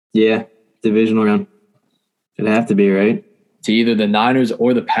 Yeah, divisional round. It'd have to be, right? To either the Niners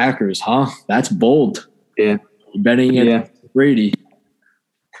or the Packers, huh? That's bold. Yeah. You're betting it Brady.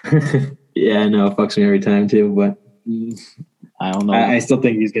 Yeah, I know. It fucks me every time too, but I don't know. I still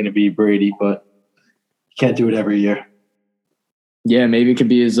think he's going to be Brady, but can't do it every year. Yeah, maybe it could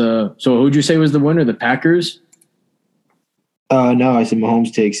be his. So who'd you say was the winner? The Packers? No, I said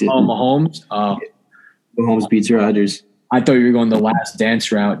Mahomes takes it. Oh, Mahomes? Mahomes beats Rodgers. I thought you were going the last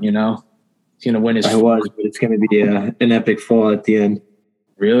dance route, you know? He's going to win his. I was, but it's going to be an epic fall at the end.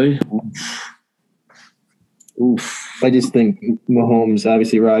 Really? Oof. I just think Mahomes,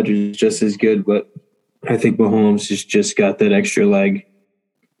 obviously Rodgers is just as good, but I think Mahomes has just got that extra leg.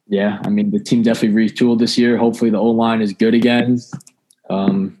 Yeah, I mean, the team definitely retooled this year. Hopefully the O-line is good again.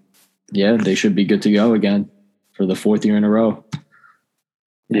 Yeah, they should be good to go again for the 4th year in a row.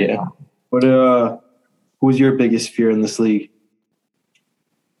 Yeah. What? Who's your biggest fear in this league?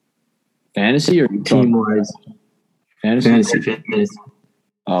 Fantasy or team-wise? Fantasy.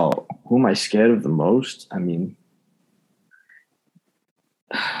 Oh, who am I scared of the most? I mean,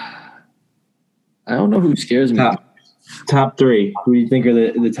 I don't know who scares me. Top 3. Who do you think are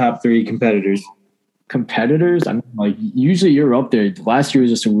the top 3 competitors? Competitors? I mean, like, usually you're up there. Last year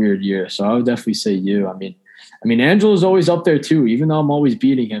was just a weird year, so I would definitely say you. I mean, Angelo's always up there too. Even though I'm always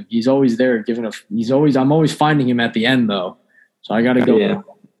beating him, he's always there. I'm always finding him at the end though. So I got to go. Yeah.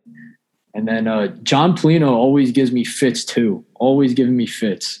 And then John Polino always gives me fits too. Always giving me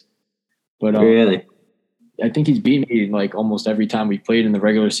fits. But really, I think he's beat me like almost every time we played in the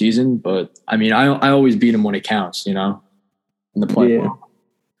regular season. But I mean, I always beat him when it counts, you know, in the play. Yeah.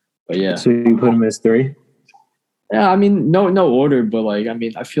 But yeah. So you put him as 3? Yeah, I mean, no order, but like, I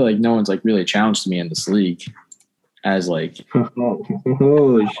mean, I feel like no one's like really challenged me in this league as like.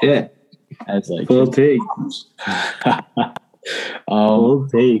 Oh shit! As like full take. Full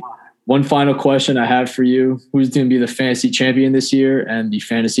take. One final question I have for you: who's going to be the fantasy champion this year and the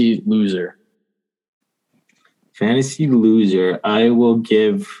fantasy loser? Fantasy loser, I will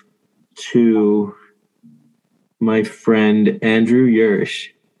give to my friend Andrew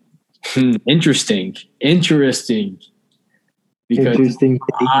Yurish. Interesting. because Interesting.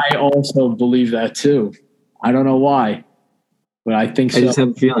 I also believe that too. I don't know why, but I think so. I just have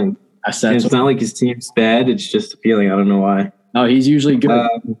a feeling. I said And it's not like his team's bad. It's just a feeling. I don't know why. no, he's usually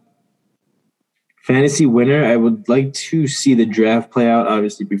good. Fantasy winner, I would like to see the draft play out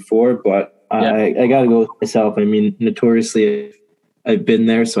obviously before, but I got to go with myself. I mean, notoriously, I've been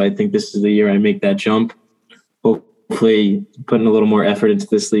there, so I think this is the year I make that jump. Hopefully, putting a little more effort into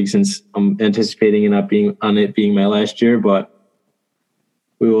this league since I'm anticipating it being my last year, but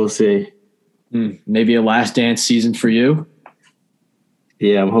we will see. Maybe a last dance season for you.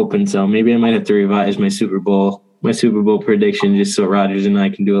 Yeah, I'm hoping so. Maybe I might have to revise my Super Bowl prediction just so Rodgers and I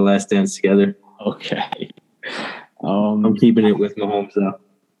can do a last dance together. Okay. I'm keeping it with Mahomes though,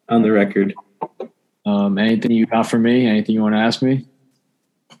 on the record. Anything you got for me? Anything you want to ask me?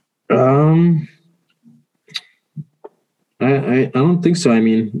 I don't think so. I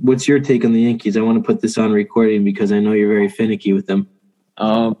mean, what's your take on the Yankees? I want to put this on recording because I know you're very finicky with them.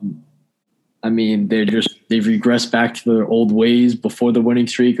 I mean, they've regressed back to their old ways before the winning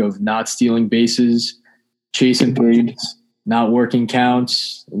streak of not stealing bases, chasing pitches, not working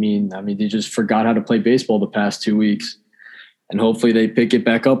counts. I mean, they just forgot how to play baseball the past 2 weeks, and hopefully they pick it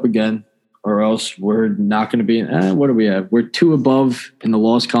back up again, or else we're not going to be. What do we have? We're 2 above in the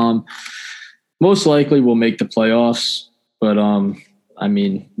loss column. Most likely we'll make the playoffs, but I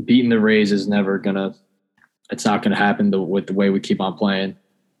mean, beating the Rays is never gonna. It's not going to happen with the way we keep on playing.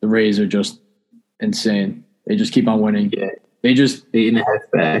 The Rays are just insane. They just keep on winning. Yeah. They just 8.5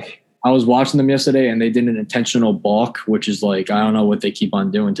 back. I was watching them yesterday and they did an intentional balk, which is like, I don't know what they keep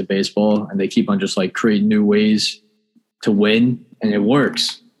on doing to baseball. And they keep on just like creating new ways to win, and it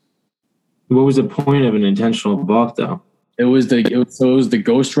works. What was the point of an intentional balk though? It was the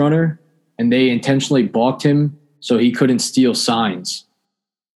ghost runner, and they intentionally balked him so he couldn't steal signs.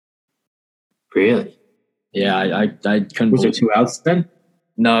 Really? Yeah, I couldn't. Was there 2 outs then?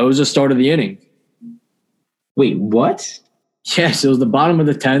 No, it was the start of the inning. Wait, what? Yes, it was the bottom of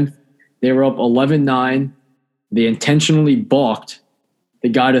the 10th. They were up 11-9. They intentionally balked the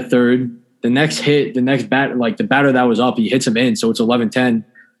guy to third. The next bat, like the batter that was up, he hits him in, so it's 11-10.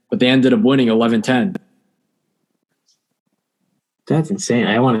 But they ended up winning 11-10. That's insane.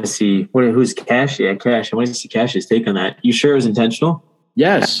 I want to see who's Cash. Yeah, Cash. I want to see Cash's take on that. You sure it was intentional?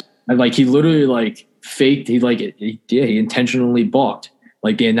 Yes, and like he literally faked. He intentionally balked.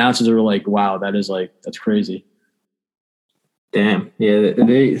 Like the announcers were like, "Wow, that's crazy." Damn. Yeah,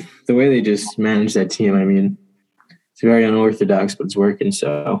 the way they just manage that team. I mean, it's very unorthodox, but it's working.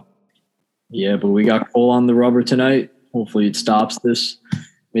 So. Yeah, but we got Cole on the rubber tonight. Hopefully, it stops this.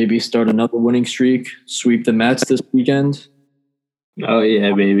 Maybe start another winning streak. Sweep the Mets this weekend. Oh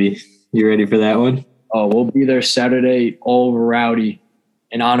yeah, baby. You ready for that one? Oh, we'll be there Saturday, all rowdy,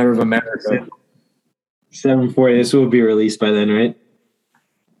 in honor of America. 7:40. This will be released by then, right?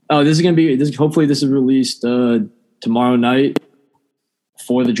 Oh, this is gonna be. Hopefully, this is released tomorrow night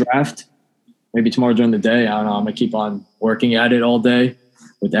for the draft. Maybe tomorrow during the day. I don't know. I'm gonna keep on working at it all day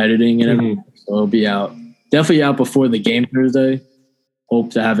with editing and everything. So it'll be out. Definitely out before the game Thursday.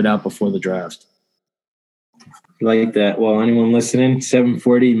 Hope to have it out before the draft. Like that. Well, anyone listening,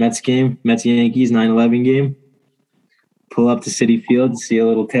 7:40 Mets Yankees 9/11 game. Pull up to Citi Field, see a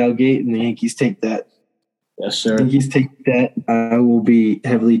little tailgate, and the Yankees take that. Yes, sir. Yankees take that. I will be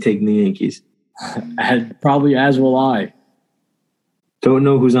heavily taking the Yankees. Probably as will I. Don't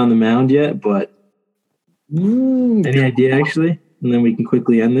know who's on the mound yet, but any idea actually? And then we can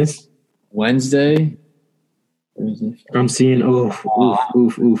quickly end this. Wednesday. I'm seeing oof.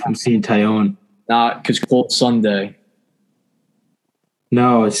 I'm seeing Tyone. Not because Colts Sunday.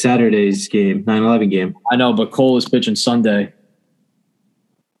 No, it's Saturday's game, 9/11 game. I know, but Cole is pitching Sunday.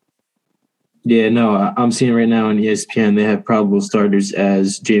 Yeah, no, I'm seeing right now on ESPN they have probable starters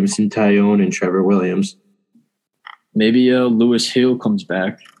as Jameson Tyone and Trevor Williams. Maybe Lewis Hill comes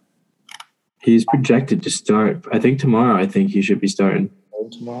back. He's projected to start. I think tomorrow. I think he should be starting.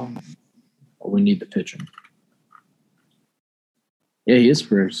 Tomorrow? Oh, we need the pitching. Yeah, he is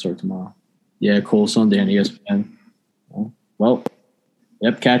prepared to start tomorrow. Yeah, Cole Sunday on ESPN. Well,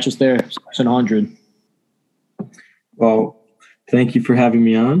 yep, catch us there. 600. Well, thank you for having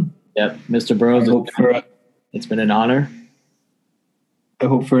me on. Yep, Mr. Burrows, it's been an honor. I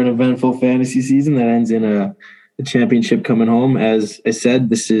hope for an eventful fantasy season that ends in a championship coming home. As I said,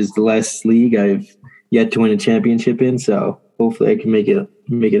 this is the last league I've yet to win a championship in, so hopefully I can make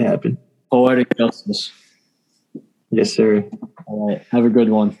it happen. Poetic justice. Yes, sir. All right, have a good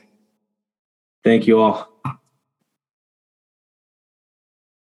one. Thank you all.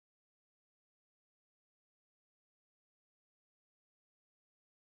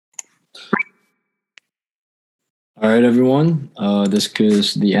 All right, everyone. This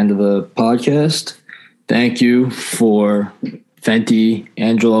is the end of the podcast. Thank you for Fenty,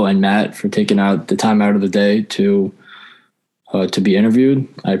 Angelo, and Matt for taking out the time out of the day to be interviewed.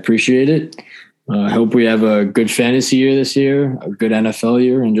 I appreciate it. I hope we have a good fantasy year this year, a good NFL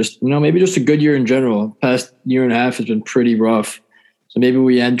year, and just maybe just a good year in general. Past year and a half has been pretty rough, so maybe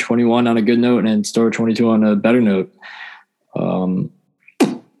we end 21 on a good note and start 22 on a better note.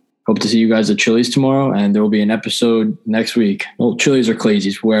 Hope to see you guys at Chili's tomorrow, and there will be an episode next week. Well, Chili's or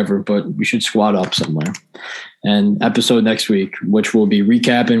Clazy's, wherever, but we should squat up somewhere. An episode next week, which will be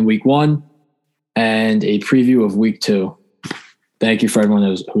recapping week 1 and a preview of week 2. Thank you for everyone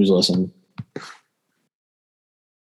who's listened.